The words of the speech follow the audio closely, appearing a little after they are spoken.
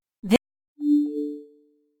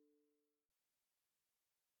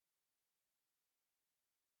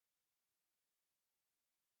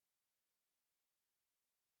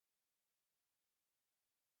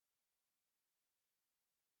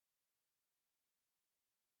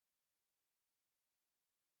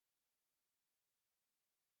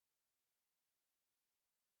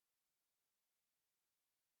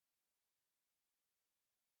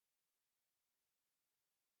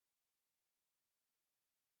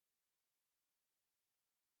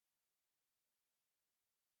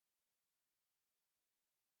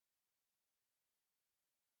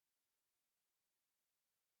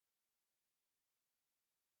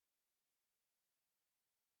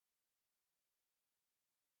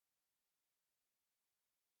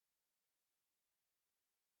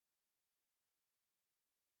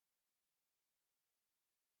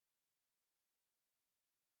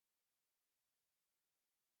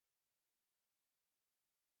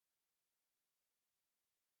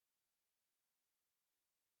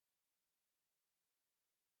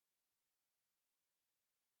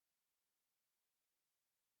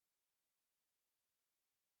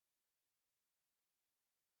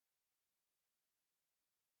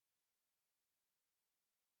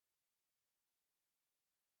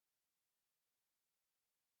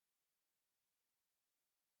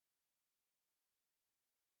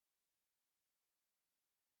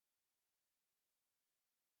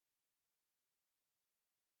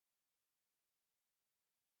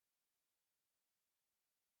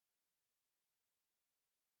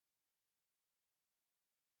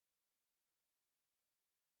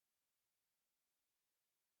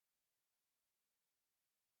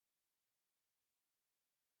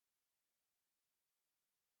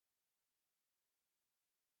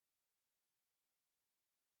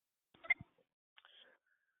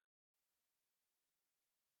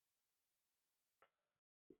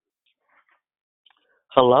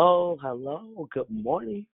Hello, hello, good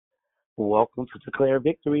morning. Welcome to Declare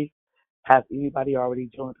Victory. Has anybody already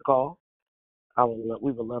joined the call?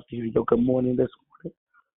 We would love to hear your good morning this morning.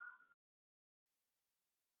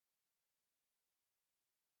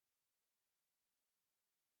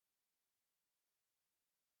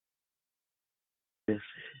 This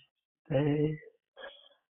day.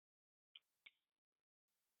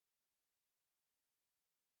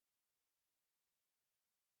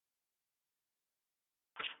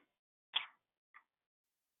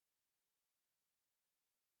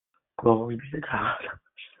 Glory be to God.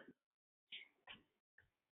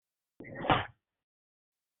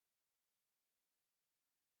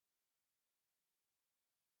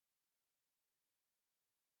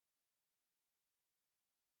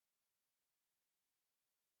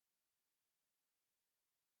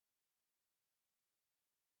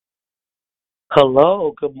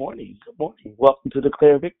 Hello, good morning, good morning. Welcome to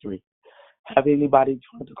Declare Victory. Have anybody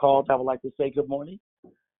joined the call that would like to say good morning?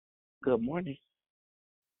 Good morning.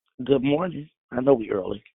 Good morning. I know we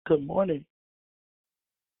early. Good morning.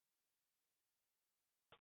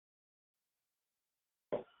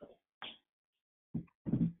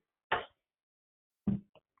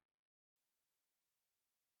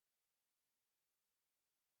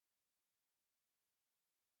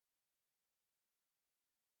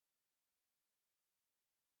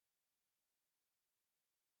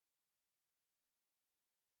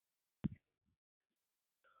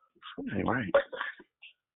 All right.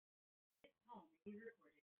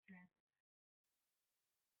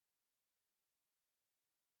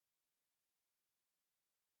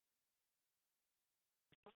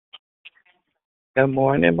 Good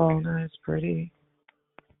morning, Mona. It's pretty.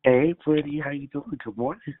 Hey, pretty, how you doing? Good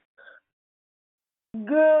morning. Good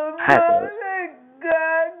Hi there. morning,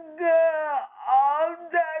 good, all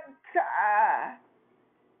the time.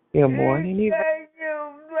 Good He morning, said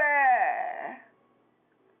you bad.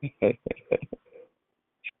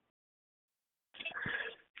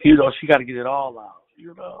 Yvette. She got to get it all out.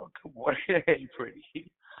 Good morning. Hey,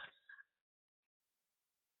 pretty.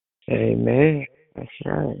 Amen. That's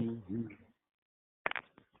right. Mm-hmm.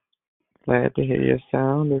 Glad to hear your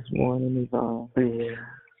sound this morning, Yvonne. Yeah.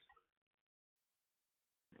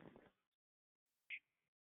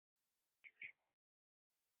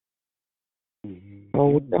 Oh,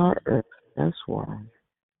 we Mm-hmm. are early. That's why.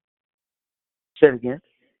 Say it again.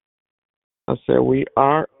 I said we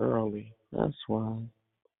are early. That's why.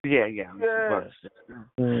 Yeah. Good.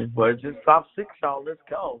 Mm-hmm. Well, it's just top six, y'all. Let's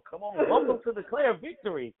go. Come on. Welcome to Declare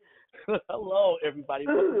Victory. Hello, everybody.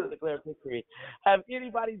 Welcome to Declare Victory. Have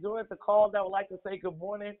anybody joined the call that would like to say good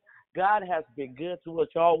morning? God has been good to us,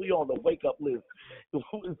 y'all. We on the wake up list.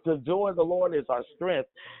 The joy of the Lord is our strength.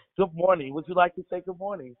 Good morning. Would you like to say good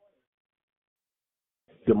morning?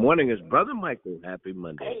 Good morning, it's Brother Michael. Happy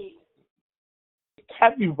Monday. Hey.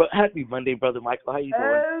 Happy Monday, Brother Michael. How you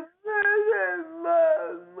doing?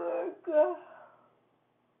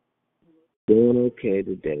 Doing okay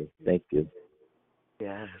today. Thank you.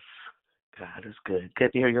 Yes. God is good.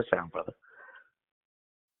 Good to hear your sound, brother.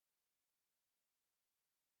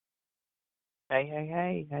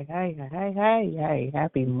 Hey.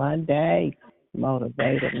 Happy Monday.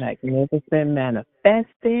 Motivated, magnificent,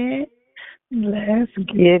 manifested. Let's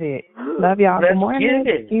get it. Love y'all. Good Let's morning,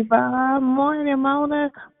 get it. Yvonne. Morning,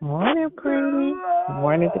 Mona. Morning, Pretty.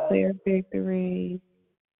 Morning, Declare Victory.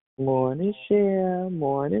 Morning, Cher.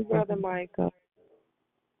 Morning, Brother Michael.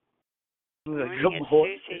 Good Morning, it's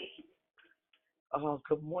morning. Susie. Oh,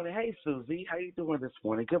 good morning. Hey, Susie. How you doing this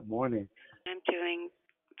morning? Good morning. I'm doing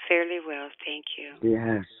fairly well, thank you.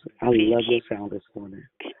 Yes. I Please love your keep sound this morning.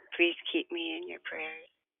 please keep me in your prayers.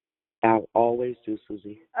 I'll always do,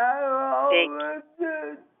 Susie. Thank I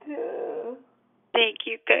always do. thank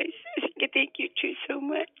you guys. Thank you too so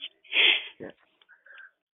much. Yes.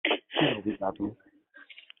 We love you.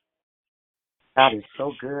 God is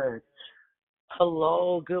so good.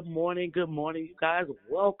 Hello. Good morning. Good morning, you guys.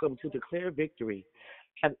 Welcome to Declare Victory.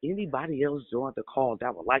 Have anybody else joined the call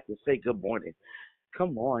that would like to say good morning?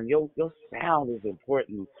 Come on. Your sound is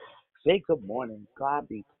important. Say good morning. God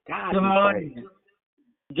be Good praised. morning.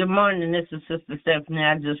 Good morning. This is Sister Stephanie.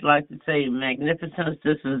 I'd just like to say, magnificence,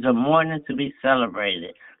 this is a morning to be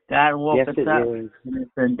celebrated. God woke Yes, us it up, is. and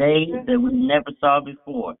it's a day that we never saw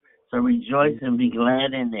before. So rejoice and be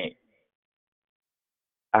glad in it.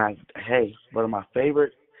 Hey, one of my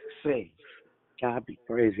favorite things. God be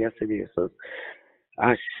praised. Yes, it is. So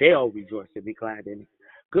I shall rejoice and be glad in it.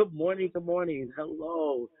 Good morning. Good morning.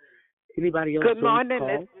 Hello. Anybody else Good join the morning,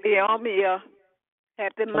 call? it's Leomia.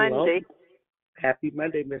 Happy Hello. Monday. Happy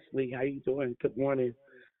Monday, Miss Lee. How you doing? Good morning.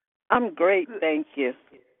 I'm great, thank you.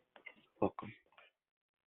 Welcome.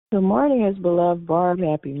 Good morning, his beloved Barb.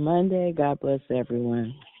 Happy Monday. God bless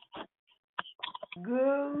everyone.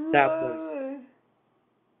 Good God bless. morning.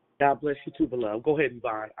 God bless you too, beloved. Go ahead,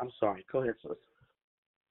 Yvonne. I'm sorry. Go ahead, sis.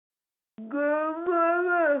 Good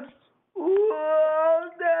morning. Whoa,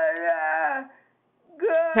 da-da.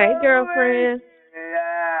 Hey, Good girlfriend.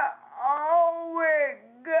 always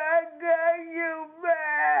got you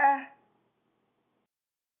back.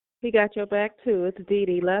 He got your back, too. It's Dee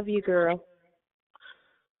Dee. Love you, girl.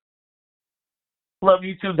 Love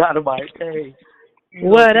you too, Dynamite. Hey, you know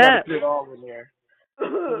What you got to up? put it all in there.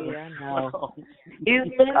 Yeah, I know.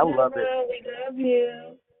 I love it. We love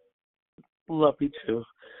you. Love you too.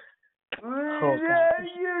 We Oh, God. love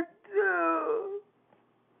you too.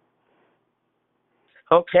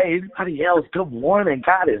 Okay, anybody else? Good morning.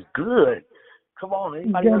 God is good. Come on,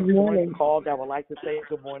 anybody else Good join the morning. call that would like to say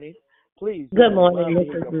good morning? Please do. Good We love morning. to This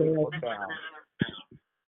hear is your beautiful Mary. sound.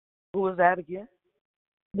 Who is that again?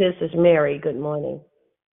 This is Mary. Good morning.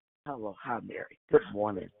 Hello. Hi, Mary. Good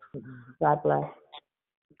morning. God bless.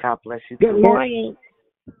 God bless you Good too. morning.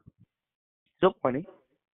 Good morning.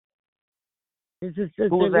 This is Sister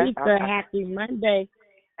Who is that? Rita. Happy Monday.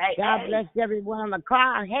 Hey, God hey. bless everyone on the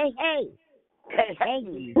call. Hey, hey. Hey, Hey,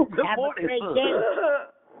 hey. Good have morning, a great sis. day.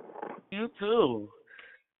 You too.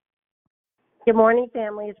 Good morning,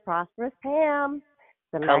 family. It's Prosperous Pam.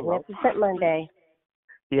 It's a Hello. magnificent Monday.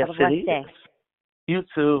 Yes, Have a blessed it day. is. You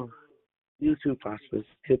too. You too, Prosperous.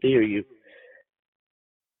 Good to hear you.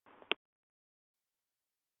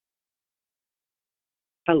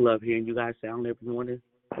 I love hearing you guys sound every morning.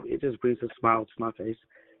 It just brings a smile to my face.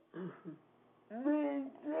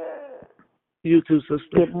 You too, sister.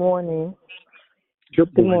 Good morning.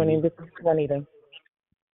 Good Good morning. morning. This is Juanita.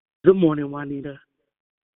 Good morning, Juanita.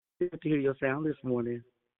 Good to hear your sound this morning.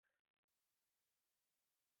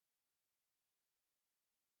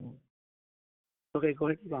 Okay, go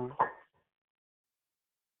ahead, Yvonne.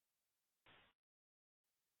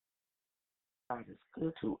 God is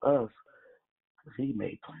good to us because He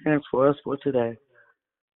made plans for us for today.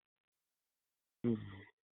 Mhm.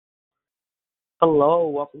 Hello,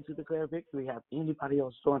 welcome to Declare Victory. Have anybody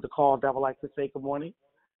else joined the call that would like to say good morning?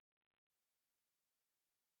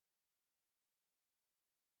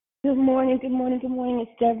 Good morning, good morning, good morning.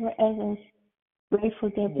 It's Deborah Evans. Grateful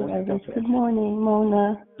Deborah Evans. Good morning,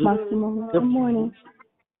 Mona, Maximum. Good morning.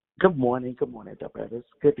 Good morning, Deborah. It's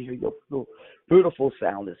good to hear your beautiful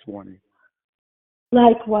sound this morning.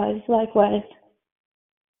 Likewise, likewise.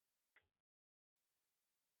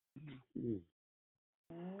 Mm.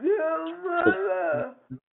 Good morning.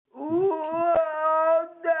 Whoa,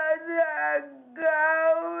 da-da.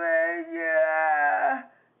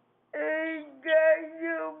 He got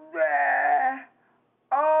you back.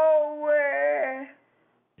 Always.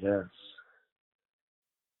 Yes.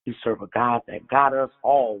 We serve a God that got us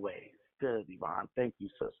always. Good, Yvonne. Thank you,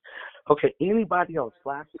 sis. Okay, anybody else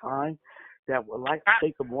last time that would like to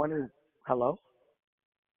say good morning? Hello?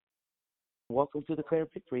 Welcome to Declare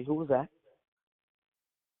Victory. Who was that?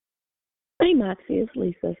 Hey, Moxie, it's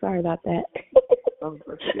Lisa. Sorry about that.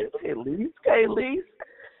 Hey, Lise. Hey, Lise.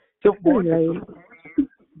 Good morning.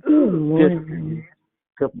 Good morning.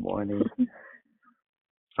 Good morning.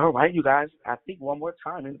 All right, you guys. I think one more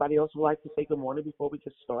time. Anybody else would like to say good morning before we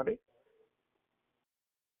get started?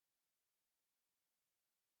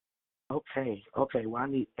 Okay. Well, I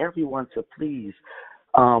need everyone to please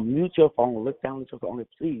mute your phone. Look down at your phone and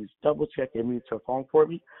please double check and mute your phone for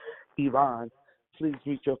me. Yvonne, please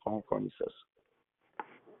mute your phone for me, sis.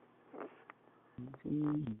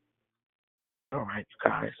 Mm-hmm. All right, you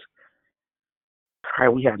guys. All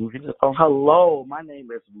right, we have muted the phone. Hello, my name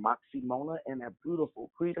is Moxie Mona, and that beautiful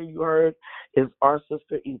creature you heard is our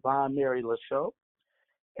sister Yvonne Mary LaChoe.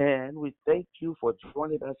 And we thank you for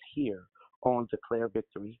joining us here on Declare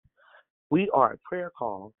Victory. We are a prayer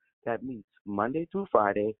call that meets Monday through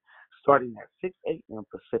Friday, starting at 6 a.m.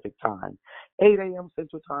 Pacific Time, 8 a.m.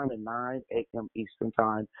 Central Time, and 9 a.m. Eastern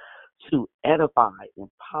Time to edify,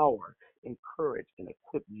 empower, encourage, and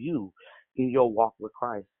equip you in your walk with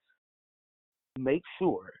Christ. Make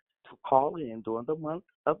sure to call in during the month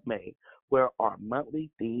of May, where our monthly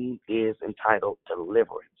theme is entitled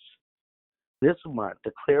Deliverance. This month,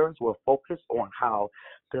 declarers will focus on how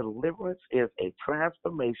deliverance is a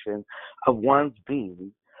transformation of one's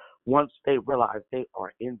being once they realize they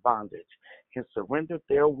are in bondage and surrender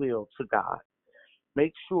their will to God.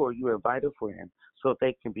 Make sure you invite a friend so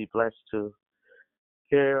they can be blessed too.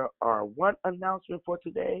 There are one announcement for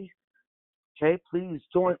today. Okay, please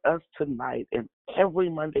join us tonight and every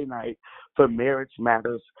Monday night for Marriage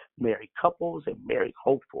Matters, Married Couples, and Married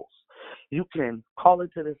Hopefuls. You can call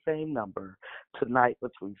into the same number tonight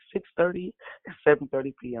between 6:30 and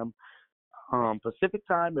 7:30 p.m. Pacific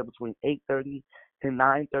time, and between 8:30 and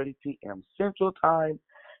 9:30 p.m. Central time,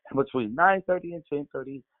 and between 9:30 and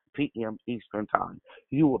 10:30 p.m. Eastern time.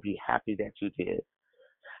 You will be happy that you did.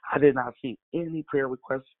 I did not see any prayer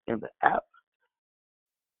requests in the app.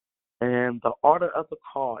 And the order of the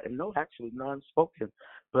call, and no, actually none spoken,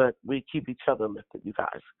 but we keep each other lifted, you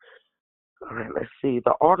guys. All right, let's see.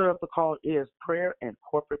 The order of the call is prayer and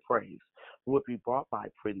corporate praise will be brought by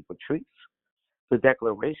Pretty Patrice. The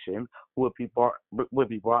declaration will be brought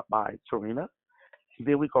by Trarina.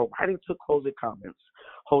 Then we go right into closing comments,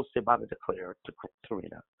 hosted by the declarer,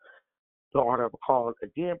 Trarina. The order of the call,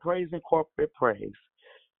 again, praise and corporate praise.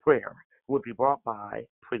 Prayer will be brought by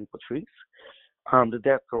Pretty Patrice. The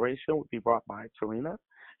declaration will be brought by Trarina.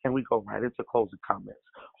 And we go right into closing comments,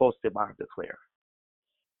 hosted by the declarer.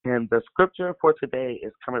 And the scripture for today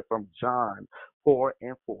is coming from John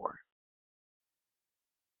 4:4.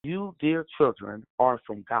 You, dear children, are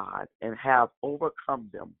from God and have overcome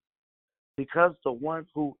them, because the one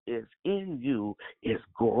who is in you is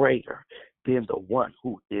greater than the one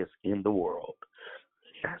who is in the world.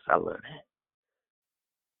 Yes, I love that.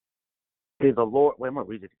 May the Lord, wait, I'm going to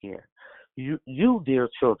read it again. You, dear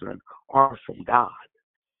children, are from God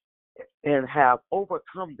and have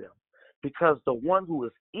overcome them, because the one who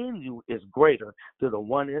is in you is greater than the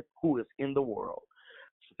one who is in the world.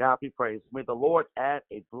 So God be praised. May the Lord add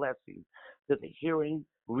a blessing to the hearing,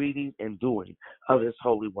 reading, and doing of His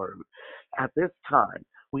holy word. At this time,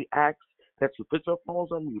 we ask that you put your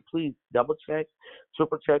phones on mute. Please double check,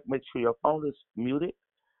 triple check, make sure your phone is muted,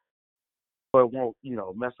 or it won't,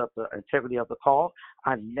 mess up the integrity of the call.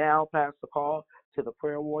 I now pass the call to the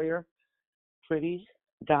prayer warrior, Pretty.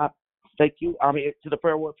 God, thank you. To the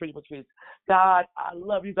prayer warrior, Pretty Patrice. God, I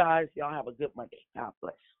love you guys. Y'all have a good Monday. God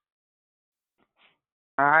bless.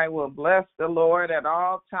 I will bless the Lord at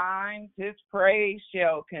all times. His praise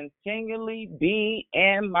shall continually be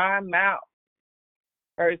in my mouth.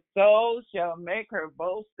 Her soul shall make her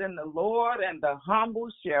boast in the Lord, and the humble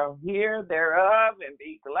shall hear thereof and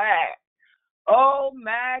be glad. Oh,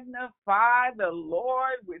 magnify the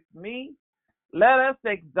Lord with me. Let us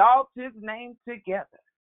exalt his name together.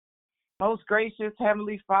 Most gracious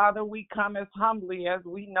Heavenly Father, we come as humbly as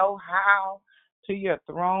we know how to your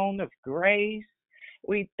throne of grace.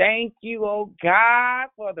 We thank you, oh God,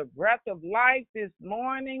 for the breath of life this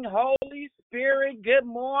morning. Holy Spirit, good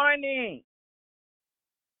morning.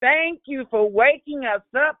 Thank you for waking us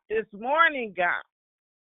up this morning, God.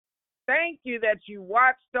 Thank you that you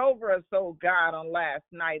watched over us, oh God, on last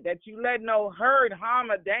night, that you let no hurt, harm,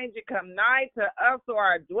 or danger come nigh to us or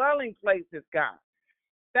our dwelling places, God.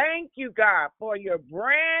 Thank you, God, for your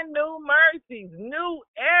brand new mercies, new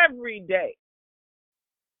every day.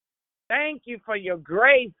 Thank you for your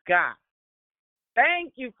grace, God.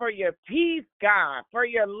 Thank you for your peace, God, for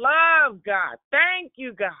your love, God. Thank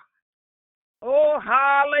you, God. Oh,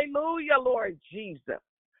 hallelujah, Lord Jesus.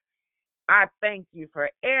 I thank you for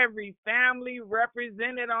every family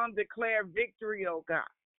represented on Declare Victory, oh God.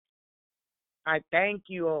 I thank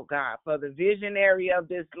you, oh God, for the visionary of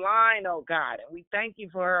this line, oh God. And we thank you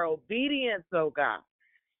for her obedience, oh God.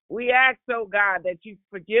 We ask, oh God, that you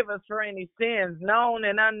forgive us for any sins, known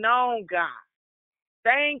and unknown, God.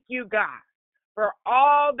 Thank you, God, for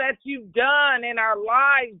all that you've done in our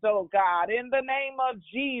lives, oh God, in the name of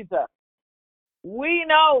Jesus. We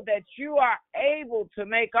know that you are able to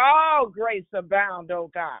make all grace abound, oh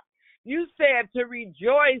God. You said to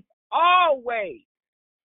rejoice always,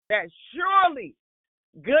 that surely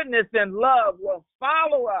goodness and love will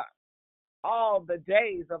follow us all the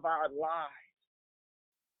days of our lives.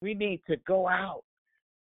 We need to go out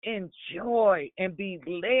in joy and be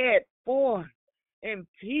led forth in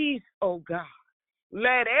peace, oh God.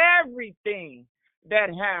 Let everything that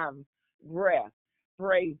have breath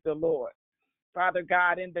praise the Lord. Father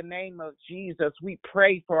God, in the name of Jesus, we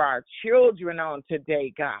pray for our children on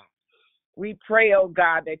today, God. We pray, oh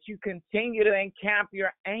God, that you continue to encamp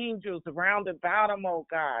your angels around about them, oh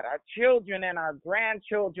God. Our children and our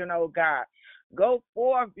grandchildren, oh God. Go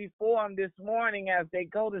forth before them this morning as they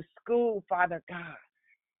go to school, Father God.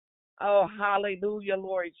 Oh, hallelujah,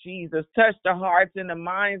 Lord Jesus. Touch the hearts and the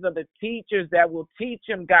minds of the teachers that will teach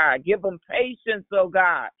them, God. Give them patience, oh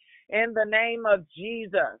God, in the name of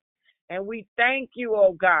Jesus. And we thank you,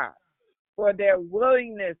 oh God, for their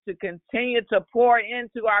willingness to continue to pour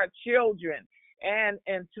into our children and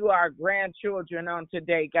into our grandchildren on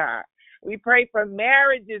today, God. We pray for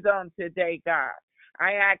marriages on today, God.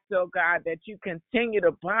 I ask, oh God, that you continue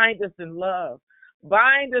to bind us in love.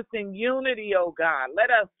 Bind us in unity, oh God. Let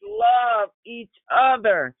us love each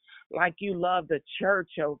other like you love the church,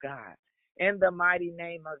 oh God. In the mighty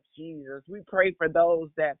name of Jesus, we pray for those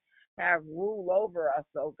that have rule over us,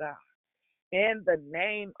 oh God. In the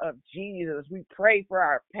name of Jesus, we pray for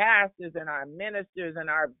our pastors and our ministers and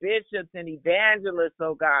our bishops and evangelists,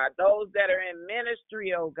 oh God, those that are in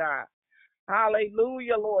ministry, oh God.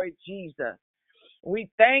 Hallelujah, Lord Jesus. We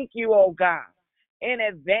thank you, oh God, in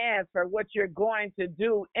advance for what you're going to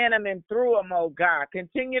do in them and through them, oh God.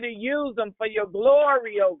 Continue to use them for your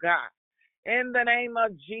glory, oh God. In the name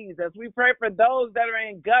of Jesus, we pray for those that are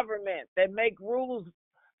in government that make rules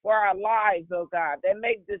for our lives, oh God, that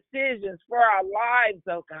make decisions for our lives,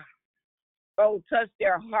 oh God. Oh, touch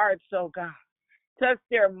their hearts, oh God. Touch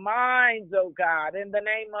their minds, oh God, in the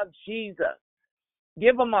name of Jesus.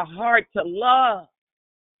 Give them a heart to love.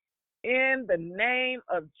 In the name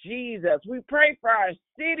of Jesus, we pray for our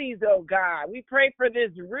cities, oh God. We pray for this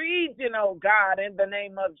region, oh God, in the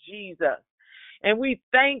name of Jesus. And we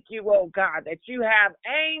thank you, oh God, that you have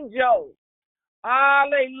angels.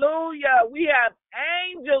 Hallelujah. We have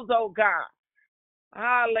angels, oh God.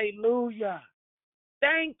 Hallelujah.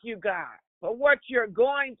 Thank you, God, for what you're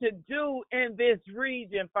going to do in this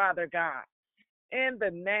region, Father God. In the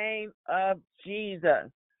name of Jesus,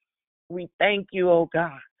 we thank you, oh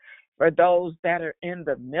God, for those that are in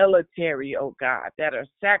the military, oh God, that are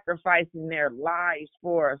sacrificing their lives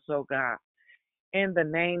for us, oh God. In the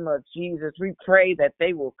name of Jesus, we pray that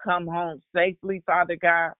they will come home safely, Father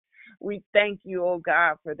God. We thank you, oh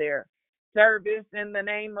God, for their service in the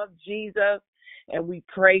name of Jesus. And we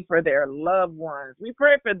pray for their loved ones. We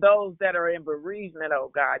pray for those that are in bereavement,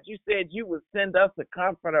 oh God. You said you would send us a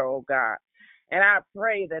comforter, oh God. And I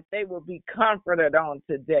pray that they will be comforted on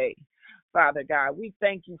today, Father God. We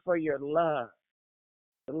thank you for your love,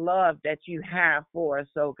 the love that you have for us,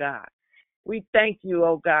 oh God. We thank you,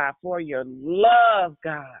 oh God, for your love,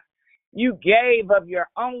 God. You gave of your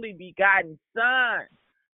only begotten Son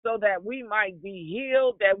so that we might be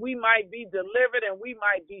healed, that we might be delivered, and we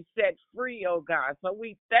might be set free, oh God. So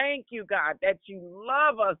we thank you, God, that you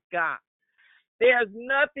love us, God. There's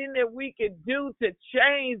nothing that we can do to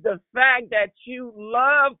change the fact that you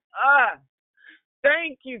love us.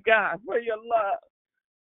 Thank you, God, for your love.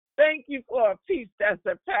 Thank you for a peace that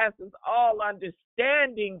surpasses all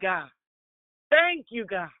understanding, God. Thank you,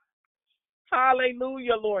 God.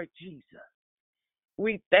 Hallelujah, Lord Jesus.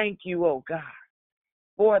 We thank you, oh God,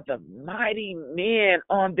 for the mighty men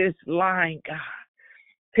on this line, God.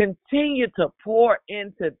 Continue to pour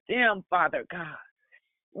into them, Father God.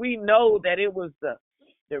 We know that it was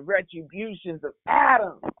the retributions of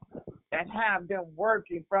Adam that have them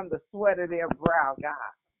working from the sweat of their brow, God.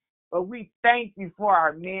 But we thank you for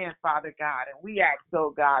our men, Father God, and we ask,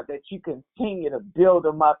 oh God, that you continue to build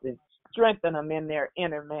them up and strengthen them in their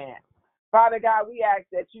inner man. Father God, we ask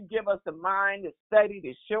that you give us a mind to study,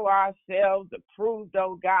 to show ourselves approved,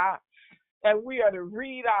 oh God, that we are to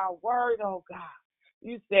read our word, oh God.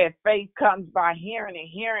 You said faith comes by hearing and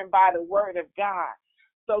hearing by the word of God.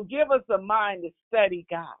 So give us a mind to study,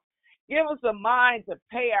 God. Give us a mind to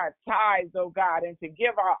pay our tithes, oh God, and to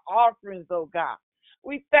give our offerings, oh God.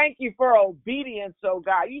 We thank you for obedience, oh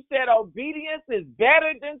God. You said obedience is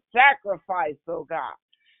better than sacrifice, oh God.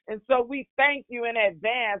 And so we thank you in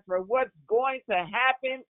advance for what's going to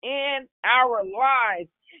happen in our lives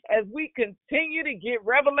as we continue to get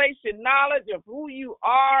revelation knowledge of who you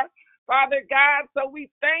are, Father God. So we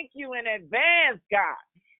thank you in advance, God.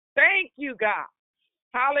 Thank you, God.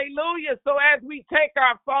 Hallelujah. So as we take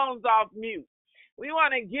our phones off mute, we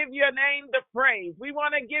want to give your name the praise. We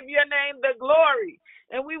want to give your name the glory.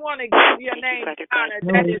 And we want to give your name honor.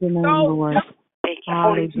 That is so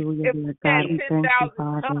Hallelujah, if we God. had We thank you, 10,000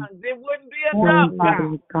 Father. tongues, it wouldn't be enough,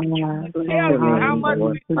 God. Tell you how much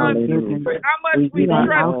we love you, how much we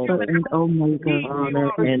trust you, and how much we need you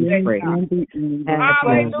on today, God.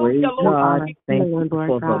 Hallelujah, Lord. Thank you for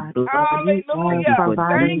the blood. Hallelujah.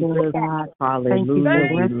 Thank you, God. Hallelujah.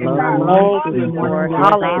 Thank you, God. Thank you, Lord.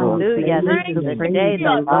 Hallelujah. This is the day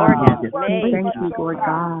the Lord has made. Thank you, Lord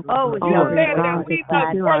God. Oh, You you're said good, that we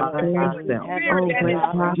God. must worship you in spirit and in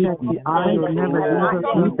truth. I will never leave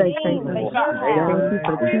us. We say thank you. Thank you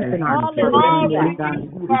for keeping our children, Lord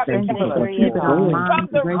God. Thank you for keeping our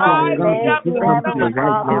minds regulated. Thank you, Heavenly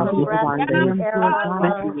Father. Thank you for our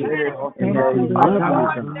families, Lord God. Thank you, Lord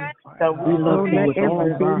God. We love you with all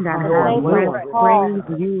of our heart and breath. Praise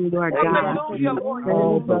you, Lord God. Praise the name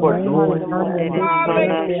of the Lord. You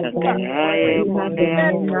have the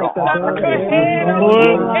name that's above every name.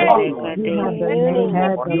 You have the name,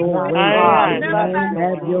 have your way.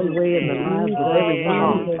 Have your way in the lives of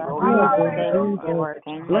everyone.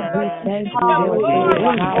 Let we thank you, Lord God.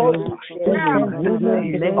 We will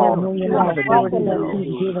man on you have authority that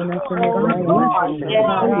you've given us in this name.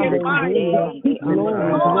 Hallelujah.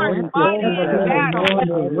 Glory, glory, glory,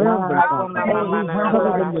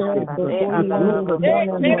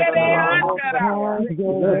 overwhelming. Have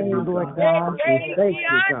your way, Lord God. Thank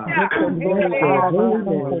you, God.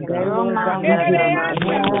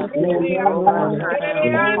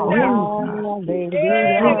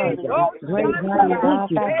 Great mighty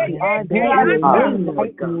God, you are there in the name of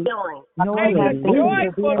you. No one has to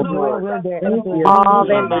be there, nor will there ever be.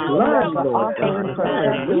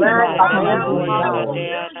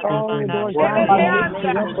 Oh, Lord God, you lift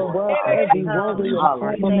you up above every worry and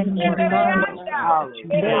problem in your mind.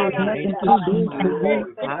 There is nothing too big for you.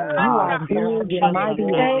 You are big and mighty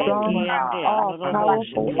and strong, all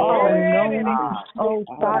powerful, all knowing. Oh,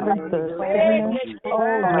 sovereign sustainer.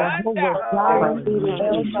 Oh, Jehovah Jireh,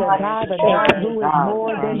 El Shaddai, the God who is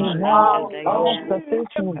more than enough. All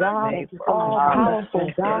sufficient God, all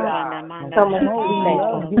powerful God. Oh, we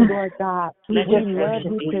love you, Lord God. We love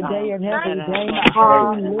you today and every day. We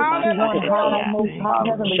lift you on high, most high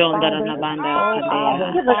heavenly Father.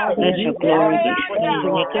 Oh, Father, let your glory be seen.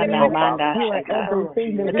 you are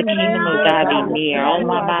everything that we need. Kingdom of God be near. Oh,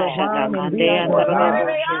 my gosh,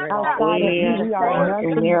 outside of you, we are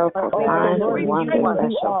nothing. Miracles, signs, and wonders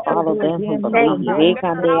that shall follow them who believe.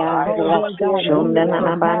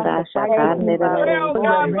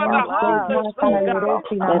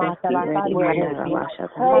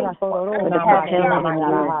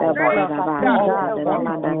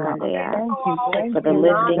 For the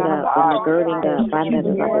lifting up and the girding up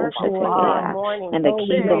and the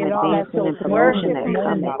kingdom advancement and promotion that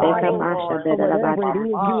cometh.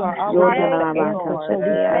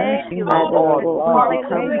 We thank you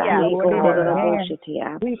for your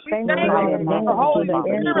name for the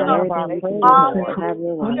answer of our prayers.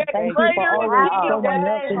 We thank you for always showing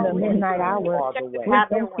up in the midnight hour. We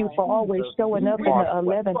thank you for always showing up in the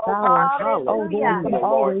 11th hour. Oh, Lord, you're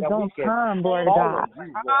always on time, Lord God.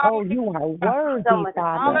 Oh, you are worthy,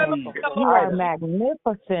 Father. You are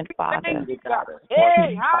magnificent, Father.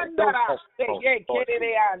 Hey,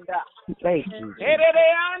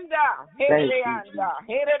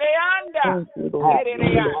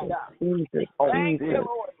 Thank you.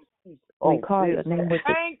 We call your name with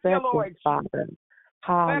acceptance, Father.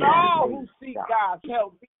 Let all who seek God's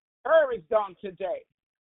help be encouraged on today.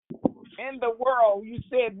 In the world, you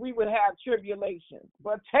said we would have tribulations,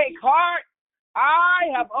 but take heart, I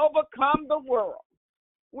have overcome the world.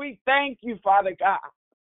 We thank you, Father God.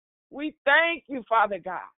 We thank you, Father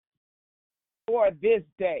God, for this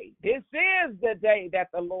day. This is the day that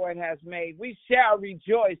the Lord has made. We shall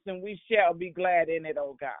rejoice and we shall be glad in it,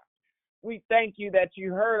 oh God. We thank you that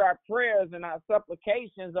you heard our prayers and our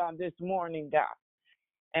supplications on this morning, God.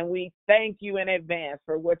 And we thank you in advance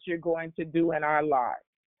for what you're going to do in our lives.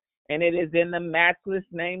 And it is in the matchless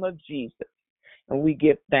name of Jesus. And we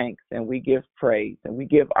give thanks and we give praise and we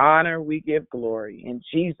give honor, we give glory in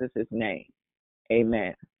Jesus' name.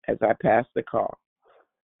 Amen. As I pass the call.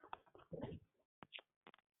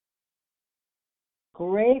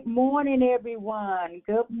 Great morning, everyone.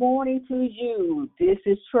 Good morning to you. This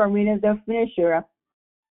is Trarina, the finisher.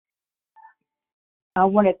 I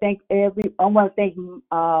want to thank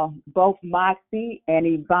both Moxie and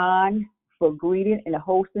Yvonne for greeting and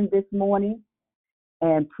hosting this morning,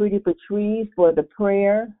 and Pretty Patrice for the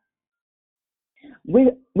prayer. We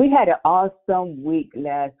had an awesome week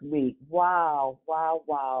last week. Wow.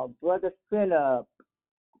 Brother Philip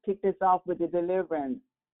kicked us off with the Deliverance,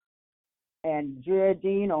 and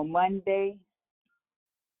Geraldine on Monday,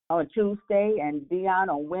 on Tuesday, and Dion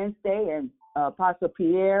on Wednesday, and Apostle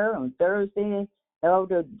Pierre on Thursday,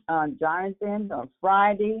 Elder Jonathan on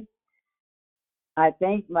Friday. I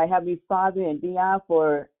thank my Heavenly Father and Dion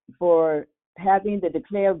for having the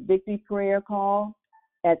Declare Victory prayer call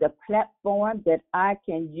as a platform that I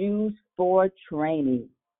can use for training.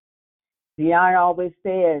 Dion always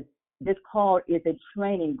says this call is a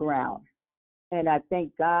training ground, and I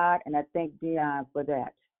thank God and I thank Dion for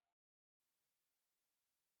that.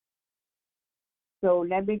 So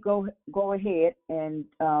let me go ahead and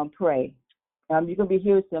pray. You're going to be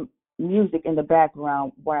hearing some music in the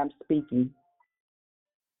background while I'm speaking.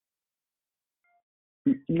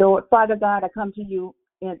 Lord, Father God, I come to you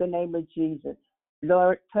in the name of Jesus.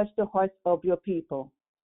 Lord, touch the hearts of your people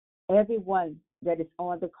everyone that is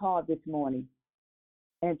on the call this morning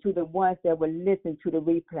and to the ones that will listen to the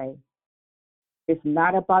replay. It's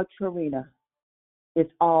not about Trarina.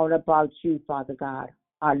 It's all about you, Father God,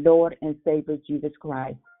 our Lord and Savior Jesus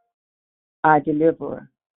Christ, our deliverer.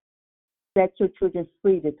 Set your children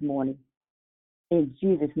free this morning. In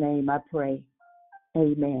Jesus' name I pray.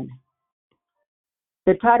 Amen.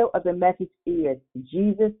 The title of the message is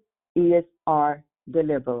Jesus is our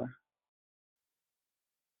deliverer.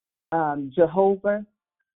 Jehovah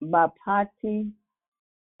Mapati,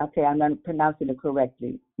 okay, I'm not pronouncing it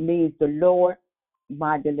correctly, means the Lord,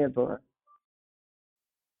 my deliverer.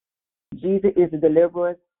 Jesus is the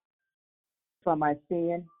deliverer from our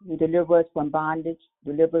sin. He delivers us from bondage,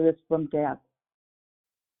 delivers us from death.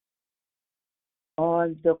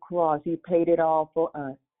 On the cross, he paid it all for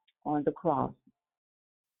us on the cross.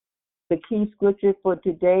 The key scripture for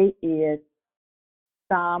today is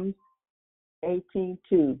Psalms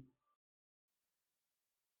 18:2.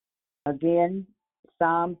 Again,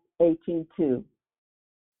 Psalms 18:2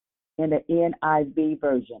 in the NIV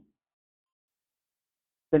version.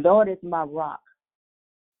 The Lord is my rock,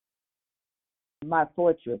 my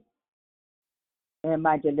fortress, and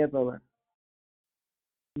my deliverer.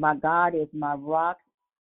 My God is my rock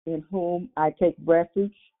in whom I take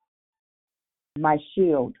refuge, my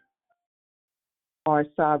shield, our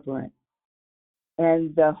sovereign.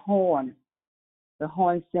 And the horn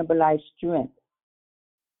symbolizes strength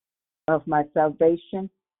of my salvation,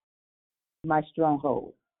 my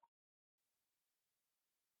stronghold.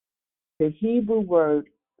 The Hebrew word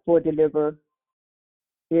for deliver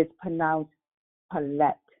is pronounced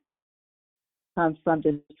palet. Comes from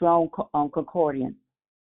the strong concordance.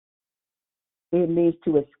 It means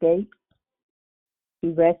to escape,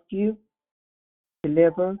 to rescue,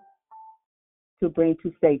 deliver, to bring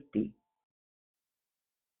to safety.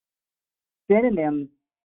 Synonyms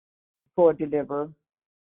for deliver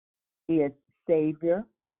is savior,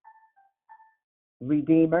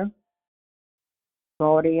 redeemer,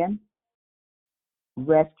 guardian,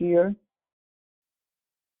 rescuer,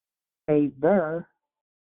 saver,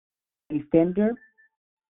 defender,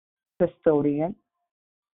 custodian,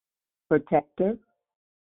 protector,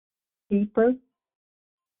 keeper,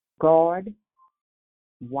 guard,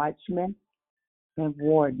 watchman, and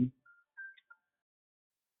warden.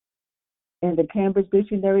 In the Cambridge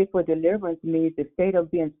Dictionary for deliverance means the state of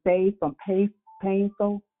being saved from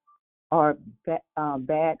painful or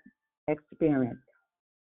bad experience.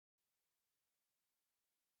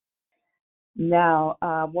 Now,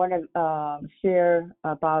 I want to share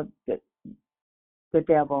about the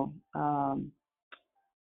devil.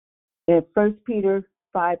 In 1 Peter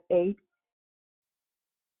 5:8,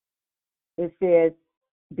 it says,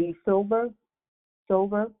 be sober,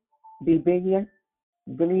 be brilliant,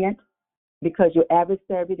 because your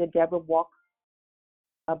adversary, the devil, walks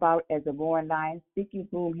about as a roaring lion, seeking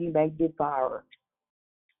whom he may devour.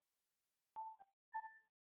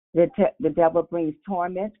 The devil brings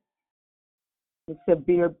torment,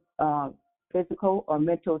 severe physical or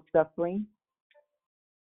mental suffering.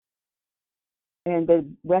 And the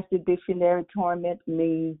Western Dictionary, torment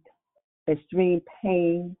means extreme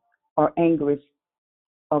pain or anguish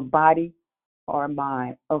of body or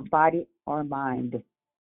mind.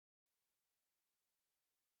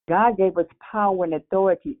 God gave us power and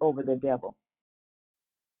authority over the devil.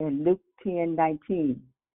 In Luke 10:19,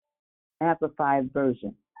 Amplified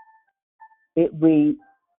Version, it reads,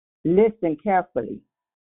 listen carefully.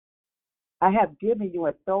 I have given you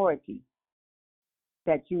authority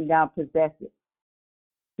that you now possess it,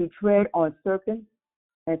 to tread on serpents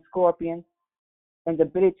and scorpions, and the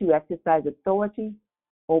ability to exercise authority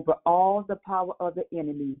over all the power of the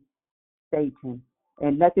enemy, Satan,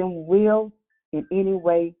 and nothing will in any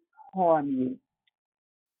way harm you.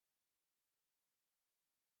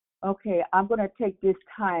 Okay, I'm going to take this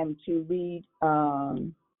time to read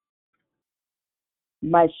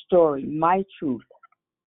my story, my truth.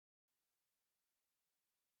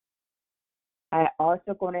 I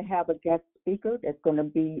also going to have a guest speaker that's going to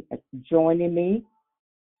be joining me.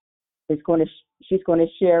 She's going to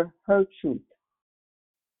share her truth.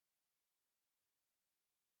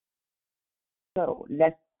 So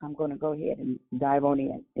I'm going to go ahead and dive on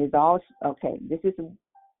in. This is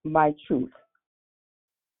my truth.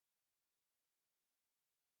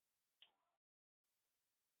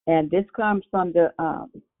 And this comes from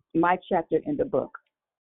my chapter in the book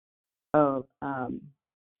of,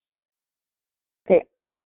 okay,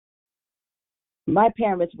 my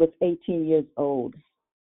parents was 18 years old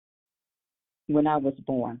when I was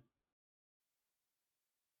born.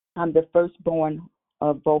 I'm the firstborn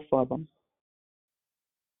of both of them.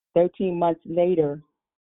 13 months later,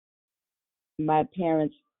 my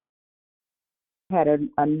parents had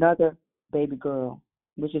another baby girl,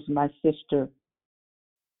 which is my sister,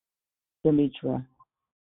 Demetra.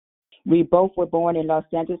 We both were born in Los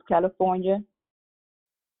Angeles, California,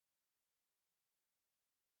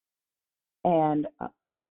 and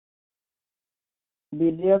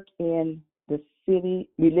we lived in the city.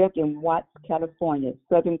 We lived in Watts, California,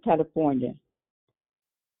 Southern California.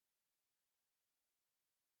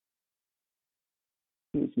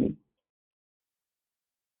 Excuse me.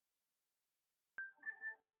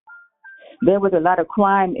 There was a lot of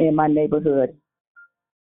crime in my neighborhood.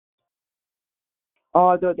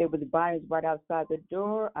 Although there was violence right outside the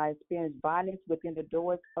door, I experienced violence within the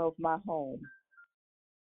doors of my home.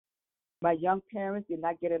 My young parents did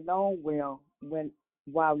not get along well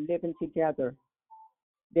while living together.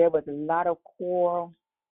 There was a lot of quarrel,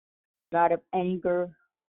 a lot of anger,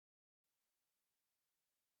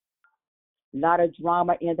 a lot of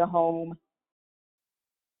drama in the home.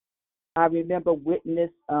 I remember witness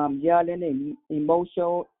yelling and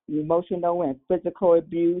emotional and physical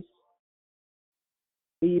abuse,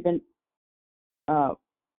 even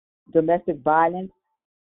domestic violence.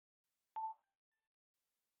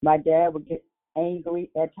 My dad would get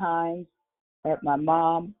angry at times at my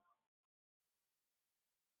mom.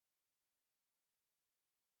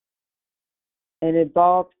 And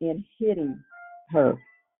involved in hitting her.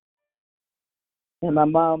 And my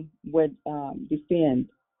mom would defend.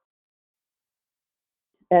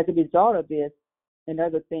 As a result of this and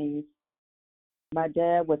other things, my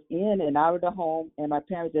dad was in and out of the home, and my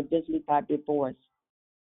parents eventually got divorced.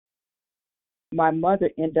 My mother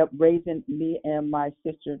ended up raising me and my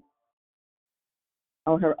sister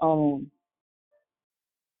on her own.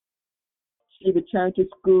 She returned to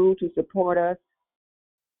school to support us,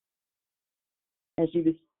 and she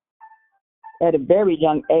was at a very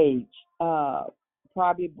young age,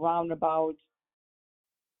 probably around about,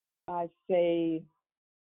 I'd say,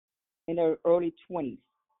 in her early 20s.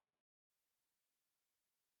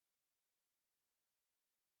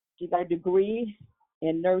 She got a degree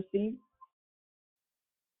in nursing.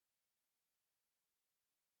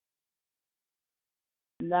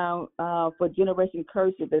 Now, for Generation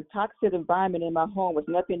Curses, the toxic environment in my home was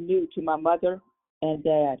nothing new to my mother and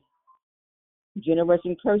dad.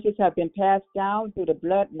 Generation Curses have been passed down through the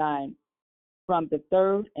bloodline from the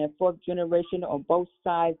third and fourth generation on both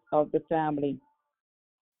sides of the family.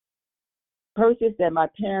 Curses that my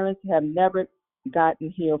parents have never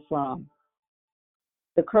gotten healed from.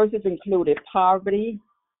 The curses included poverty,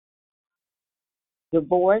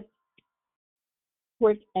 divorce,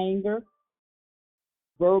 quick anger,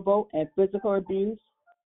 verbal and physical abuse,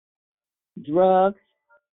 drugs,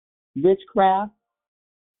 witchcraft,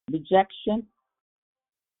 rejection,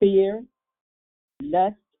 fear,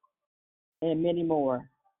 lust, and many more.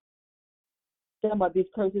 Some of these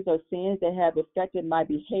curses are sins that have affected my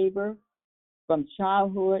behavior from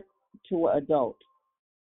childhood to adult.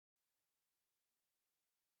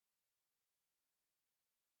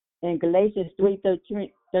 In Galatians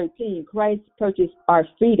 3:13, Christ purchased our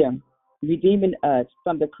freedom, redeeming us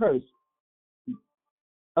from the curse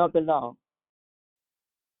of the law,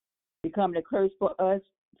 becoming a curse for us,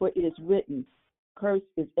 for it is written, cursed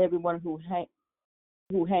is everyone who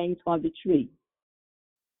hangs on the tree.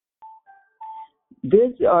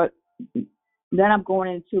 Then I'm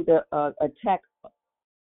going into the attack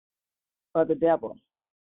of the devil.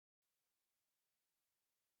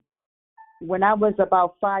 When I was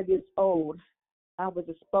about 5 years old, I was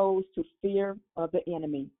exposed to fear of the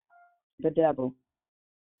enemy, the devil.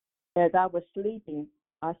 As I was sleeping,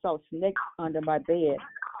 I saw snakes under my bed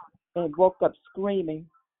and woke up screaming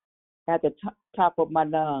at the top of my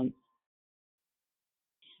lungs.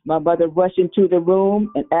 My mother rushed into the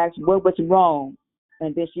room and asked what was wrong,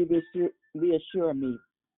 and then she reassured me.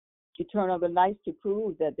 She turned on the lights to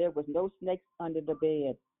prove that there was no snakes under the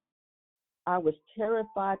bed. I was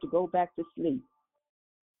terrified to go back to sleep.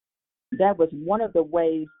 That was one of the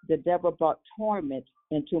ways the devil brought torment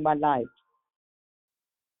into my life.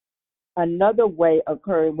 Another way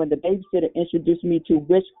occurred when the babysitter introduced me to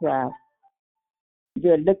witchcraft. We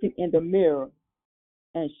were looking in the mirror,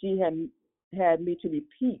 and she had me to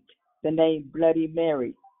repeat the name Bloody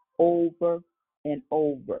Mary over and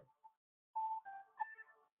over.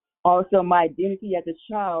 Also, my identity as a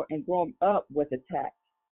child and growing up was attacked.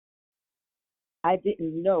 I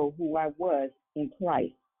didn't know who I was in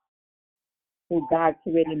Christ, who God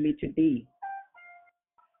created me to be.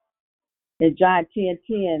 In John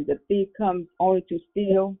 10:10, the thief comes only to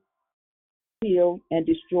steal, kill, and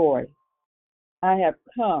destroy. I have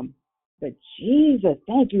come, but Jesus,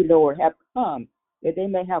 thank you, Lord, have come that they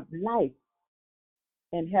may have life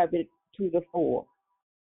and have it to the fore.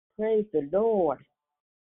 Praise the Lord.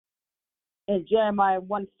 In Jeremiah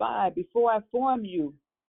 1:5, before I formed you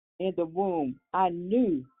in the womb, I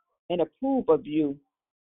knew and approved of you,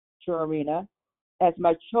 Trarina, as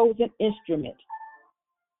my chosen instrument.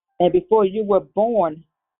 And before you were born,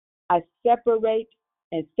 I separate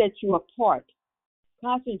and set you apart,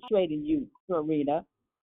 concentrating you, Trarina,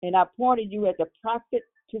 and I appointed you as a prophet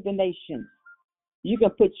to the nations. You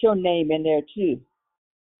can put your name in there too.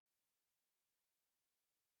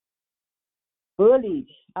 Bullied.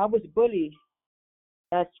 I was bullied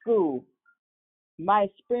at school. My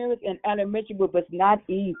experience in elementary was not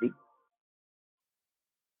easy.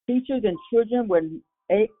 Teachers and children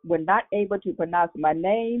were not able to pronounce my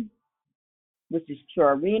name, which is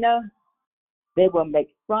Trarina. They will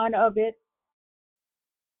make fun of it.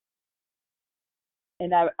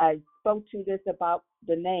 And I spoke to this about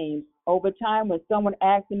the names. Over time, when someone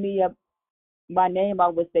asked me my name, I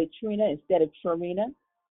would say Trina instead of Trarina.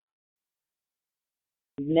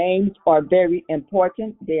 Names are very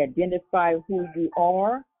important. They identify who you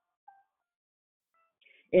are.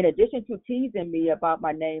 In addition to teasing me about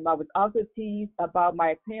my name, I was also teased about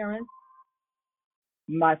my appearance,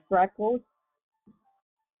 my freckles.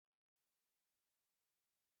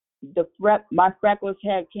 My freckles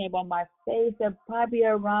came on my face at probably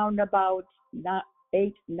around about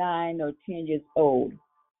 8, 9, or 10 years old.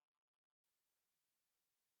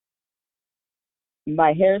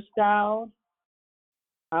 My hairstyle,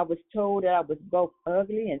 I was told that I was both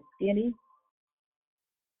ugly and skinny.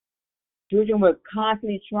 Children were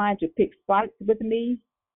constantly trying to pick fights with me.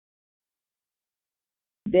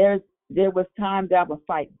 There was times I would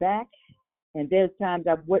fight back, and there's times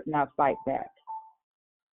I would not fight back.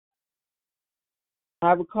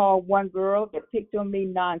 I recall one girl that picked on me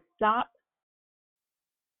nonstop.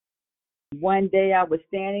 One day I was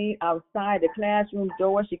standing outside the classroom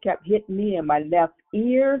door. She kept hitting me in my left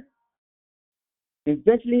ear.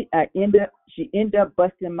 Eventually, she ended up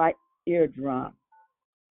busting my eardrum,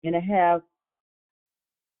 and I had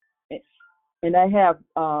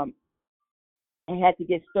to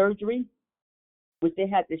get surgery, which they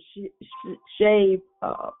had to shave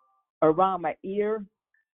around my ear,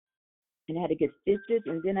 and I had to get stitches,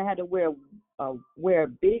 and then I had to wear a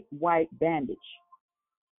big white bandage.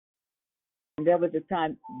 And that was the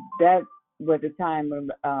time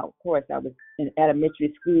when, of course, I was in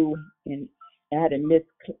elementary school, and I had to miss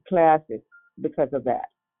classes because of that.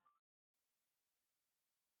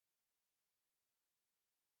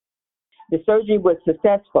 The surgery was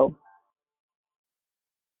successful,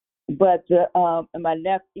 but my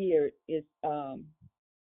left ear is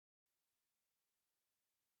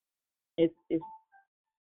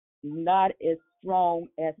not as strong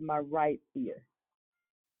as my right ear.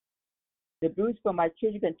 The bruise for my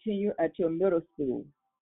children continued until middle school.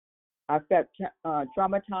 I felt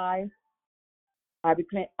traumatized. I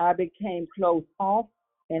became closed off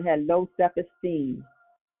and had low self-esteem.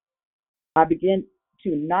 I began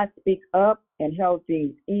to not speak up and held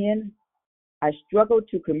things in. I struggled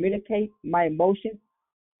to communicate my emotions,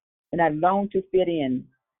 and I longed to fit in.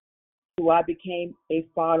 So I became a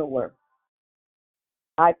follower.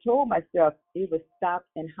 I told myself it would stop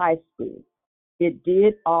in high school. It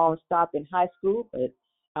did all stop in high school, but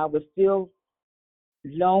I was still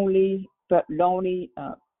lonely,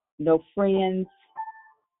 no friends.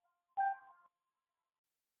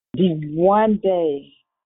 Then one day,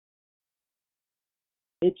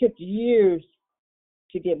 it took years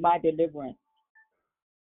to get my deliverance.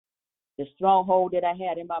 The stronghold that I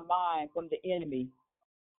had in my mind from the enemy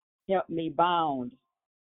kept me bound.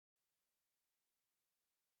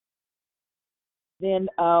 Then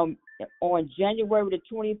on January the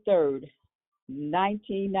 23rd,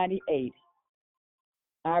 1998,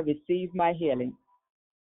 I received my healing.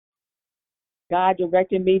 God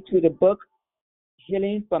directed me to the book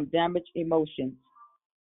Healing from Damaged Emotions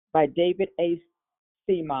by David A.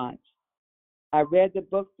 Seaman. I read the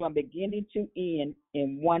book from beginning to end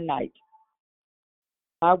in one night.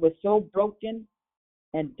 I was so broken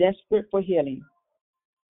and desperate for healing.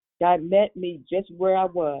 God met me just where I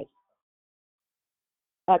was.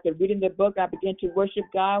 After reading the book, I began to worship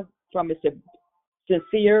God from a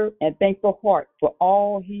sincere and thankful heart for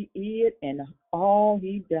all He is and all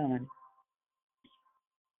He's done.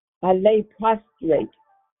 I lay prostrate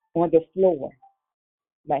on the floor,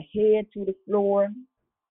 my head to the floor,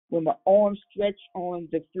 with my arms stretched on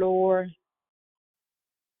the floor,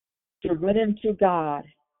 surrendering to God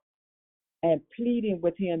and pleading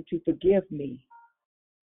with Him to forgive me.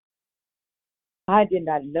 I did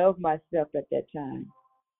not love myself at that time.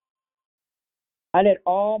 I let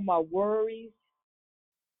all my worries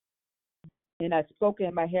and I spoke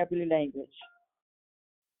in my heavenly language.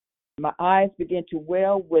 My eyes began to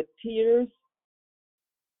well with tears,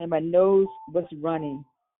 and my nose was running.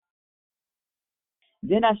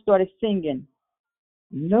 Then I started singing,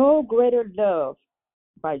 "No Greater Love"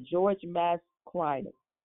 by George Cryer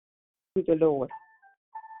to the Lord.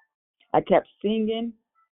 I kept singing,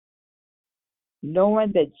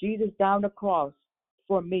 knowing that Jesus died on the cross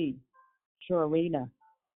for me, Trarina.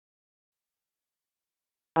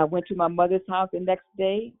 I went to my mother's house the next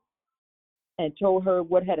day and told her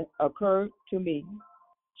what had occurred to me.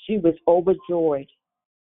 She was overjoyed.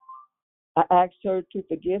 I asked her to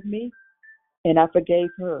forgive me, and I forgave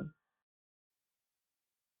her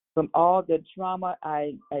from all the trauma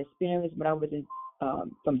I experienced when I was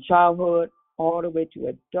from childhood all the way to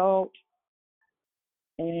adult.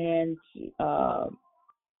 And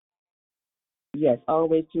yes, all the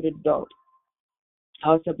way to the adult. I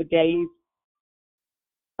also forgave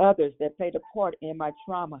others that played a part in my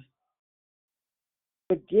trauma.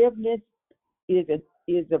 Forgiveness is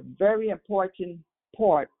a very important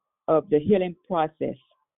part of the healing process.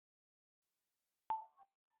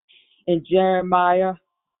 In Jeremiah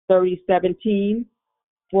 30:17,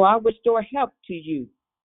 "For I will restore health to you,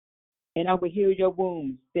 and I will heal your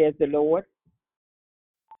wounds, says the Lord,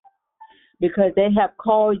 because they have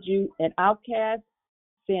called you an outcast,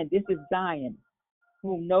 saying, 'This is Zion,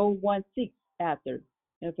 whom no one seeks after,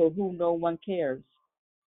 and for whom no one cares.'"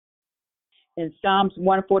 In Psalms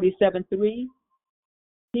 147:3,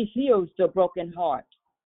 "He heals the broken heart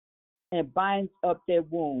and binds up their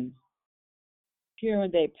wounds,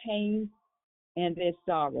 curing their pains and their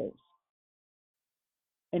sorrows."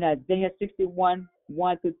 In Isaiah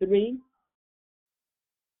 61:1-3,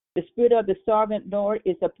 "The Spirit of the Sovereign Lord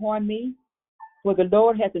is upon me, for the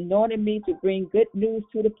Lord has anointed me to bring good news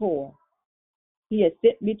to the poor. He has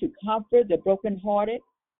sent me to comfort the brokenhearted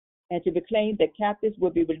and to proclaim that captives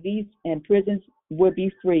will be released and prisons will be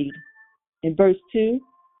freed." In verse 2,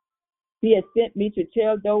 "He has sent me to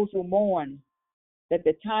tell those who mourn that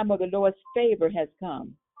the time of the Lord's favor has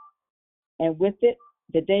come, and with it,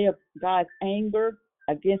 the day of God's anger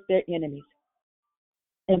against their enemies."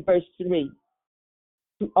 In verse 3,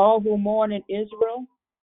 "To all who mourn in Israel,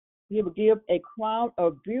 He will give a crown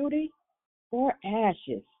of beauty for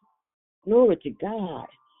ashes." Glory to God.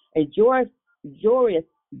 A joyous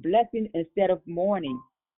blessing instead of mourning.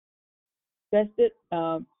 Festive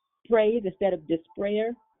praise instead of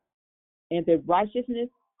despair. And the righteousness,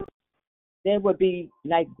 they will be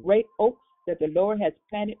like great oaks that the Lord has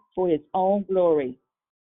planted for His own glory.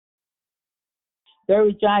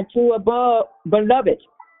 3 John 2, "Beloved,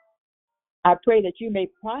 I pray that you may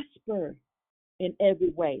prosper in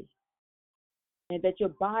every way, and that your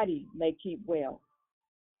body may keep well,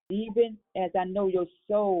 even as I know your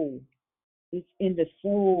soul is in the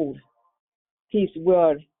soul, keeps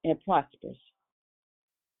well and prospers."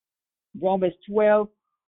 Romans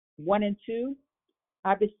 12:1-2,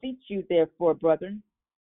 "I beseech you, therefore, brethren,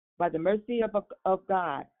 by the mercy of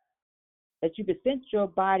God, that you present your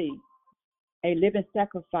body a living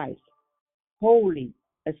sacrifice, holy,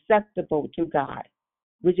 acceptable to God,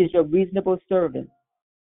 which is your reasonable service."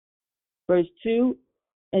 Verse 2,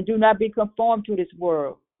 "And do not be conformed to this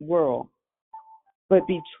world, but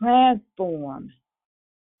be transformed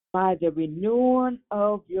by the renewing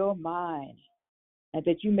of your mind, and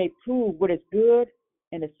that you may prove what is good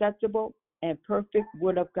and acceptable and perfect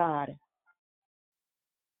will of God."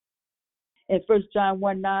 In 1 John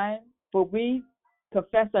 1:9, "For we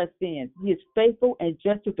confess our sins. He is faithful and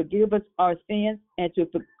just to forgive us our sins and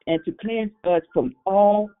to cleanse us from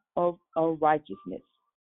all of unrighteousness."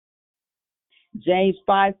 James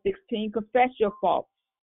 5:16, "Confess your faults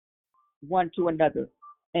one to another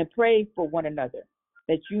and pray for one another,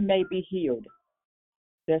 that you may be healed.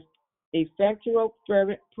 The effectual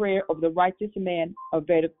fervent prayer of the righteous man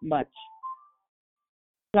availeth much."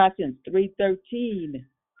 Colossians 3:13,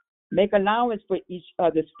 "Make allowance for each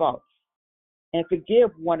other's faults and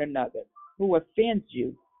forgive one another who offends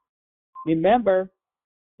you. Remember,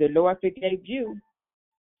 the Lord forgave you,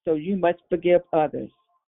 so you must forgive others."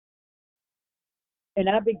 And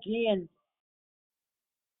I begin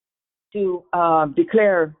to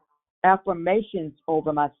declare affirmations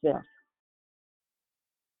over myself.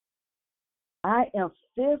 I am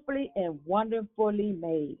fearfully and wonderfully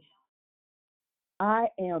made. I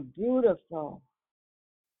am beautiful.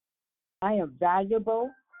 I am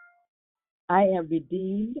valuable. I am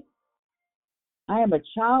redeemed. I am a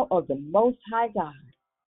child of the Most High God.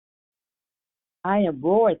 I am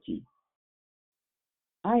royalty.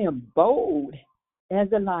 I am bold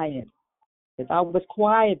as a lion. If I was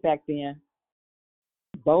quiet back then,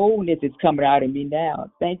 boldness is coming out of me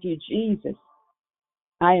now. Thank you, Jesus.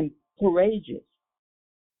 I am courageous.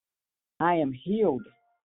 I am healed.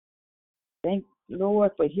 Thank you,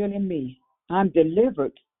 Lord, for healing me. I'm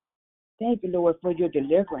delivered. Thank you, Lord, for your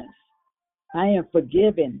deliverance. I am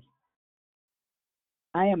forgiven.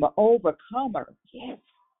 I am an overcomer. Yes.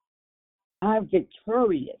 I'm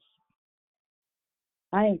victorious.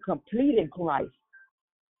 I am complete in Christ.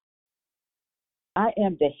 I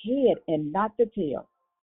am the head and not the tail.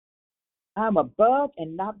 I'm above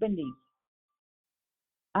and not beneath.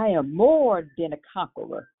 I am more than a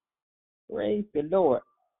conqueror. Praise the Lord.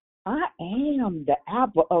 I am the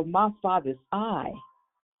apple of my Father's eye.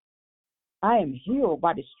 I am healed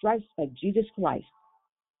by the stripes of Jesus Christ.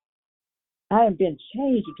 I am being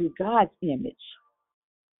changed into God's image.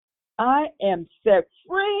 I am set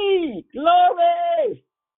free. Glory.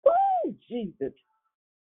 Woo, Jesus.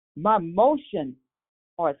 My motions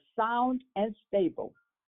are sound and stable.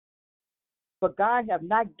 For God have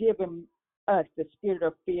not given us the spirit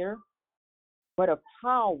of fear, but of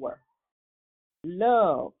power,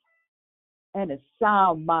 love, and a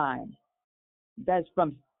sound mind. That's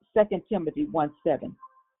from 2 Timothy 1:7.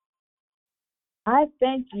 I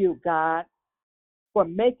thank you, God, for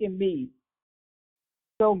making me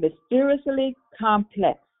so mysteriously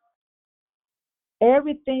complex.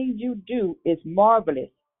 Everything you do is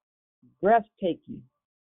marvelous, breathtaking.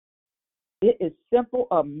 It is simple,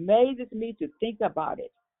 amazes me to think about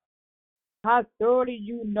it. How thoroughly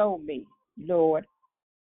you know me, Lord.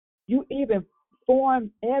 You even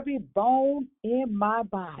formed every bone in my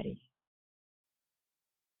body.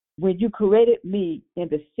 When you created me in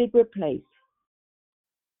the secret place,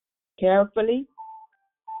 carefully,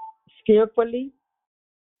 skillfully,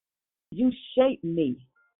 you shaped me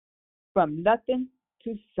from nothing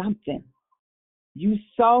to something. You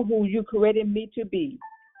saw who you created me to be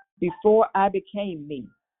before I became me.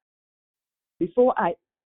 Before I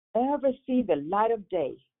ever see the light of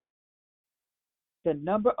day, the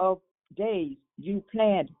number of days you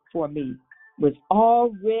planned for me was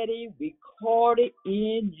already recorded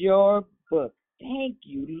in your book. Thank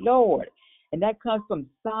you, Lord. And that comes from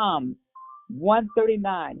Psalms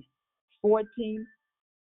 139, 14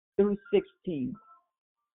 through 16.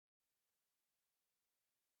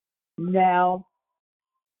 Now,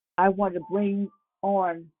 I want to bring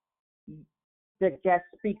on the guest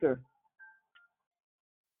speaker.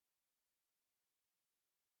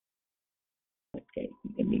 Okay,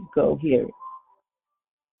 let me go here.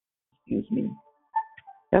 Excuse me.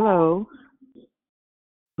 Hello.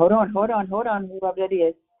 Hold on, whoever that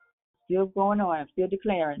is. Still going on. I'm still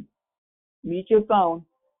declaring. Mute your phone.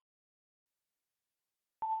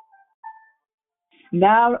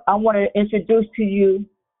 Now, I want to introduce to you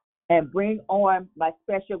and bring on my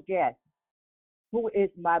special guest, who is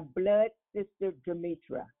my blood sister,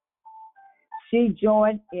 Demetra. She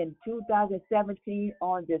joined in 2017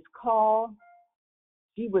 on this call.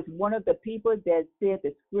 She was one of the people that said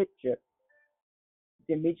the scripture.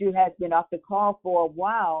 Demetra has been off the call for a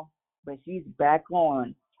while, but she's back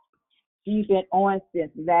on. She's been on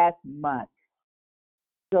since last month.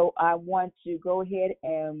 So I want to go ahead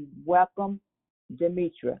and welcome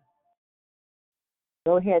Demetra.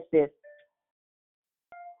 Go ahead, sis.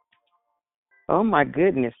 Oh, my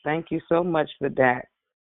goodness. Thank you so much for that.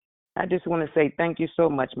 I just want to say thank you so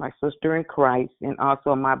much, my sister in Christ, and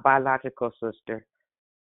also my biological sister.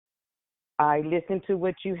 I listened to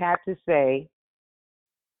what you had to say,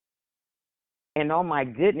 and oh my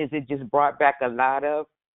goodness, it just brought back a lot of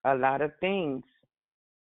things.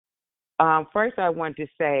 First, I want to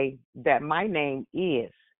say that my name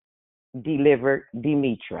is Delivered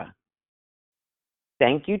Demetra.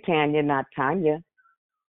 Thank you, Tanya, not Tanya.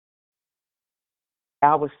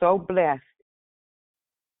 I was so blessed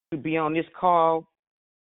to be on this call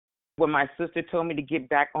when my sister told me to get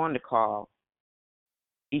back on the call.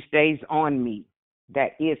 She stays on me.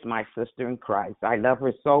 That is my sister in Christ. I love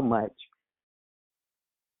her so much.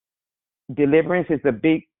 Deliverance is a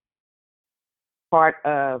big part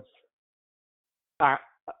of our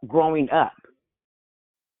growing up.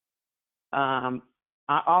 I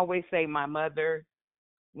always say my mother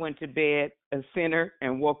went to bed a sinner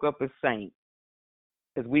and woke up a saint,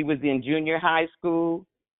 because we was in junior high school,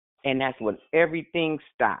 and that's when everything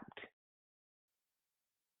stopped.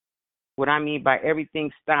 What I mean by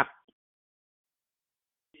everything stopped,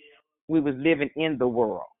 we was living in the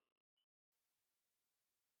world.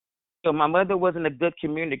 So my mother wasn't a good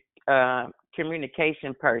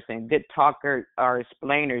communication person, good talker or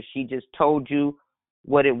explainer. She just told you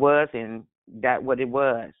what it was and that what it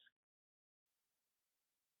was.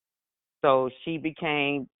 So she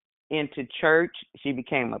became into church. She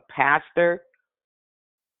became a pastor.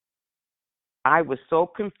 I was so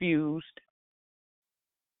confused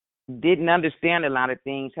didn't understand a lot of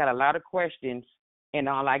things, had a lot of questions, and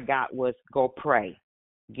all I got was go pray,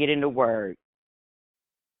 get in the Word,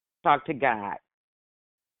 talk to God.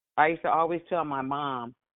 I used to always tell my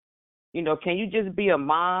mom, can you just be a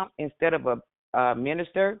mom instead of a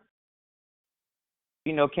minister?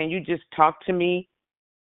 Can you just talk to me,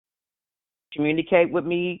 communicate with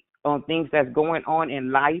me on things that's going on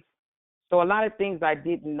in life? So a lot of things I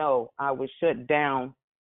didn't know, I was shut down.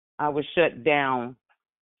 I was shut down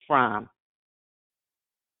from.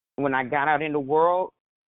 When I got out in the world,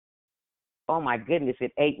 oh my goodness,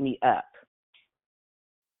 it ate me up.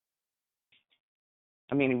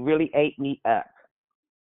 I mean, it really ate me up.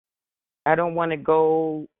 I don't want to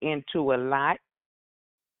go into a lot.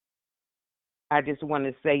 I just want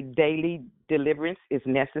to say daily deliverance is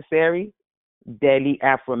necessary. Daily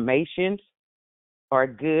affirmations are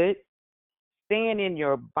good. Staying in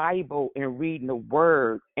your Bible and reading the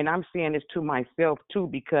Word, and I'm saying this to myself too,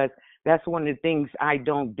 because that's one of the things I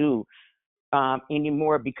don't do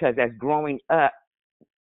anymore, because as growing up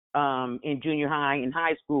in junior high and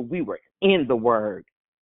high school, we were in the Word.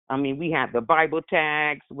 I mean, we had the Bible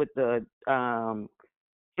tags with the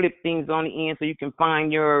flip things on the end so you can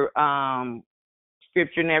find your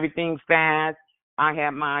scripture and everything fast. I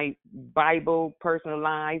had my Bible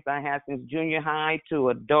personalized. I had since junior high to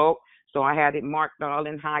adult, so I had it marked all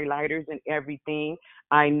in highlighters and everything.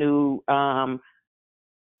 I knew how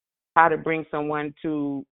to bring someone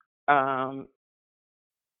to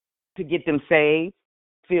get them saved,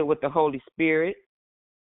 filled with the Holy Spirit.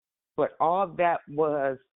 But all that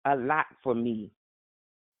was a lot for me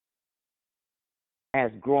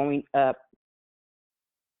as growing up,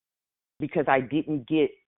 because I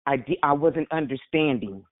wasn't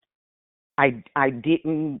understanding. I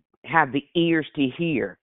didn't have the ears to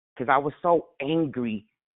hear, because I was so angry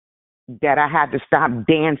that I had to stop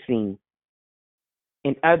dancing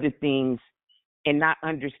and other things and not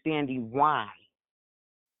understanding why.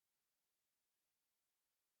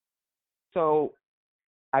 So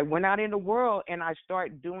I went out in the world and I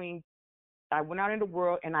went out in the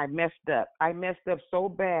world and I messed up. I messed up so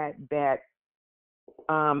bad that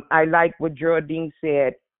I like what Geraldine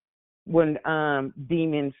said, when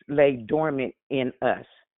demons lay dormant in us.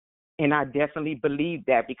 And I definitely believe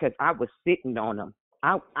that, because I was sitting on them.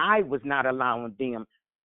 I was not allowing them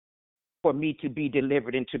for me to be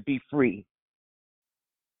delivered and to be free.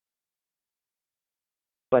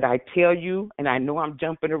 But I tell you, and I know I'm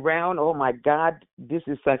jumping around, oh my God, this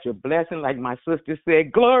is such a blessing. Like my sister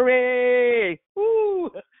said, glory! Woo!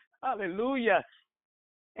 Hallelujah.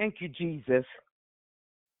 Thank you, Jesus.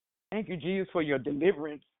 Thank you, Jesus, for your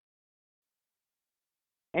deliverance.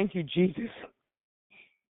 Thank you, Jesus.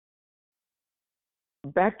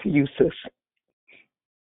 Back to you, sis.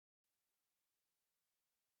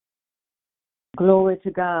 Glory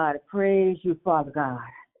to God. Praise you, Father God.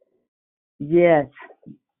 Yes,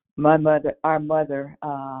 our mother,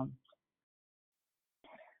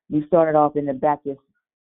 we started off in the Baptist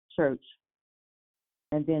church,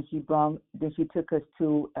 and then she took us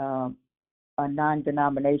to a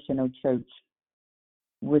non-denominational church,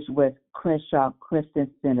 which was Crenshaw Christian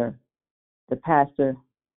Center. The pastor,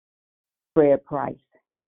 Fred Price.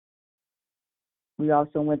 We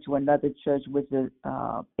also went to another church, which is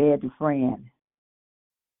Ed Dufresne.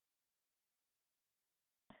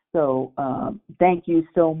 So thank you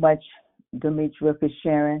so much, Demetria, for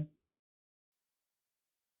sharing.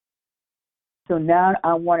 So now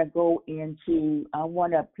I want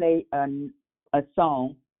to play a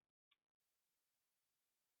song,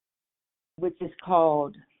 which is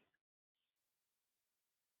called,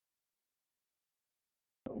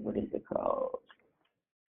 what is it called?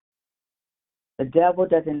 The devil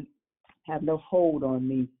doesn't have no hold on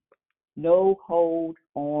me. No hold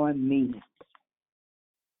on me.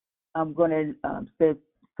 I'm going to say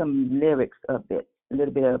some lyrics of it, a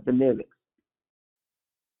little bit of the lyrics.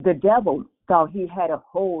 The devil thought he had a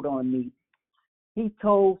hold on me. He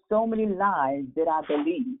told so many lies that I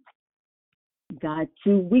believed. God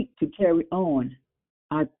too weak to carry on.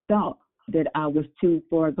 I thought that I was too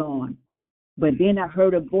far gone. But then I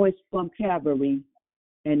heard a voice from Calvary,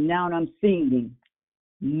 and now I'm singing.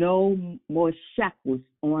 No more shackles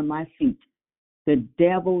on my feet. The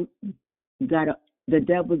devil got a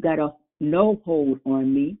no hold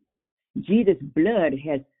on me. Jesus' blood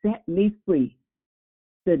has set me free.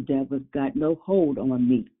 The devil's got no hold on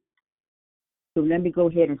me. So let me go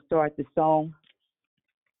ahead and start the song,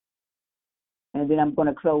 and then I'm going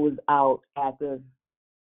to close out after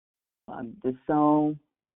the song.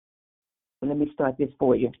 So let me start this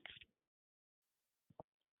for you.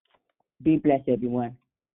 Be blessed, everyone.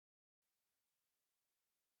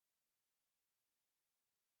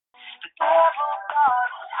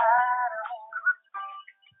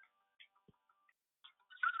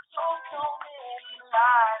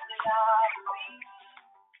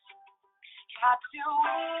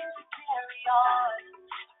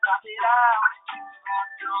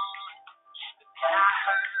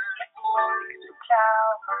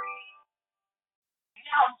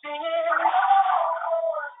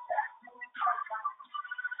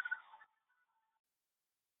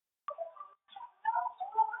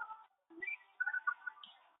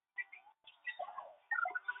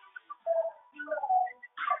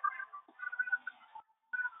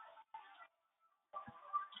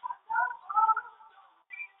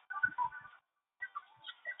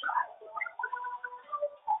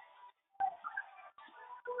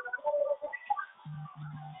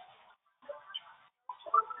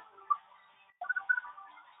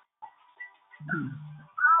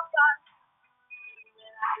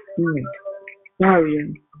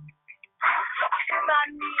 Sorry.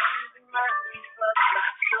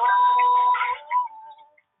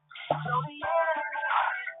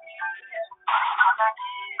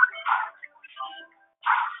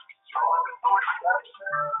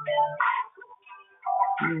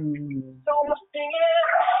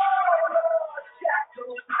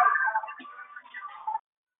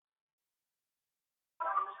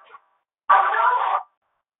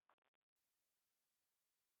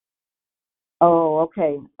 Oh,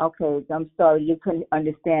 okay. Okay. I'm sorry you couldn't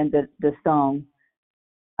understand the song.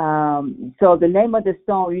 So the name of the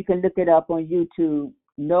song, you can look it up on YouTube,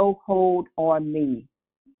 No Hold on Me.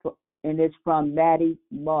 And it's from Maddie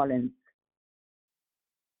Mullins.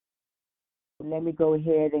 Let me go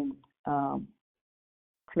ahead and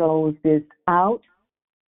close this out.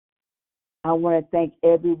 I want to thank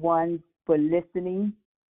everyone for listening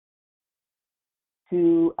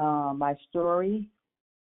to my story,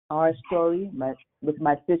 our story, with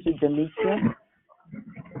my sister Demetria.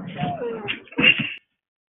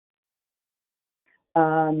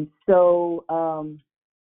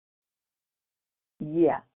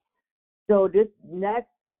 Yeah. So this next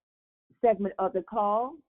segment of the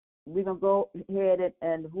call, we're gonna go ahead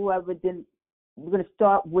and whoever didn't, we're gonna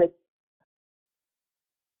start with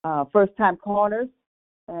first time callers,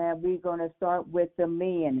 and we're gonna start with the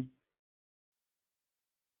men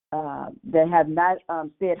that have not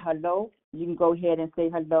said hello. You can go ahead and say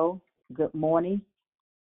hello. Good morning.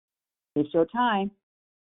 It's your time.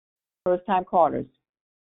 First time callers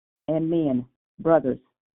and men, brothers.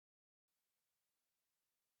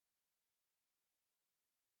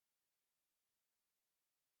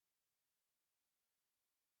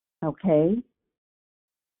 Okay.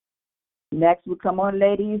 Next will come on,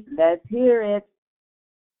 ladies. Let's hear it.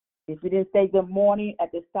 If you didn't say good morning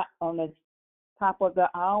at the on the top of the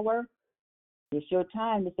hour, it's your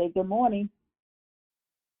time to say good morning.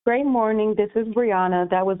 Great morning. This is Brianna.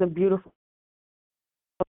 That was a beautiful.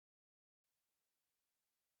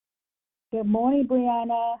 Good morning,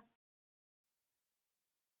 Brianna.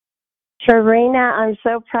 Trarina, I'm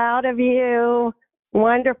so proud of you.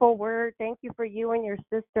 Wonderful word. Thank you for you and your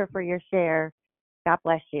sister for your share. God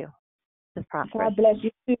bless you. Just prosperous. God bless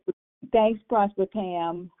you too. Thanks, Prosper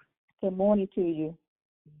Pam. Good morning to you.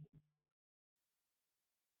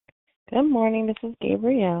 Good morning. This is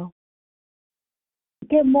Gabrielle.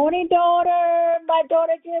 Good morning, daughter. My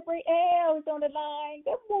daughter Gabrielle is on the line.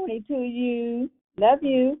 Good morning to you. Love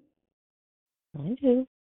you. I do.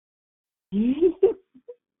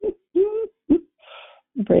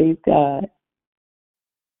 Praise God.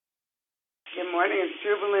 Good morning, it's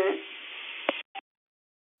Jubilant.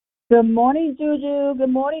 Good morning, Juju. Good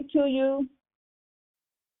morning to you.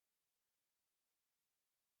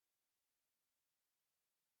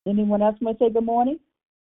 Anyone else want to say good morning?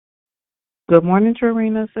 Good morning,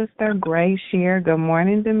 Trarina, sister. Great share. Good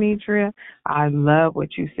morning, Demetria. I love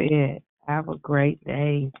what you said. Have a great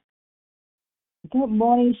day. Good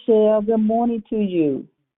morning, Shell. Good morning to you.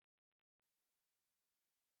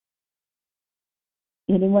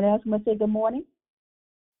 Anyone else want to say good morning?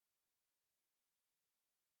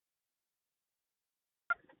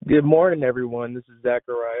 Good morning, everyone. This is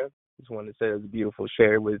Zachariah. Just wanted to say it was a beautiful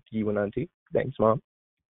share with you and Auntie. Thanks, Mom.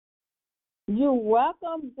 You're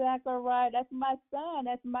welcome, Zachariah. That's my son.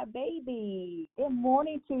 That's my baby. Good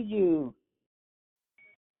morning to you.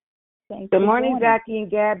 Thanks. Good morning, Zachy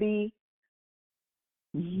and Gabby.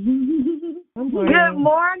 Good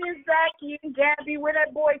morning, Zachy and Gabby. Where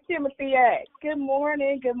that boy Timothy at? Good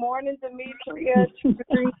morning, Demetria.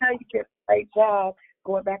 Trarina, you did a great job.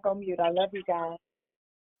 Going back on mute. I love you guys.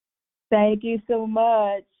 Thank you so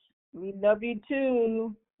much. We love you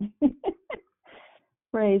too.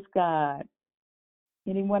 Praise God.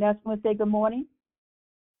 Anyone else want to say good morning?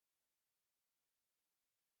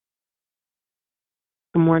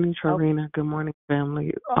 Good morning, Trarina. Good morning,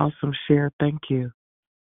 family. Awesome share. Thank you.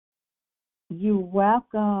 You're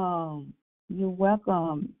welcome. You're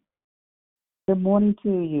welcome. Good morning to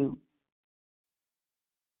you.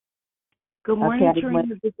 Good morning,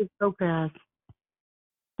 Trarina. This is Topaz.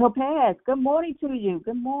 Topaz, good morning to you.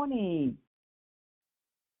 Good morning.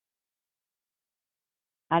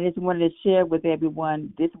 I just wanted to share with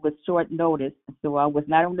everyone, this was short notice, so I was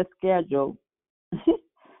not on the schedule.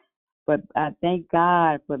 But I thank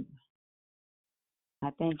God.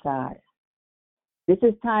 This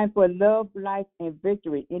is time for love, life, and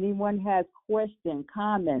victory. Anyone has questions,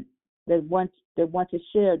 comments that want to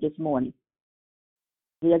share this morning?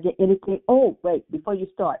 Did I get anything? Oh, wait, before you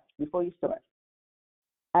start,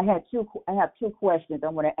 I have two questions I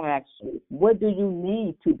want to ask you. What do you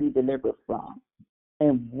need to be delivered from?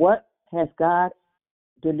 And what has God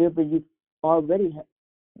already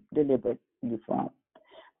delivered you from?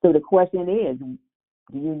 So the question is,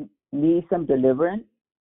 do you need some deliverance?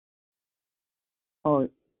 Or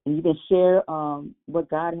you can share what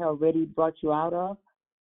God has already brought you out of?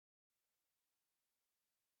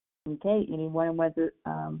 Okay, anyone want to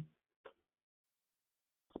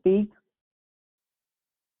speak?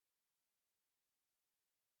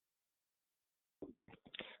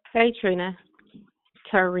 Hey, Trina.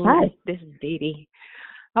 Trarina. Hi. This is Dee Dee.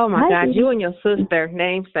 Oh, my Hi, God. Dee Dee. You and your sister,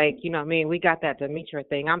 namesake, you know what I mean? We got that Demetra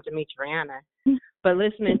thing. I'm Demetriana. But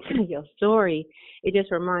listening to your story, it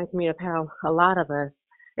just reminds me of how a lot of us,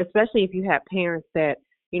 especially if you have parents that,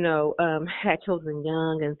 had children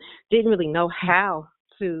young and didn't really know how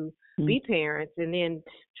to be parents and then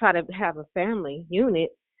try to have a family unit.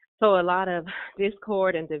 So a lot of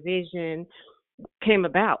discord and division came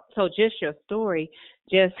about. So just your story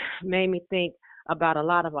just made me think about a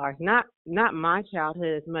lot of ours. Not my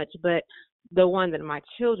childhood as much, but the one that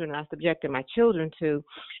I subjected my children to,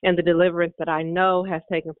 and the deliverance that I know has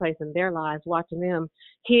taken place in their lives, watching them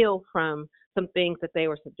heal from some things that they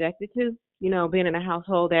were subjected to, being in a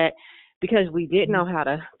household that, because we didn't know how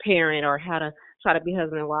to parent or how to try to be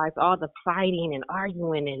husband and wife, all the fighting and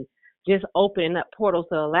arguing and just opening up portals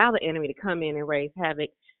to allow the enemy to come in and raise havoc.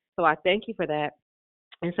 So I thank you for that.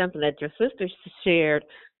 And something that your sister shared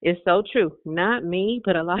is so true. Not me,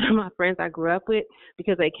 but a lot of my friends I grew up with,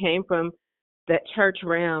 because they came from that church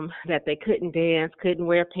realm, that they couldn't dance, couldn't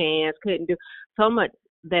wear pants, couldn't do so much,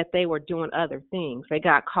 that they were doing other things. They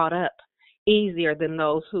got caught up easier than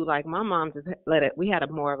those who, like my mom, just let it. We had a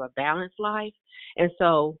more of a balanced life, and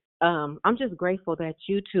so I'm just grateful that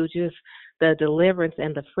you two, just the deliverance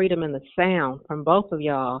and the freedom and the sound from both of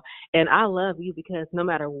y'all. And I love you because no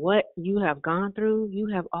matter what you have gone through, you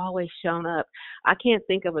have always shown up. I can't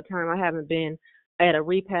think of a time I haven't been at a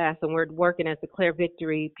repast and we're working as Declare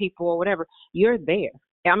Victory people or whatever. You're there.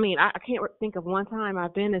 I mean, I can't think of one time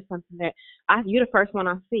I've been in something that you're the first one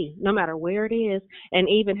I see, no matter where it is, and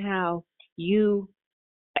even how you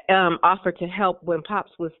offered to help when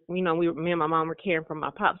Pops was, me and my mom were caring for my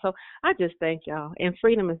Pops. So I just thank y'all. And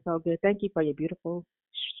freedom is so good. Thank you for your beautiful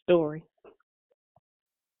story.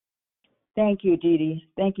 Thank you, Dee Dee.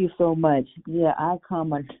 Thank you so much. Yeah, I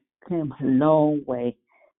came a long way.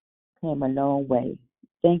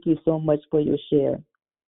 Thank you so much for your share.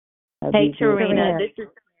 Hey, Trarina, this is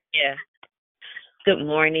Good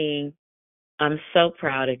morning. I'm so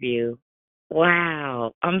proud of you.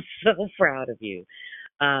 Wow, I'm so proud of you.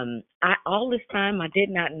 All this time I did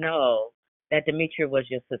not know that Demetria was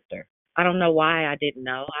your sister. I don't know why I didn't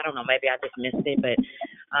know. I don't know. Maybe I just missed it, but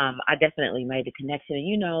I definitely made the connection.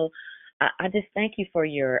 And I just thank you for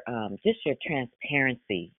your just your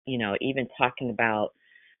transparency. Even talking about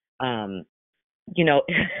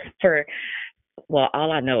for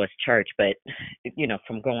all I know is church, but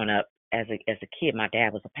from growing up as a kid, my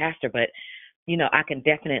dad was a pastor, but I can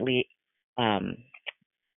definitely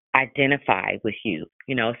identify with you.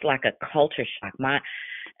 It's like a culture shock.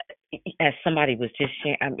 As somebody was just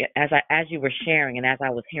sharing, as you were sharing, and as I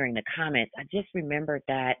was hearing the comments, I just remembered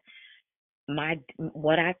that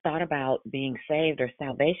what I thought about being saved or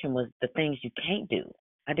salvation was the things you can't do.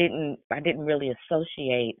 I didn't really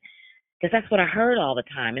associate, because that's what I heard all the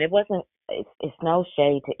time, and it wasn't. It's no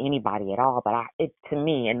shade to anybody at all, but to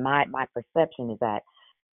me, and my perception is that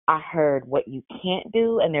I heard what you can't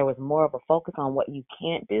do, and there was more of a focus on what you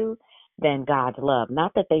can't do than God's love.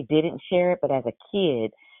 Not that they didn't share it, but as a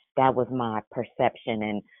kid, that was my perception,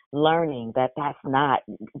 and learning that that's not,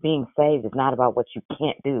 being saved is not about what you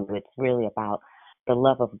can't do. It's really about the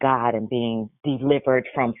love of God and being delivered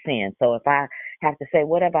from sin. So if I have to say,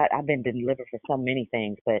 I've been delivered for so many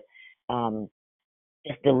things, but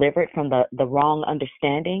just delivered from the wrong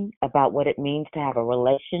understanding about what it means to have a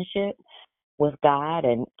relationship with God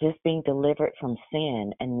and just being delivered from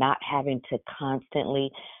sin and not having to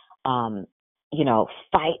constantly,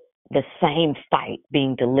 fight the same fight,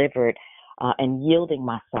 being delivered and yielding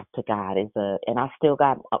myself to God and I still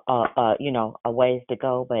got, a ways to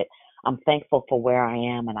go, but I'm thankful for where I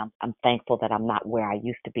am, and I'm thankful that I'm not where I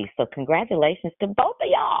used to be. So congratulations to both of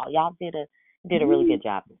y'all. Y'all did a really good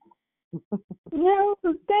job. No,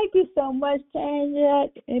 thank you so much, Tanya.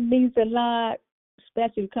 It means a lot,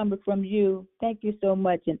 especially coming from you. Thank you so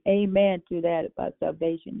much, and amen to that about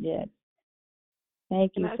salvation. Yes.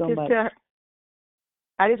 Thank you so much.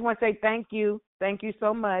 I just want to say thank you. Thank you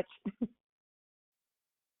so much.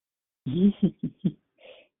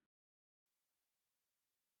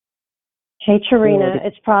 Hey, Trarina,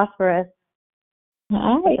 it's Prosperous.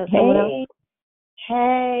 Hi. Hey.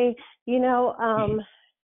 Hey,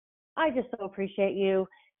 I just so appreciate you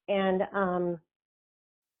and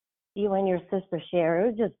you and your sister share. It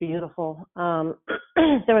was just beautiful.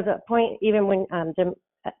 There was a point even when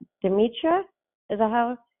Demetra, is that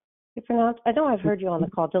how you pronounce? I know I've heard you on the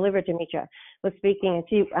call. Demetra was speaking, and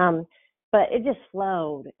she, but it just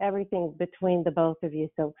flowed. Everything between the both of you.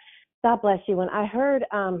 So, God bless you. When I heard,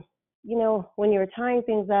 when you were tying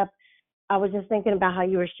things up, I was just thinking about how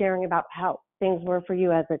you were sharing about how things were for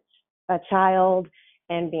you as a child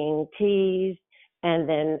and being teased, and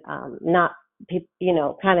then not,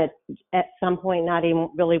 kind of at some point not even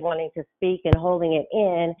really wanting to speak and holding it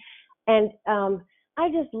in. And I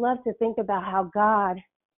just love to think about how God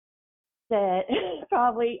said,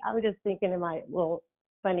 probably, I'm just thinking in my little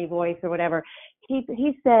funny voice or whatever, he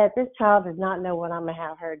said, this child does not know what I'm going to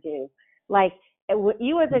have her do. Like,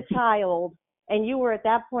 you as a child, and you were at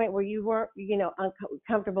that point where you weren't,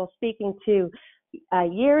 uncomfortable speaking to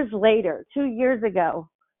years later, 2 years ago,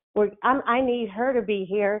 where I need her to be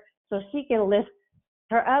here so she can lift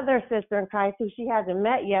her other sister in Christ who she hasn't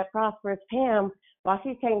met yet, Prosperous Pam, while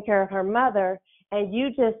she's taking care of her mother. And you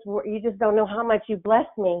just don't know how much you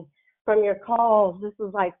blessed me from your calls. This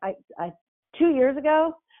was like 2 years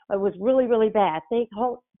ago. It was really, really bad. Thank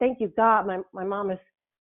you, God. My mom is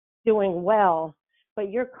doing well. But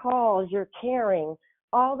your calls, your caring,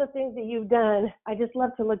 all the things that you've done, I just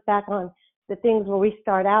love to look back on the things where we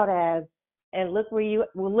start out as, and look where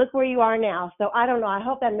you are now. So I don't know. I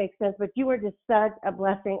hope that makes sense. But you were just such a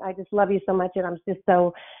blessing. I just love you so much, and I'm just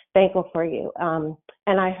so thankful for you.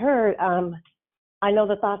 And I heard, I know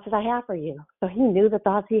the thoughts that I have for you. So he knew the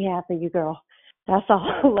thoughts he had for you, girl. That's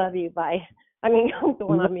all. I love you. Bye. I'm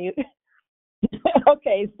going on mute.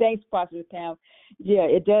 Okay, thanks, Pastor Pam. Yeah,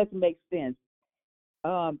 it does make sense.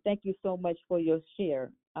 Thank you so much for your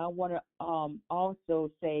share. I want to also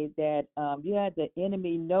say that the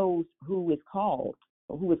enemy knows who is called.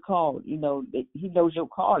 He knows your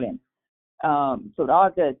calling. So all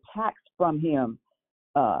the attacks from him,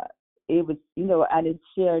 it was, I didn't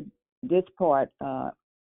share this part.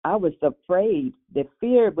 I was afraid. The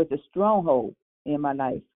fear was a stronghold in my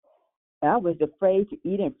life. I was afraid to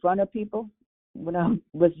eat in front of people when I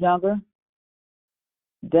was younger.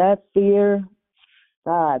 That fear,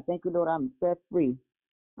 God, thank you, Lord, I'm set free.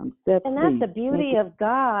 I'm set free. And that's the beauty of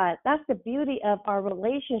God. That's the beauty of our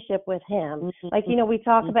relationship with him. Mm-hmm. Like, we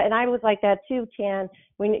talk about, and I was like that too, Tan,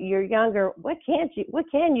 when you're younger, what can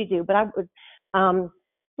you do? But I was,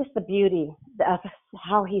 just the beauty of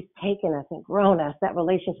how he's taken us and grown us. That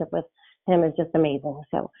relationship with him is just amazing.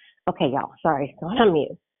 So, okay, y'all, sorry, going on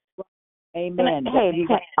mute. Amen.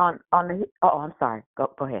 I'm sorry. Go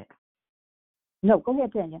ahead. No, go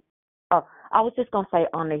ahead, Tanya. Oh, I was just going to say,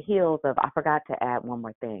 on the heels of, I forgot to add one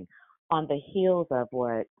more thing. On the heels of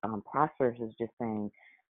what Prosperous is just saying,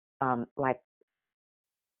 like,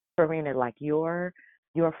 Trarina, like your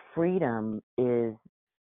freedom is,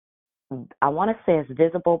 I want to say it's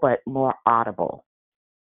visible, but more audible.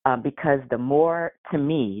 Because the more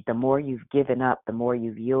you've given up, the more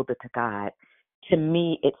you've yielded to God, to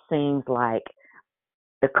me, it seems like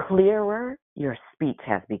the clearer your speech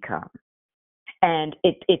has become. And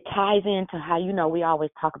it ties into how, we always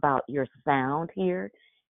talk about your sound here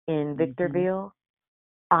in Victorville.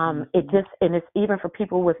 It just, and it's even for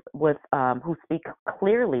people with who speak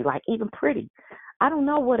clearly, like even Pretty. I don't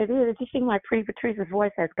know what it is. It just seems like Pretty Patrice's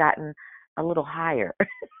voice has gotten a little higher.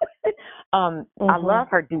 I love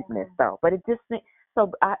her deepness though, but it just,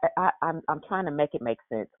 so I'm trying to make it make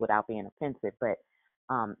sense without being offensive. But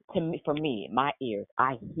for me, my ears,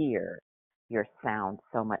 I hear your sound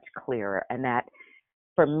so much clearer, and that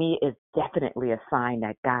for me is definitely a sign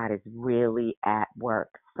that God is really at work.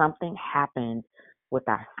 Something happened with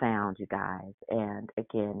our sound, you guys, and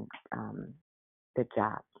again, good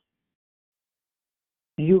job.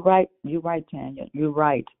 You're right. You're right, Tanya. You're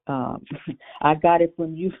right. I got it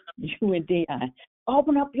from you, you and Dion.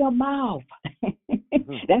 Open up your mouth.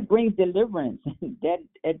 That brings deliverance. That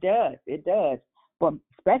it does. It does.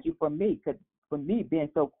 Especially for me, because for me being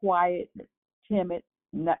so quiet, timid.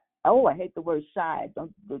 Not, I hate the word shy.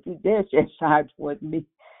 Don't you dare say shy towards me.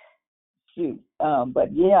 Shoot.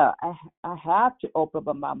 But yeah, I have to open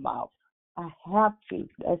up my mouth. I have to.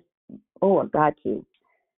 I got to.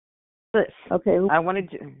 Okay. I want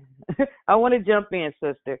to I want to jump in,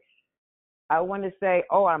 sister. I want to say,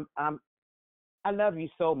 I love you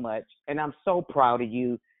so much, and I'm so proud of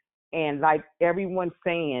you. And like everyone's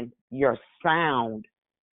saying, your sound,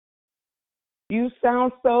 you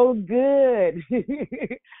sound so good.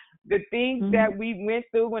 The things that we went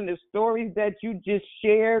through and the stories that you just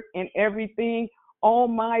shared and everything, oh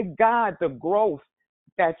my God, the growth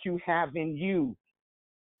that you have in you,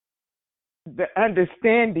 the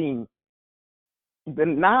understanding, the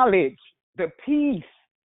knowledge, the peace.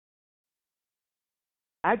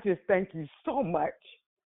 I just thank you so much.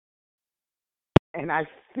 And I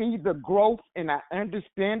see the growth and I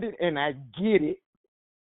understand it and I get it.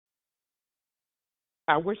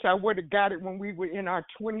 I wish I would have got it when we were in our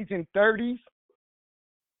 20s and 30s,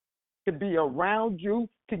 to be around you,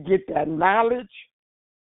 to get that knowledge.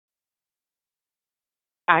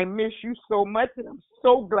 I miss you so much, and I'm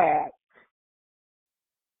so glad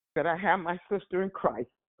that I have my sister in Christ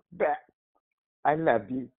back. I love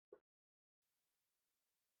you.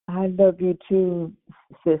 I love you too,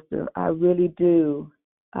 sister. I really do.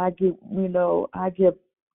 I give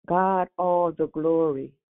God all the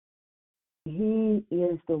glory. He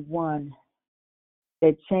is the one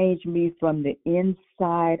that changed me from the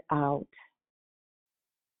inside out.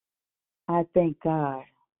 I thank God.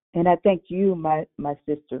 And I thank you, my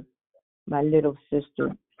sister, my little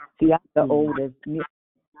sister. See, I'm the oldest.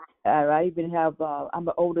 I even have, I'm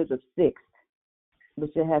the oldest of 6,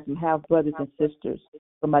 which I have some half brothers and sisters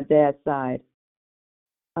from my dad's side.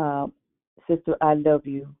 Sister, I love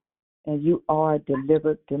you. And you are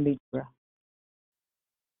delivered, Demetra.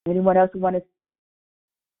 Anyone else want to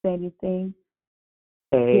say anything?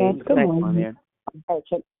 Hey, Yes, good morning. Hey,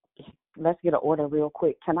 let's get an order real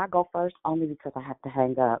quick. Can I go first? Only because I have to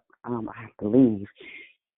hang up. I have to leave.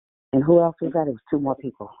 And who else was that? It was 2 more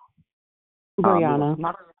people. Brianna.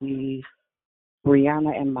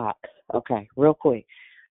 Brianna and Mock. Okay, real quick.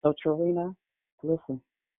 So, Trarina, listen.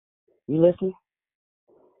 You listening?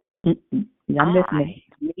 I'm listening.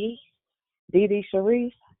 Me, Dee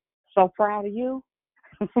Sharice, so proud of you.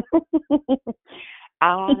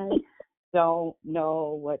 I don't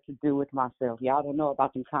know what to do with myself. Y'all don't know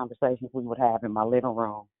about the conversations we would have in my living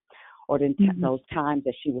room, or those times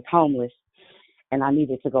that she was homeless and I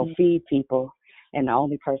needed to go feed people, and the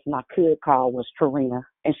only person I could call was Trarina,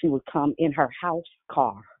 and she would come in her house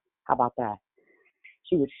car. How about that?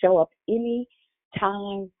 She would show up any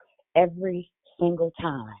time, every single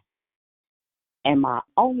time. And my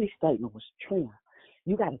only statement was, Trina,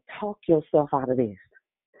 you got to talk yourself out of this.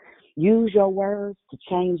 Use your words to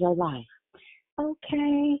change your life.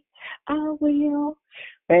 Okay, I will.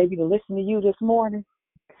 Baby, to listen to you this morning,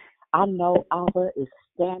 I know Abba is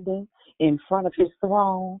standing in front of his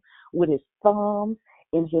throne with his thumbs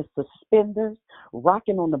in his suspenders,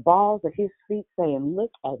 rocking on the balls of his feet, saying,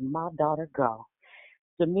 look at my daughter go.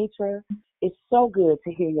 Demetra, it's so good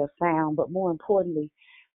to hear your sound, but more importantly,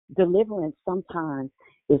 deliverance sometimes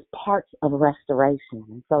is parts of restoration.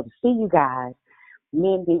 And so to see you guys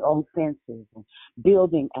mending old fences and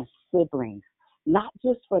building as siblings, not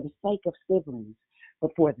just for the sake of siblings,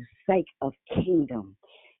 but for the sake of kingdom,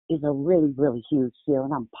 is a really, really huge deal.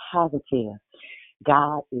 And I'm positive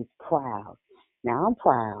God is proud. Now, I'm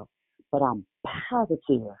proud, but I'm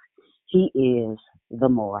positive he is the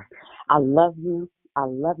more. I love you. I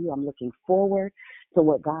love you. I'm looking forward to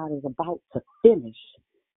what God is about to finish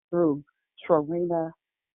through Trarina,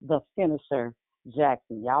 the finisher,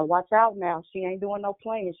 Jackson. Y'all watch out now. She ain't doing no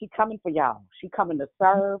playing. She coming for y'all. She coming to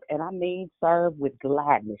serve, and I mean serve with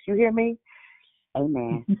gladness. You hear me?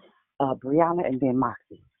 Amen. Brianna and then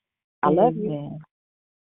Moxie. I love you.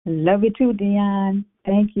 Love you too, Dion.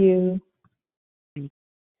 Thank you.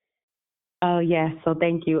 Oh, yes. So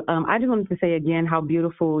thank you. I just wanted to say again how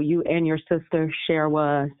beautiful you and your sister share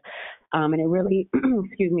was. And it really,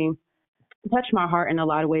 excuse me, touched my heart in a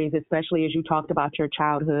lot of ways, especially as you talked about your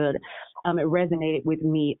childhood. It resonated with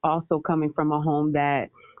me also coming from a home that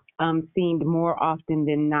seemed more often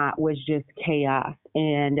than not was just chaos.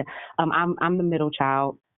 And I'm the middle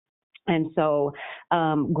child. And so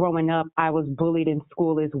growing up, I was bullied in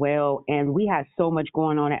school as well. And we had so much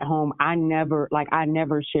going on at home. I never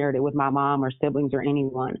shared it with my mom or siblings or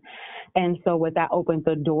anyone. And so what that opened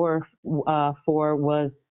the door for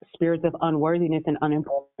was spirits of unworthiness and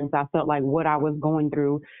unimportance. I felt like what I was going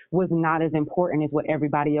through was not as important as what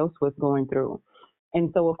everybody else was going through. And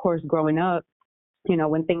so, of course, growing up,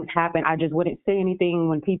 when things happen, I just wouldn't say anything.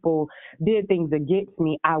 When people did things against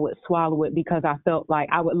me, I would swallow it because I felt like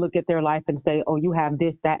I would look at their life and say, oh, you have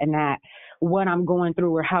this, that, and that. What I'm going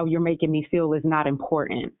through or how you're making me feel is not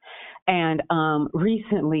important. And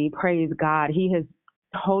recently, praise God, He has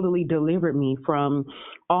totally delivered me from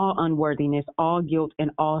all unworthiness, all guilt,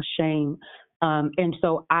 and all shame. And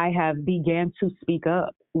so I have began to speak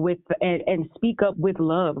up and speak up with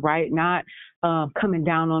love, right? Not coming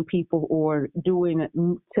down on people or doing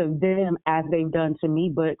to them as they've done to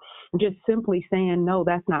me, but just simply saying, no,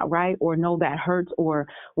 that's not right, or no, that hurts, or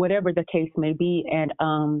whatever the case may be. And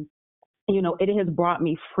it has brought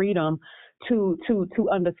me freedom to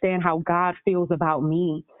understand how God feels about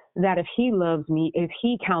me. That if He loves me, if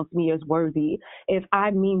He counts me as worthy, if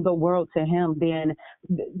I mean the world to Him,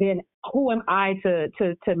 then who am I to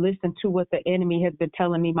listen to what the enemy has been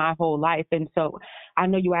telling me my whole life? And so I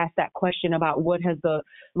know you asked that question about what has the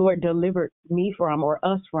Lord delivered me from or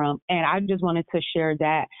us from, and I just wanted to share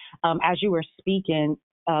that as you were speaking.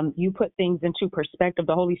 You put things into perspective.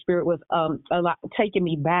 The Holy Spirit was taking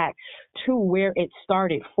me back to where it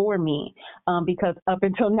started for me, because up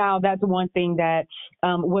until now, that's one thing that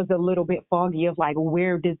was a little bit foggy of like,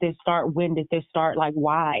 where did this start? When did this start? Like,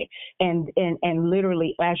 why? And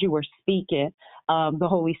literally, as you were speaking, the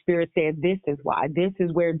Holy Spirit said, this is why. This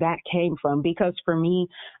is where that came from. Because for me,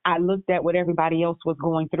 I looked at what everybody else was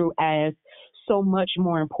going through as so much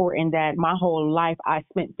more important, that my whole life I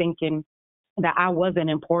spent thinking that I wasn't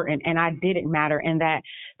important and I didn't matter, and that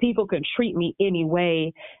people could treat me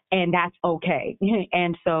anyway, and that's okay.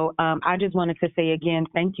 And so I just wanted to say again,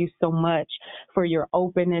 thank you so much for your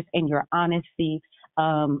openness and your honesty.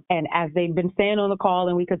 And as they've been saying on the call,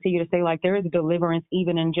 and we continue to say, like, there is deliverance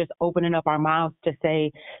even in just opening up our mouths to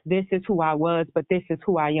say, this is who I was, but this is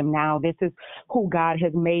who I am now. This is who God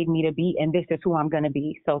has made me to be, and this is who I'm going to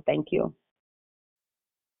be. So thank you.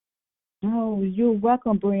 Oh, you're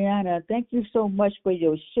welcome, Brianna. Thank you so much for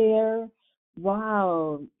your share.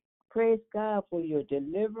 Wow. Praise God for your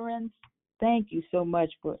deliverance. Thank you so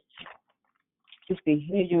much for just to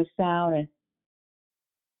hear your sound,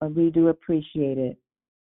 and we do appreciate it.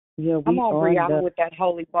 Yeah, we Come on, are Brianna, with that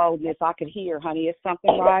holy boldness. I can hear, honey. It's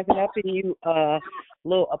something rising up in you,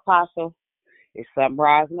 little apostle. It's something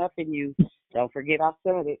rising up in you. Don't forget I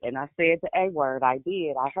said it, and I said the A word. I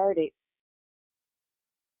did. I heard it.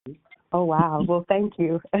 Oh, wow. Well, thank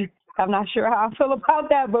you. I'm not sure how I feel about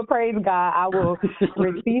that, but praise God. I will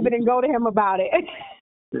receive it and go to Him about it.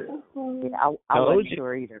 I wasn't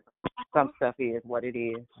sure either. Some stuff is what it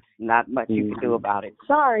is. Not much you can do about it.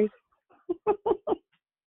 Sorry.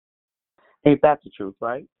 Ain't that the truth,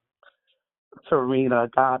 right? Trarina,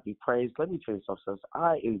 God be praised. Let me tell you something.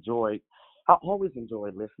 I always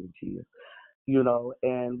enjoyed listening to you,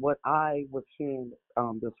 and what I was hearing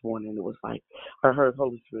this morning, it was like, I heard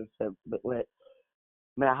Holy Spirit say,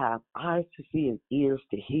 may I have eyes to see and ears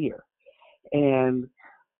to hear. And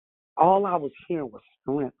all I was hearing was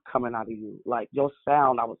strength coming out of you. Like your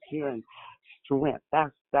sound, I was hearing strength.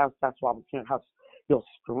 That's what I was hearing, how your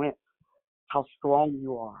strength, how strong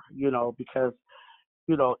you are, because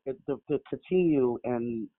to continue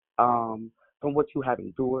and from what you have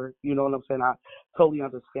endured, you know what I'm saying? I totally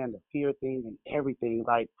understand the fear thing and everything.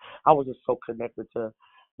 Like, I was just so connected to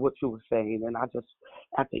what you were saying, and I just,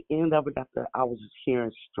 at the end of it, I was just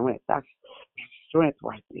hearing strength. That's strength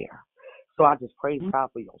right there. So I just praise God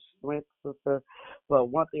for your strength, sister. But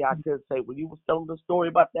one thing I could say, when you was telling the story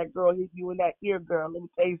about that girl hitting you in that ear, girl, let me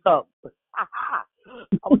tell you something.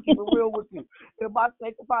 I'm going to keep it real with you. In my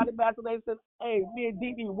sanctified imagination, hey, me and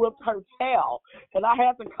Dee Dee whipped her tail. And I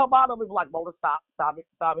had to come out of it like, Mona, stop it.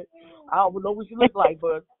 I don't know what she looked like,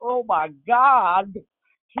 but oh my God,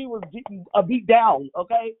 she was getting beat down,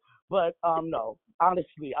 okay? But no,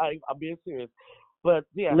 honestly, I'm being serious. But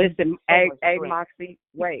yeah. Listen, hey, Moxie,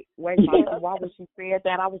 wait, Moxie, while she said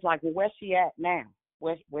that, I was like, well, where's she at now?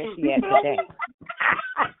 Where's she at today?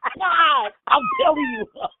 God, I'm telling you.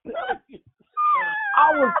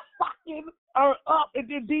 I was fucking her up, and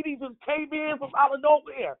then Dee Dee just came in from out of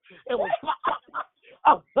nowhere. It was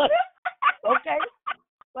okay.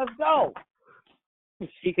 Let's go.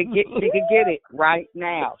 She could get it right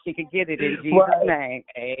now. She could get it in Jesus' name.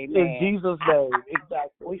 Amen. In Jesus' name,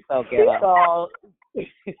 exactly. We so get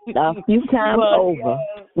A few times over.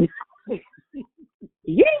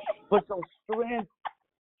 Yeah. But your strength,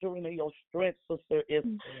 Trarina, your strength, sister, is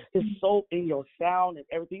so in your sound and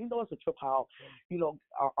everything. You know, it's a trip how,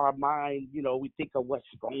 our mind, we think of what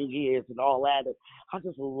strong is and all that. And I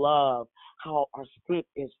just love how our strength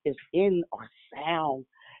is in our sound.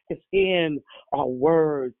 It's in our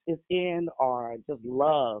words. It's in our just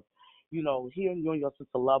love. Hearing you and your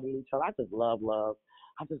sister loving each other, I just love love.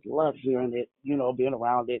 I just love hearing it, being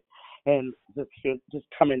around it, and just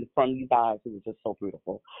coming from you guys. It was just so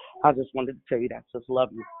beautiful. I just wanted to tell you that. Just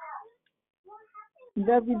love you.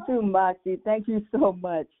 Love you too, Moxie. Thank you so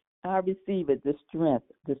much. I receive it, the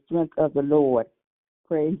strength of the Lord.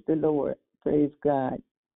 Praise the Lord. Praise God.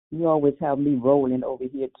 You always have me rolling over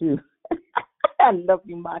here, too. I love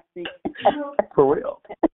you, Moxie. For real.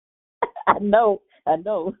 I know.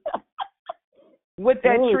 With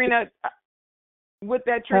that,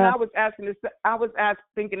 Trina, I was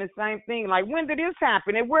thinking the same thing. Like, when did this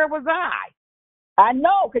happen and where was I? I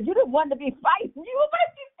know, because you didn't want to be fighting. You were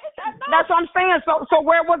fighting. That's what I'm saying. So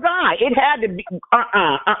where was I? It had to be,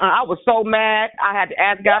 I was so mad. I had to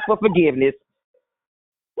ask God for forgiveness.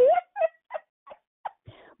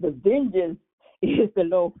 But vengeance is the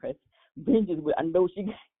Lord's. Vengeance, I know she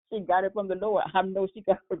got it from the Lord. I know she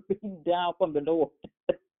got her beat down from the Lord.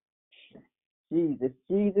 Jesus.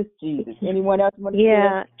 Anyone else want to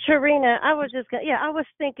Yeah, Trarina, I was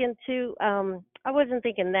thinking too, I wasn't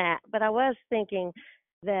thinking that, but I was thinking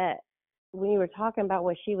that when you were talking about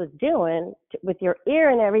what she was doing with your ear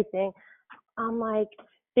and everything, I'm like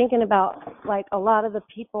thinking about like a lot of the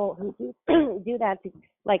people who do that to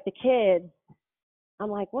like the kids. I'm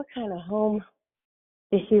like, what kind of home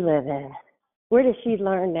did she live in? Where did she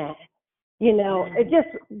learn that? It just,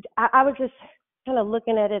 I was just kind of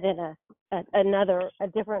looking at it in a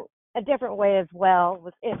different way as well. It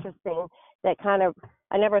was interesting that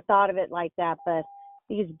I never thought of it like that, but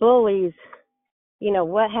these bullies,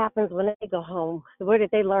 what happens when they go home? Where did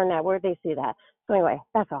they learn that? Where did they see that? So anyway,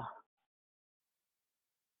 that's all.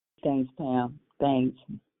 Thanks, Pam. Thanks.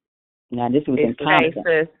 Now, this was in common.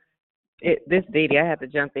 Hey, sis. This Dee Dee, I have to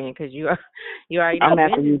jump in because you already know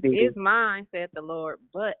vengeance is mine, said the Lord.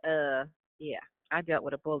 But yeah, I dealt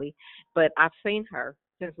with a bully, but I've seen her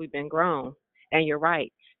since we've been grown. And you're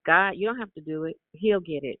right, God, you don't have to do it; He'll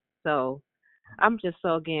get it. So I'm just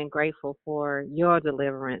so again grateful for your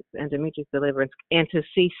deliverance and Demetrius' deliverance, and to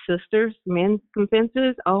see sisters, men's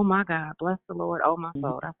offenses. Oh my God, bless the Lord, oh my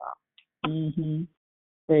soul. That's all. Mm-hmm.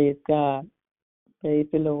 Praise God. Praise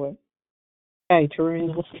the Lord. Hey,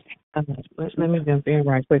 Trarina, let me jump in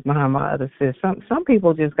right quick behind my other sis. Some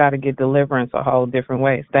people just got to get deliverance a whole different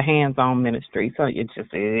way. It's the hands-on ministry, so it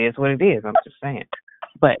is what it is. I'm just saying.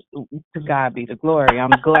 But to God be the glory.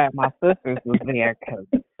 I'm glad my sisters was there. Cause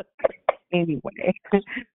anyway,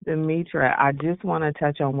 Demetra, I just want to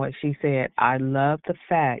touch on what she said. I love the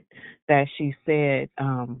fact that she said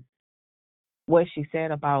what she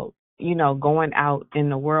said about going out in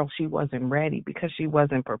the world. She wasn't ready because she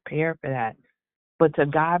wasn't prepared for that. But to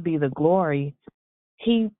God be the glory,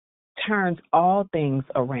 He turns all things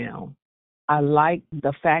around. I like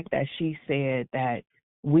the fact that she said that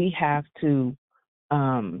we have to,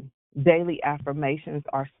 daily affirmations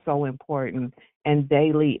are so important, and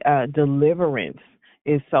daily deliverance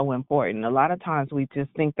is so important. A lot of times we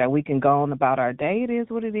just think that we can go on about our day. It is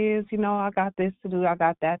what it is. I got this to do. I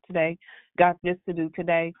got that today. Got this to do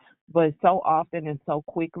today. But so often and so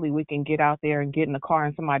quickly we can get out there and get in the car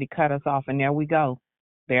and somebody cut us off, and there we go.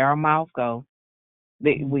 There our mouth go.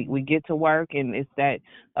 We get to work, and it's that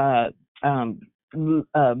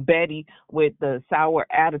Betty with the sour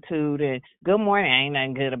attitude and good morning, ain't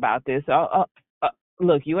nothing good about this.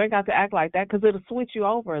 Look, you ain't got to act like that because it'll switch you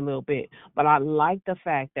over a little bit. But I like the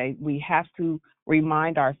fact that we have to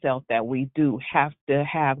remind ourselves that we do have to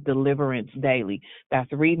have deliverance daily.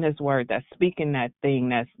 That's reading His Word. That's speaking that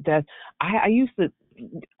thing. I used to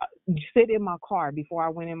sit in my car before I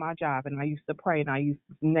went in my job, and I used to pray, and I used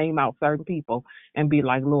to name out certain people and be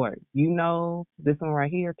like, Lord, this one right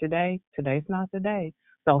here today's not today.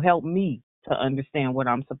 So help me to understand what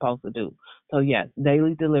I'm supposed to do. So yes,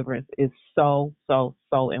 daily deliverance is so, so,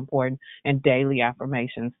 so important, and daily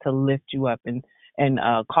affirmations to lift you up and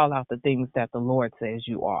call out the things that the Lord says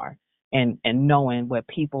you are, and knowing what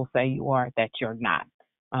people say you are that you're not.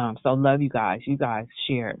 So love you guys. You guys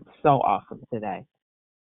shared so awesome today.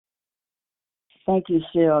 Thank you,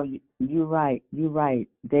 Cheryl. You're right.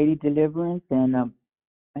 Daily deliverance, and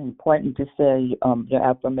important to say your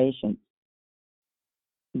affirmations.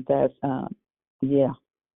 That's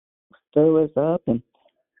stir us up, and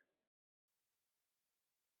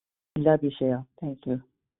love you, Cheryl. Thank you.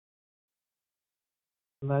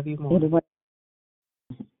 Love you more.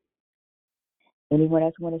 Anyone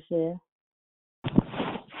else want to share?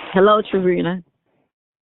 Hello, Trarina.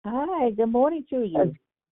 Hi, good morning to you.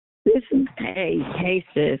 Listen, hey,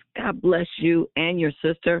 sis. God bless you and your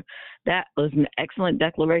sister. That was an excellent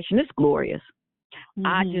declaration. It's glorious.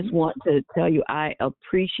 I just want to tell you I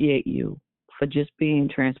appreciate you for just being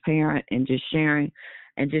transparent and just sharing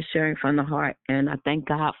from the heart. And I thank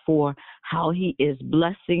God for how He is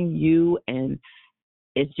blessing you, and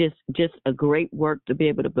it's just a great work to be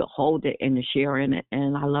able to behold it and to share in it.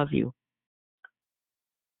 And I love you.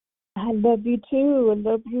 I love you too. I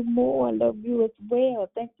love you more. I love you as well.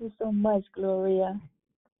 Thank you so much, Gloria.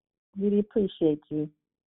 Really appreciate you.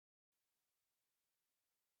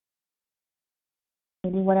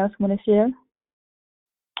 Anyone else want to share?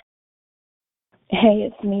 Hey,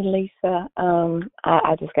 it's me, Lisa.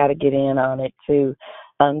 I just got to get in on it too,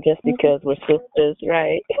 just because we're sisters,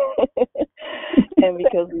 right? And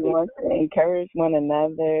because we want to encourage one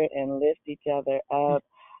another and lift each other up.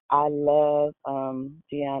 I love,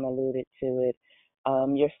 Deanna alluded to it,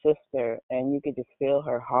 your sister, and you could just feel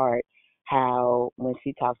her heart, how when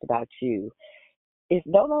she talks about you, if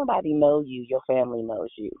don't nobody know you, your family knows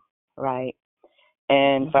you, right?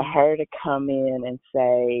 And for her to come in and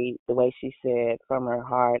say the way she said from her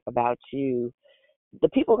heart about you, the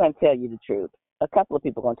people are going to tell you the truth. A couple of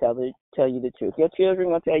people are going to tell you the truth. Your children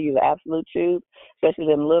are going to tell you the absolute truth, especially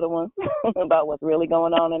them little ones, about what's really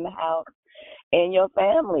going on in the house. And your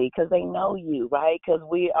family, because they know you, right? Because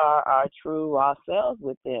we are our true raw selves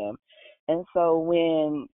with them. And so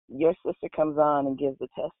when your sister comes on and gives a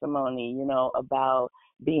testimony, about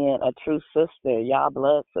being a true sister, y'all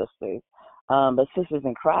blood sisters, but sisters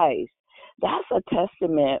in Christ, that's a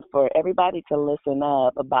testament for everybody to listen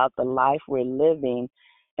up about the life we're living.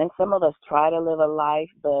 And some of us try to live a life,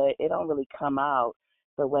 but it don't really come out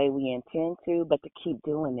the way we intend to, but to keep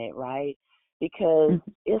doing it, right? Because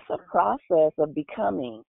it's a process of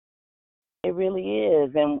becoming. It really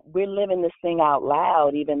is. And we're living this thing out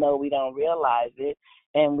loud, even though we don't realize it.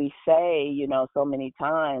 And we say, so many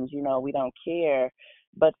times, we don't care.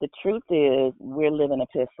 But the truth is, we're living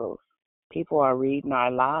epistles. People are reading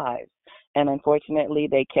our lives. And unfortunately,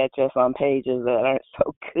 they catch us on pages that aren't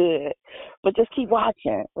so good. But just keep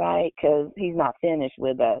watching, right? Because He's not finished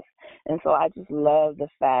with us. And so I just love the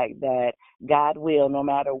fact that God will, no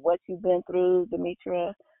matter what you've been through,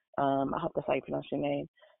 Demetria, I hope that's how you pronounce your name,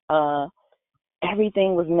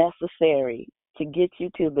 everything was necessary to get you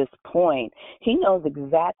to this point. He knows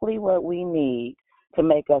exactly what we need to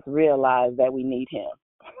make us realize that we need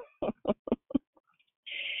Him.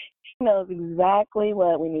 He knows exactly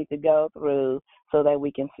what we need to go through so that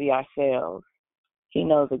we can see ourselves. He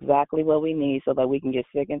knows exactly what we need so that we can get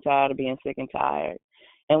sick and tired of being sick and tired.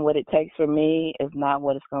 And what it takes for me is not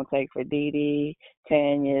what it's going to take for Dee Dee,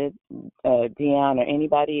 Tanya, Dion, or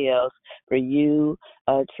anybody else, for you,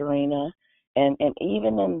 Trarina. And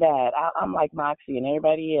even in that, I'm like Moxie and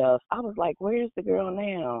everybody else. I was like, where's the girl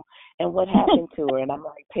now? And what happened to her? And I'm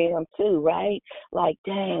like, Pam too, right? Like,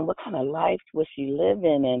 dang, what kind of life was she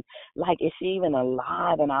living? And like, is she even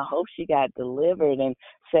alive? And I hope she got delivered and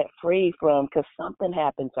set free from, because something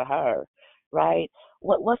happened to her, right?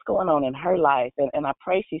 What's going on in her life? And I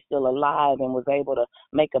pray she's still alive and was able to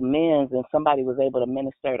make amends and somebody was able to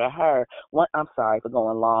minister to her. I'm sorry for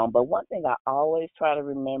going long, but one thing I always try to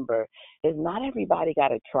remember is not everybody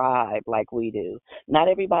got a tribe like we do. Not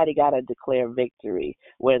everybody got to declare victory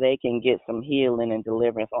where they can get some healing and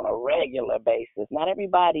deliverance on a regular basis. Not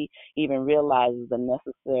everybody even realizes the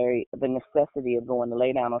necessity of going to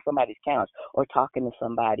lay down on somebody's couch or talking to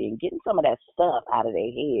somebody and getting some of that stuff out of their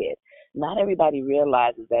head. Not everybody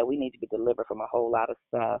realizes that we need to be delivered from a whole lot of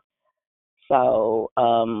stuff. So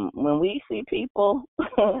when we see people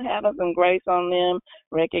having some grace on them,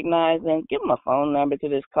 recognizing, give them a phone number to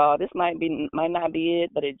this call. This might not be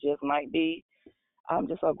it, but it just might be. I'm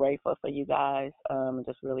just so grateful for you guys.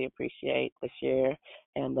 Just really appreciate the share,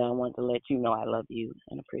 and I want to let you know I love you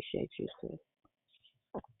and appreciate you,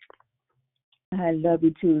 sis. I love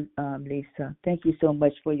you too, Lisa. Thank you so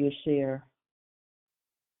much for your share.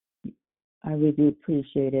 I really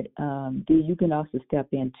appreciate it. Dee, you can also step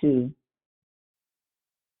in too.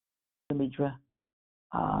 Demetria.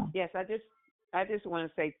 Yes, I just want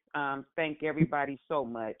to say thank everybody so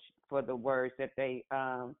much for the words that they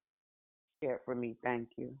shared for me. Thank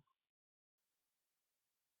you.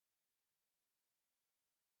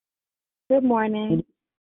 Good morning.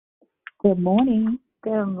 Good morning.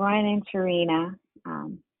 Good morning, Trarina.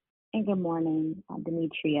 And good morning,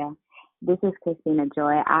 Demetria. This is Christina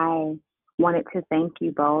Joy. I wanted to thank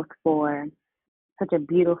you both for such a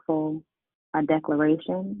beautiful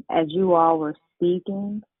declaration. As you all were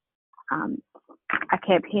speaking, I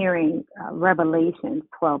kept hearing Revelations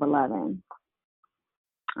 12:11.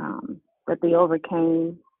 But they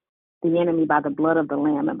overcame the enemy by the blood of the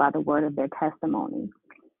Lamb and by the word of their testimony.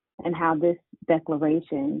 And how this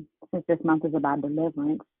declaration, since this month is about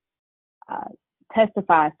deliverance,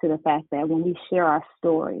 testifies to the fact that when we share our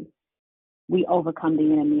story, we overcome the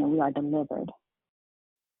enemy and we are delivered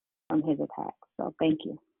from his attacks. So thank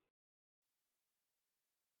you.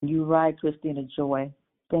 You're right, Christina Joy.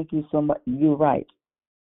 Thank you so much. You're right.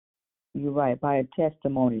 You're right, by a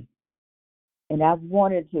testimony. And I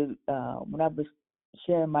wanted to, when I was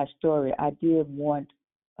sharing my story, I did want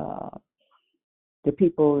the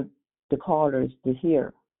people, the callers, to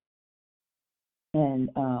hear. And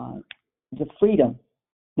the freedom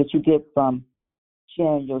that you get from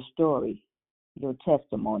sharing your story, your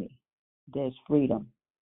testimony. There's freedom.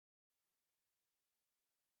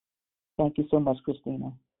 Thank you so much,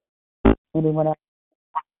 Christina. Anyone else?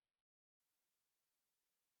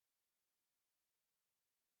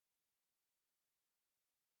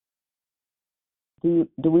 Do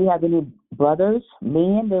we have any brothers,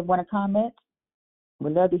 men that want to comment?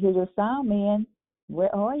 We'd love to hear your sound, men.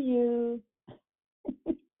 Where are you?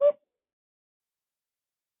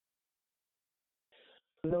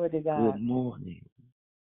 Glory to God. Good morning.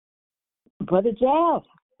 Brother Jeff,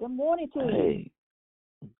 good morning to you. Hey,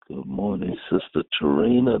 good morning, Sister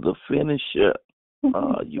Trarina, the finisher.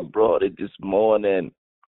 You brought it this morning.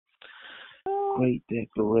 Great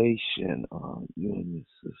declaration. You and your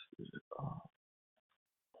sister.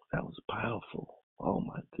 That was powerful. Oh,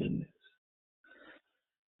 my goodness.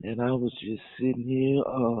 And I was just sitting here.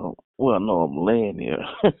 Well, no, I'm laying here.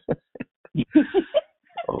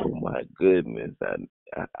 Oh, my goodness.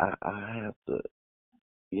 I have to,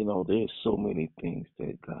 there's so many things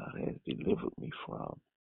that God has delivered me from.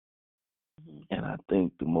 And I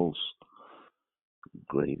think the most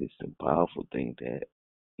greatest and powerful thing that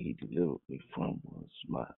he delivered me from was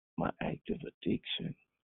my active addiction.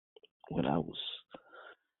 When I was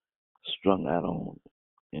strung out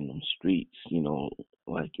in them streets,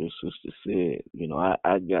 like your sister said,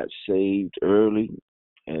 I got saved early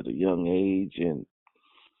at a young age, and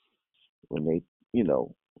when they,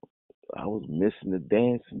 I was missing the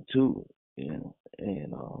dancing too, and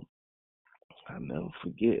I never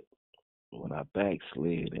forget when I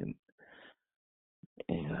backslid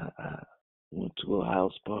and I went to a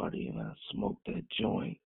house party and I smoked that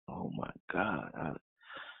joint. Oh my God,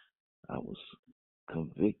 I was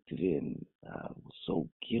convicted and I was so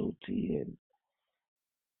guilty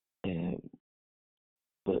and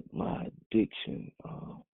but my addiction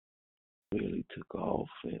really took off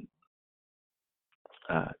and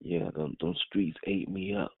them streets ate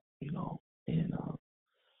me up, and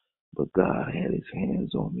but God had his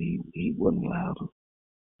hands on me. He wouldn't allow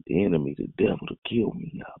the enemy, the devil, to kill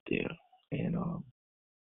me out there. And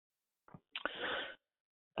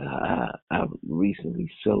I recently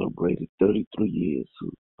celebrated 33 years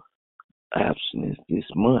of abstinence this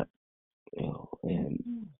month,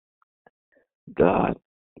 and God,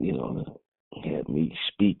 had me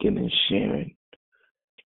speaking and sharing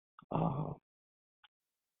a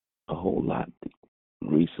whole lot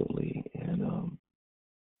recently, and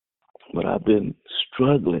but I've been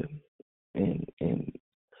struggling, and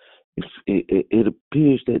it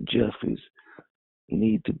appears that Jeff is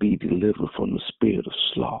need to be delivered from the spirit of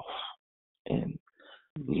sloth and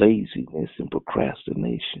laziness and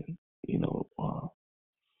procrastination.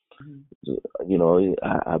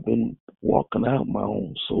 I've been walking out my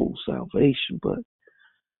own soul salvation, but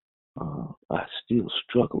I still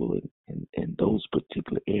struggle in those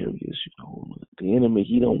particular areas. The enemy,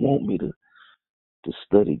 he don't want me to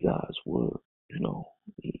study God's word.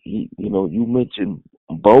 You mentioned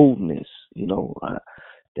boldness.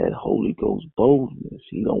 That Holy Ghost boldness.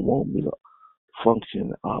 He don't want me to function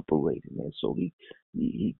and operate in that. So he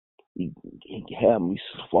had me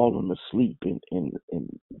falling asleep and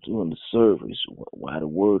doing the service while the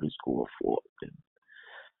word is going forth. And,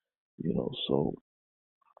 so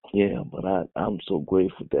yeah, but I'm so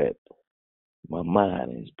grateful that my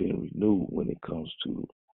mind has been renewed when it comes to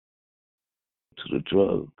the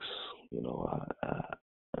drugs.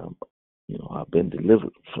 I've been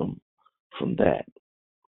delivered from that.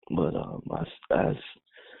 But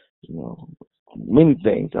many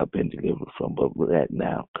things I've been delivered from, but right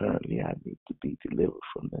now, currently, I need to be delivered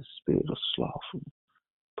from the spirit of sloth and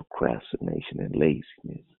procrastination and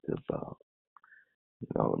laziness. Because,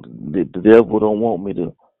 the devil don't want me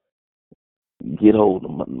to get hold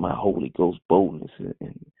of my Holy Ghost boldness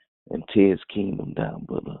and tear his kingdom down.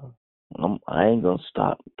 But I ain't gonna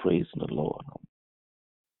stop praising the Lord.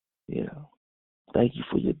 Yeah. Thank you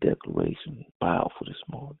for your declaration. Powerful this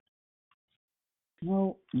morning.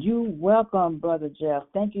 No, you welcome, Brother Jeff.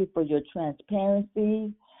 Thank you for your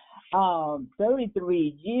transparency.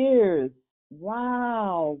 33 years.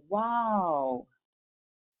 Wow.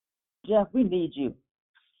 Jeff, we need you.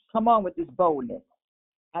 Come on with this boldness.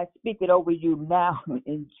 I speak it over you now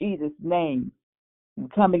in Jesus' name. We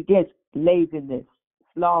come against laziness,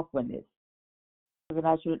 slothfulness. I'm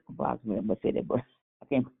going to say that, but I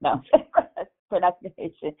can't pronounce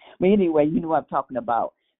pronunciation. But anyway, you know what I'm talking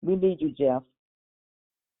about. We need you, Jeff.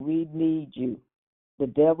 We need you. The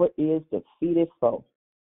devil is the defeated foe.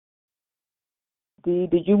 Dee,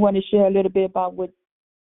 did you want to share a little bit about what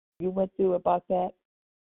you went through about that,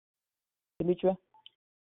 Demetra?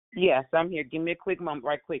 Yes, I'm here. Give me a quick moment,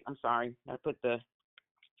 right quick. I'm sorry. I put the.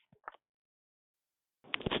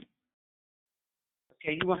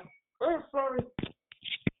 Okay, you want? Oh, sorry.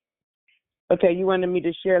 Okay, you wanted me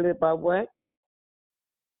to share a little about what?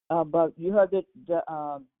 But you heard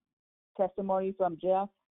the testimony from Jeff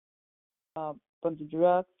from the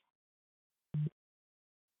drugs.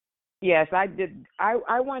 Yes, I did.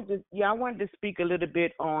 I wanted to speak a little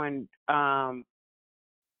bit on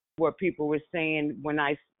what people were saying when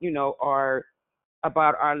are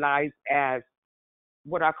about our lives as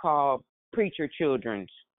what I call preacher children.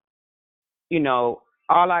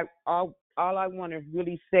 All I want to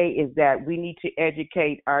really say is that we need to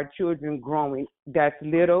educate our children that's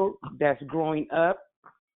growing up.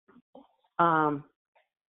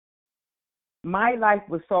 My life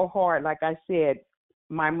was so hard. Like I said,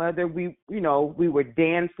 my mother, we were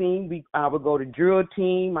dancing. I would go to drill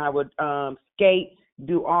team. I would skate,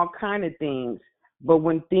 do all kind of things. But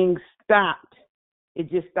when things stopped,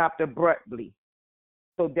 it just stopped abruptly.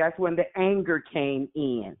 So that's when the anger came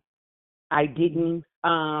in. I didn't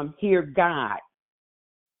hear God.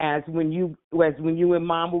 As when you and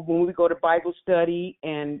Mama, when we go to Bible study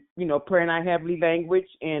and, pray in our heavenly language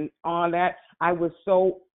and all that, I was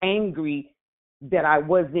so angry that I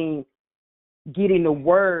wasn't getting the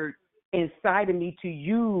word inside of me to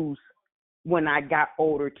use when I got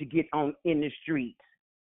older to get on in the streets.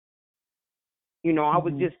 I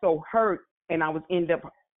was just so hurt, and I was end up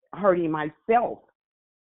hurting myself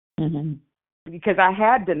because I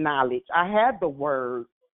had the knowledge, I had the word.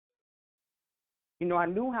 I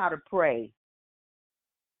knew how to pray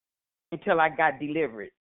until I got delivered.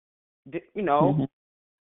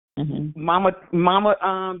 Mama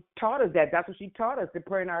taught us that. That's what she taught us, to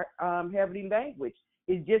pray in our heavenly language.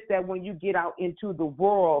 It's just that when you get out into the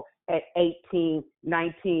world at 18,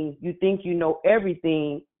 19, you think you know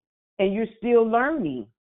everything, and you're still learning.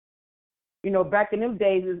 Back in them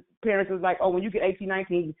days, parents was like, oh, when you get 18,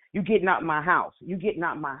 19, you getting out my house. You getting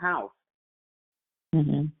out my house.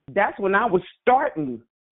 That's when I was starting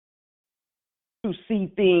to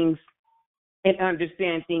see things and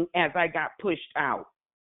understand things as I got pushed out.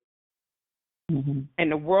 And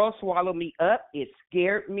the world swallowed me up. It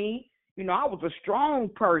scared me. I was a strong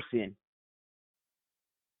person.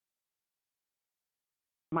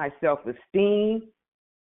 My self-esteem,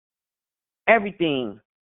 everything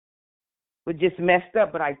was just messed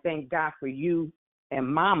up. But I thank God for you and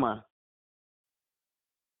Mama.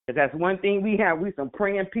 Because that's one thing we have. We're some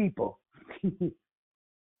praying people.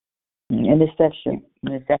 Intercession.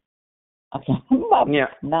 Okay. Yeah.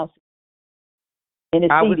 Now,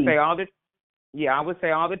 I would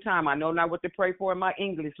say all the time, I know not what to pray for in my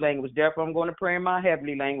English language. Therefore, I'm going to pray in my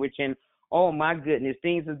heavenly language. And, oh, my goodness,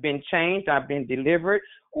 things have been changed. I've been delivered.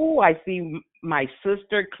 Oh, I see my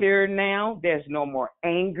sister clear now. There's no more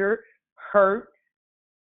anger, hurt.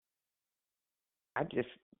 I just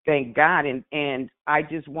thank God. And I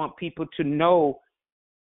just want people to know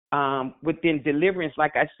within deliverance,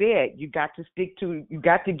 like I said, you got to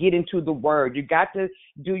get into the word. You got to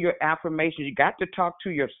do your affirmations. You got to talk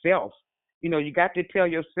to yourself. You got to tell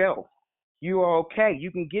yourself you are okay. You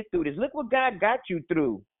can get through this. Look what God got you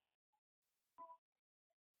through.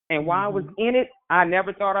 And while I was in it, I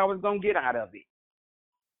never thought I was going to get out of it.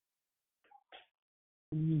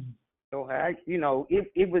 So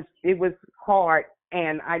it was hard,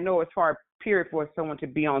 and I know it's hard, period, for someone to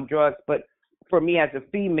be on drugs. But for me as a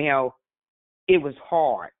female, it was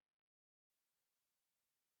hard.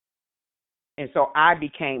 And so I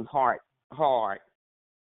became hard.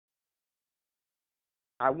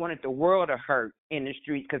 I wanted the world to hurt in the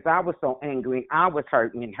streets because I was so angry. I was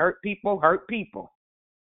hurting, and hurt people.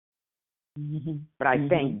 But I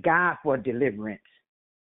thank God for deliverance.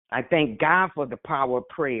 I thank God for the power of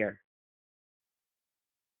prayer.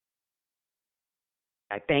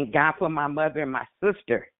 I thank God for my mother and my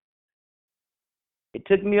sister. It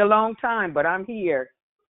took me a long time, but I'm here,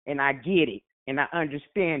 and I get it, and I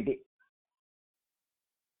understand it.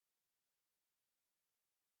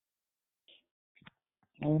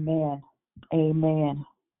 Amen. Amen.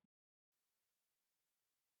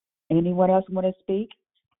 Anyone else want to speak?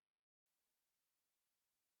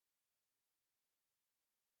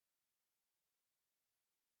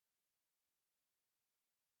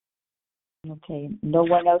 Okay. No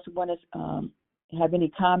one else want to have any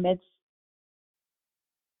comments?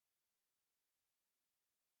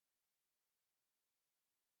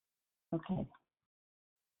 Okay.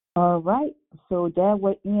 All right. So that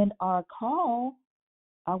will end our call.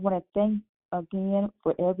 I want to thank again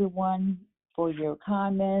for everyone for your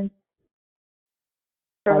comments.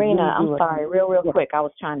 Trarina, I'm sorry, real quick. I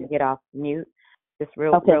was trying to get off mute. Just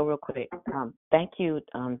real quick. Thank you,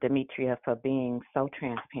 Demetria, for being so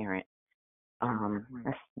transparent.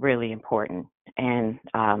 That's really important. And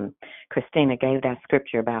Christina gave that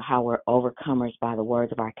scripture about how we're overcomers by the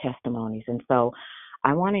words of our testimonies. And so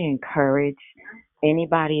I want to encourage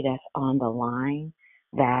anybody that's on the line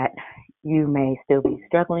that you may still be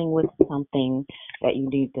struggling with something that you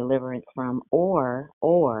need deliverance from, or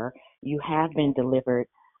you have been delivered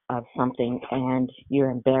of something and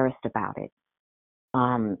you're embarrassed about it.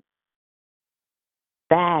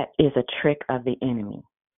 That is a trick of the enemy.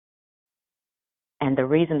 And the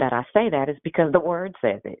reason that I say that is because the word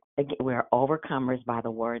says it. Again, we're overcomers by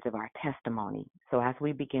the words of our testimony. So as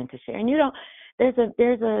we begin to share, and there's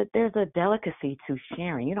a delicacy to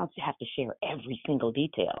sharing. You don't have to share every single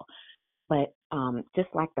detail, but just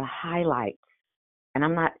like the highlights. And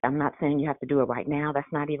I'm not saying you have to do it right now.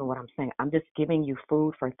 That's not even what I'm saying. I'm just giving you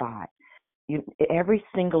food for thought. Every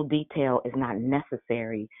single detail is not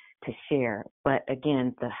necessary to share, but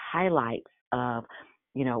again, the highlights of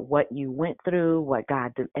what you went through, what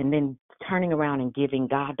God did, and then turning around and giving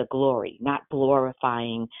God the glory, not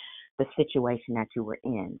glorifying the situation that you were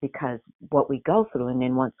in, because what we go through and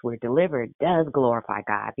then once we're delivered does glorify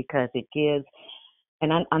God, because it gives,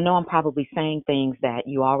 and I know I'm probably saying things that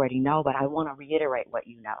you already know, but I want to reiterate what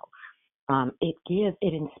you know. It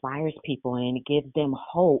inspires people and it gives them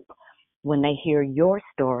hope when they hear your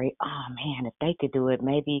story. Oh man, if they could do it,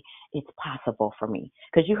 maybe it's possible for me.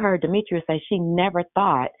 Because you heard Demetria say she never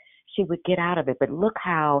thought she would get out of it. But look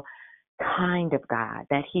how kind of God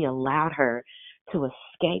that he allowed her to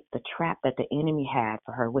escape the trap that the enemy had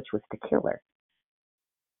for her, which was to kill her.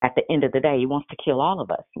 At the end of the day, he wants to kill all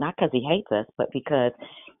of us, not because he hates us, but because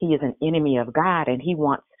he is an enemy of God and he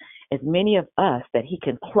wants as many of us that he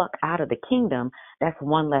can pluck out of the kingdom. That's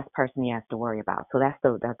one less person he has to worry about. So that's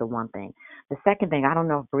the one thing. The second thing, I don't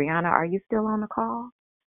know if Brianna, are you still on the call?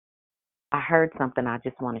 I heard something I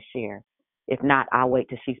just want to share. If not, I'll wait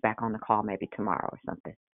till she's back on the call, maybe tomorrow or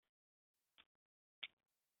something.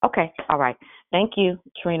 Okay, all right. Thank you,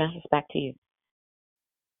 Trina. It's back to you.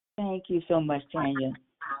 Thank you so much, Tanya.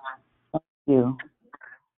 Thank you.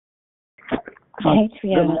 Hey,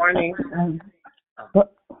 Trina. Good morning.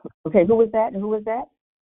 Okay, who was that? And who was that?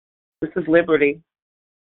 This is Liberty.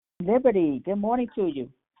 Liberty, good morning to you.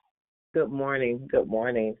 Good morning. Good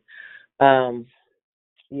morning.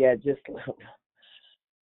 Yeah, just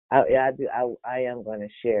I am going to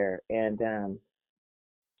share, and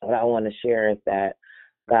what I want to share is that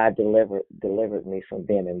God delivered me from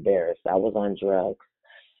being embarrassed. I was on drugs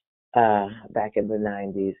back in the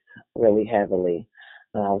 90s, really heavily.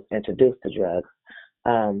 I was introduced to drugs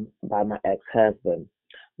by my ex-husband.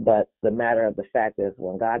 But the matter of the fact is,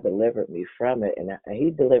 when God delivered me from it, and he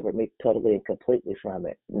delivered me totally and completely from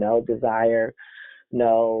it, no desire,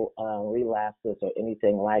 no relapses or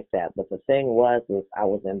anything like that. But the thing was I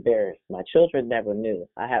was embarrassed. My children never knew.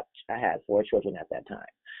 I had 4 children at that time.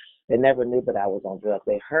 They never knew that I was on drugs.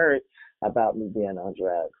 They heard about me being on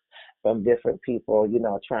drugs from different people,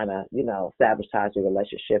 trying to, sabotage the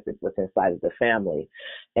relationship with inside of the family.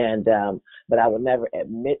 And but I would never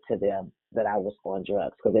admit to them that I was on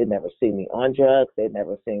drugs, because they'd never seen me on drugs. They'd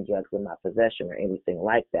never seen drugs in my possession or anything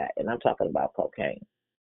like that. And I'm talking about cocaine.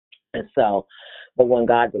 And so, but when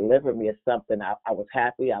God delivered me of something, I was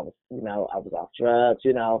happy. I was off drugs.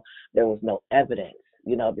 There was no evidence,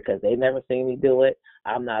 because they never seen me do it.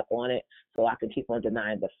 I'm not on it, so I can keep on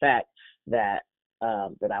denying the fact that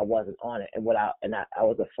that I wasn't on it, and I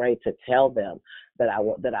was afraid to tell them that I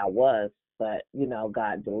was. But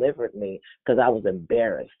God delivered me, because I was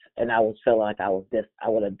embarrassed, and I was feeling like I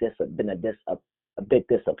would have been a big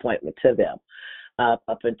disappointment to them.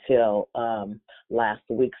 Up until last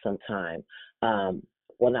week sometime,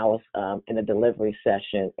 when I was in a delivery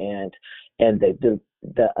session, and I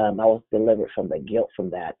was delivered from the guilt from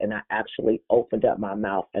that, and I actually opened up my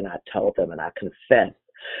mouth and I told them and I confessed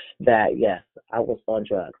that, yes, I was on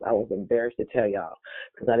drugs. I was embarrassed to tell y'all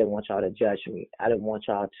because I didn't want y'all to judge me. I didn't want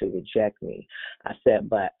y'all to reject me. I said,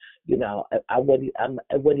 but,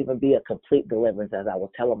 it wouldn't even be a complete deliverance, as I was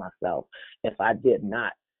telling myself, if I did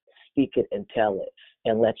not speak it and tell it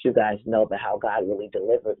and let you guys know that how God really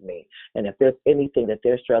delivered me. And if there's anything that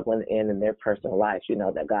they're struggling in their personal life,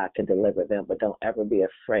 that God can deliver them. But don't ever be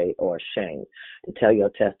afraid or ashamed to tell your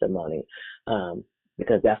testimony,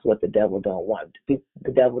 because that's what the devil don't want.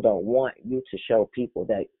 The devil don't want you to show people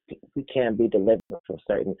that we can be delivered from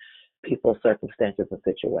certain people's circumstances and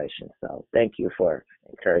situations. So thank you for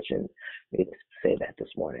encouraging me to say that this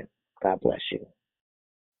morning. God bless you.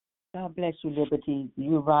 God bless you, Liberty.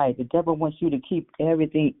 You're right. The devil wants you to keep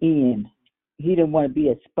everything in. He didn't want to be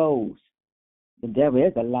exposed. The devil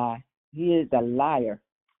is a lie. He is a liar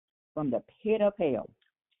from the pit of hell.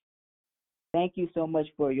 Thank you so much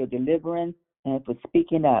for your deliverance and for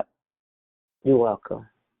speaking up. You're welcome.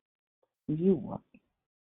 You're welcome.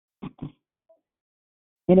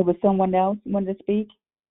 And it was someone else wanted to speak?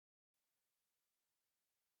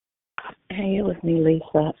 Hey, it was me,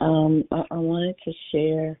 Lisa. I wanted to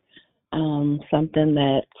share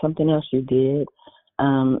something else you did,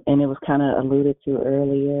 and it was kind of alluded to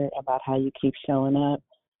earlier about how you keep showing up.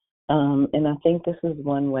 And I think this is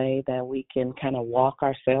one way that we can kind of walk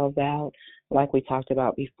ourselves out, like we talked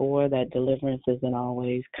about before, that deliverance isn't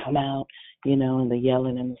always come out, and the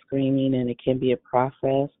yelling and the screaming, and it can be a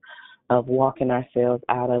process of walking ourselves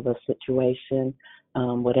out of a situation,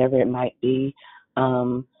 whatever it might be.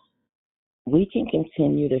 We can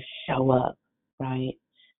continue to show up, right?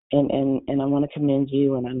 And I want to commend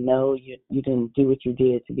you, and I know you didn't do what you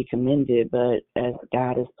did to be commended, but as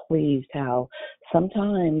God is pleased, how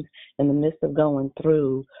sometimes in the midst of going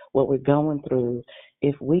through what we're going through,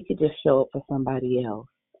 if we could just show up for somebody else.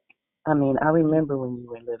 I mean, I remember when you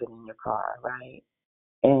were living in your car, right?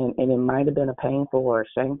 And it might have been a painful or a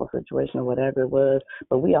shameful situation or whatever it was,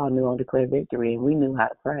 but we all knew on Declare Victory, and we knew how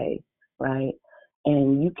to pray, right?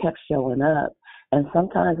 And you kept showing up. And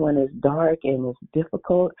sometimes when it's dark and it's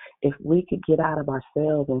difficult, if we could get out of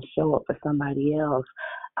ourselves and show up for somebody else,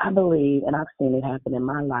 I believe, and I've seen it happen in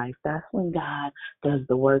my life, that's when God does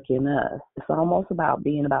the work in us. It's almost about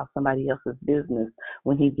being about somebody else's business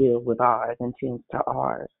when he deals with ours and tends to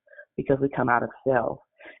ours, because we come out of self.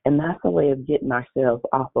 And that's a way of getting ourselves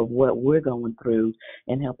off of what we're going through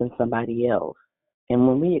and helping somebody else. And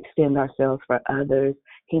when we extend ourselves for others,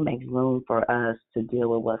 he makes room for us to deal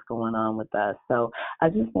with what's going on with us. So I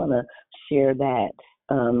just want to share that.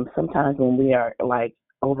 Sometimes when we are like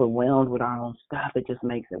overwhelmed with our own stuff, it just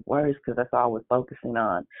makes it worse because that's all we're focusing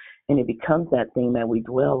on. And it becomes that thing that we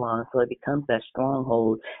dwell on. So it becomes that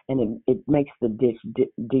stronghold, and it makes the ditch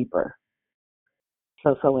deeper.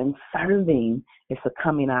 So in serving, it's a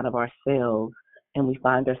coming out of ourselves, and we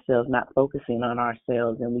find ourselves not focusing on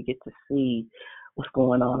ourselves, and we get to see what's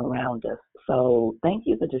going on around us. So thank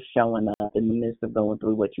you for just showing up in the midst of going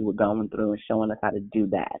through what you were going through and showing us how to do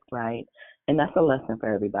that, right? And that's a lesson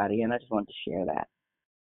for everybody, and I just wanted to share that.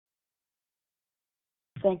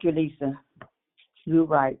 Thank you, Lisa. You're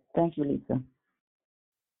right. Thank you, Lisa.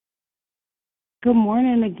 Good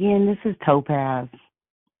morning again. This is Topaz.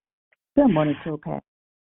 Good morning, Topaz.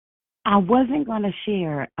 I wasn't going to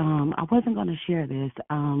share. This,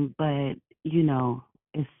 but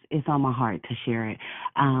it's on my heart to share it.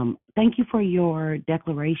 Thank you for your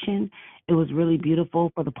declaration. It was really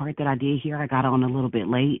beautiful. For the part that I did hear, I got on a little bit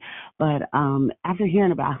late, but after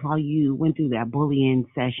hearing about how you went through that bullying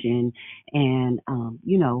session, and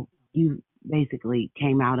you basically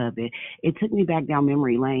came out of it, it took me back down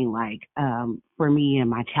memory lane, like for me in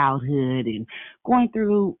my childhood and going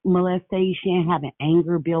through molestation, having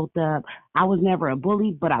anger built up. I was never a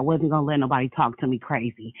bully, but I wasn't going to let nobody talk to me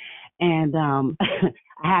crazy. And I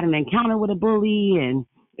had an encounter with a bully, and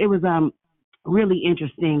it was really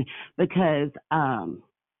interesting because I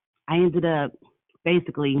ended up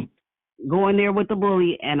basically going there with the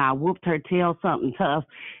bully, and I whooped her tail something tough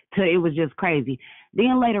till it was just crazy.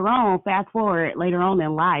 Then later on, fast forward later on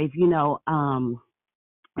in life,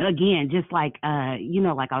 again, just like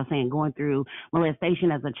like I was saying, going through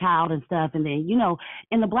molestation as a child and stuff. And then,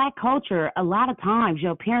 in the Black culture, a lot of times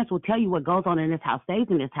your parents will tell you what goes on in this house stays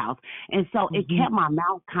in this house. And so it kept my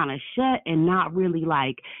mouth kind of shut and not really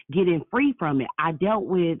like getting free from it. I dealt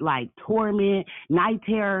with like torment, night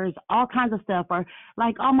terrors, all kinds of stuff for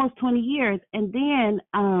like almost 20 years. And then,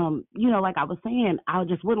 like I was saying, I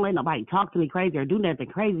just wouldn't let nobody talk to me crazy or do nothing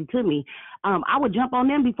crazy to me. I would jump on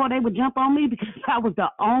them before they would jump on me because I was the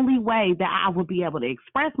only way that I would be able to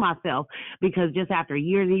express myself, because just after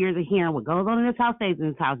years and years of hearing what goes on in this house stays in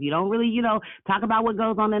this house. You don't really, talk about what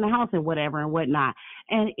goes on in the house and whatever and whatnot.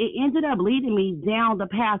 And it ended up leading me down the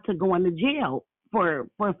path to going to jail for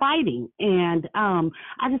fighting. And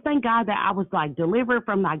I just thank God that I was like delivered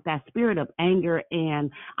from like that spirit of anger,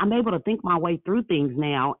 and I'm able to think my way through things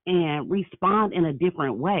now and respond in a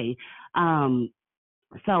different way.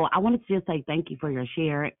 So I wanted to just say thank you for your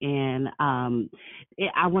share, and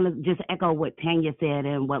I want to just echo what Tanya said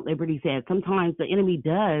and what Liberty said. Sometimes the enemy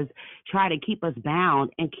does try to keep us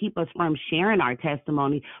bound and keep us from sharing our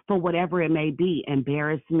testimony for whatever it may be,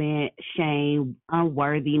 embarrassment, shame,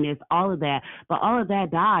 unworthiness, all of that. But all of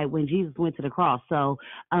that died when Jesus went to the cross. So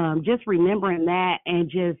just remembering that, and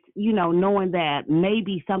just, knowing that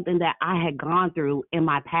maybe something that I had gone through in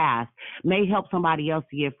my past may help somebody else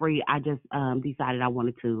to get free. I just decided I wanted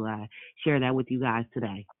to share that with you guys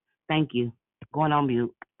today. Thank you. Going on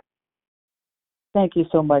mute. Thank you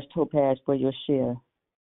so much, Topaz, for your share.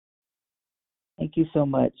 Thank you so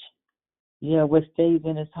much. Yeah, what stays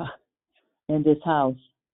in this house,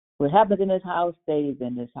 what happens in this house stays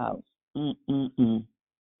in this house. Now,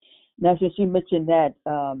 since you mentioned that,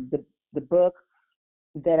 the book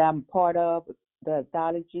that I'm part of, the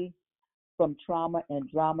anthology From Trauma and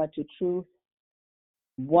Drama to Truth,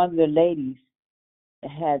 one of the ladies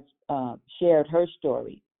has shared her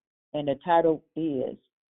story, and the title is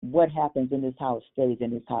What Happens in This House Stays in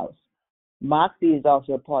This House. Moxie is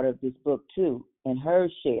also a part of this book too, and her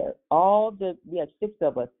share. We have 6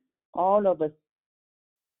 of us. All of us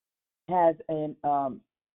has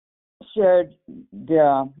shared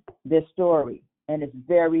their story, and it's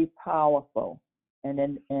very powerful.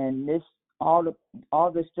 And this all the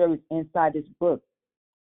stories inside this book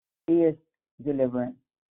is deliverance.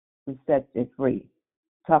 It sets it free.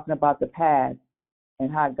 Talking about the past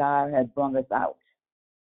and how God has brought us out.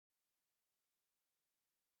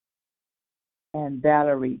 And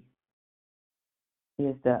Valerie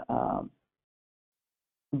is the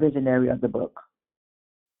visionary of the book.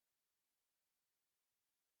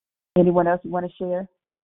 Anyone else you want to share?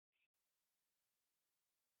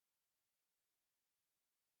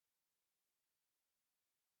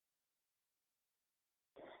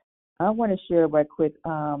 I want to share right quick.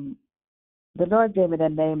 The Lord gave me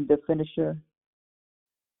that name, the finisher.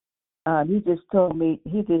 He just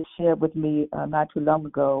shared with me not too long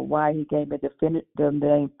ago why he gave me the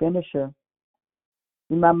name finisher.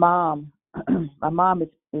 My mom, my mom is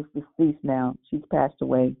deceased now. She's passed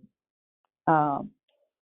away. My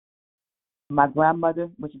grandmother,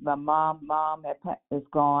 which is my mom is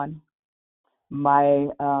gone. My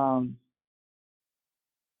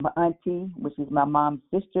auntie, which is my mom's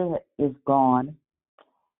sister, is gone.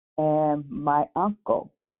 And my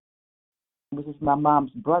uncle, which is my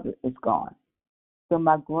mom's brother, is gone. So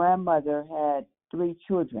my grandmother had 3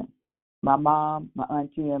 children: my mom, my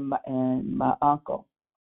auntie, and my uncle.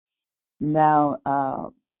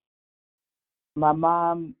 Now, my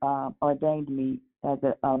mom ordained me as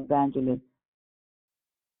an evangelist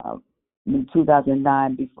in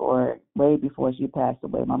 2009, way before she passed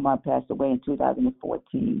away. My mom passed away in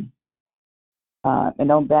 2014.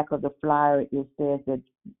 And on the back of the flyer, it says that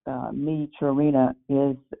me, Trarina,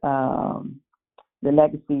 is the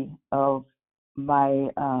legacy of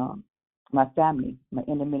my family, my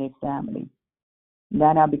intermittent family.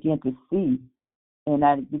 Then I began to see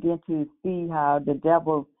how the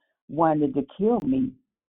devil wanted to kill me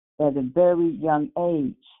at a very young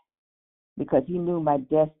age, because he knew my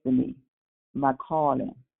destiny, my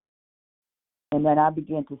calling. And then I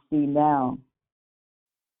began to see now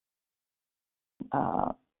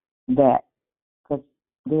that, because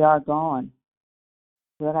they are gone,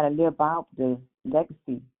 so I got to live out the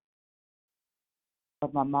legacy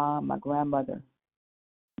of my mom, my grandmother,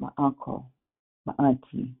 my uncle, my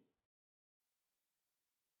auntie.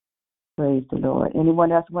 Praise the Lord.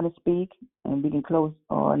 Anyone else want to speak? And we can close,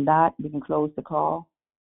 or not, we can close the call.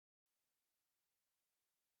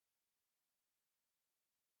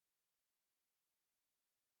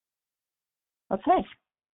 Okay.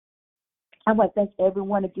 I want to thank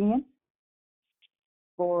everyone again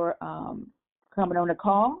for coming on the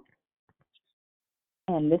call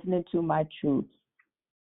and listening to my truth.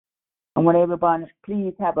 I want everyone,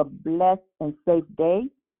 please have a blessed and safe day.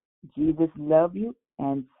 Jesus loves you,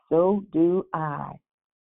 and so do I.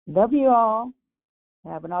 Love you all.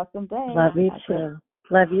 Have an awesome day. Love you too.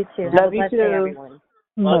 Love you too. Love you Have a blessed day, too. everyone.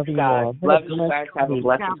 Love you guys. all. Love you guys. Have a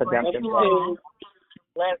blessed and productive day.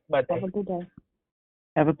 Blessed Monday. Have a good day.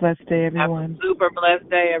 Have a blessed day, everyone. Have a super blessed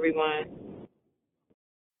day, everyone.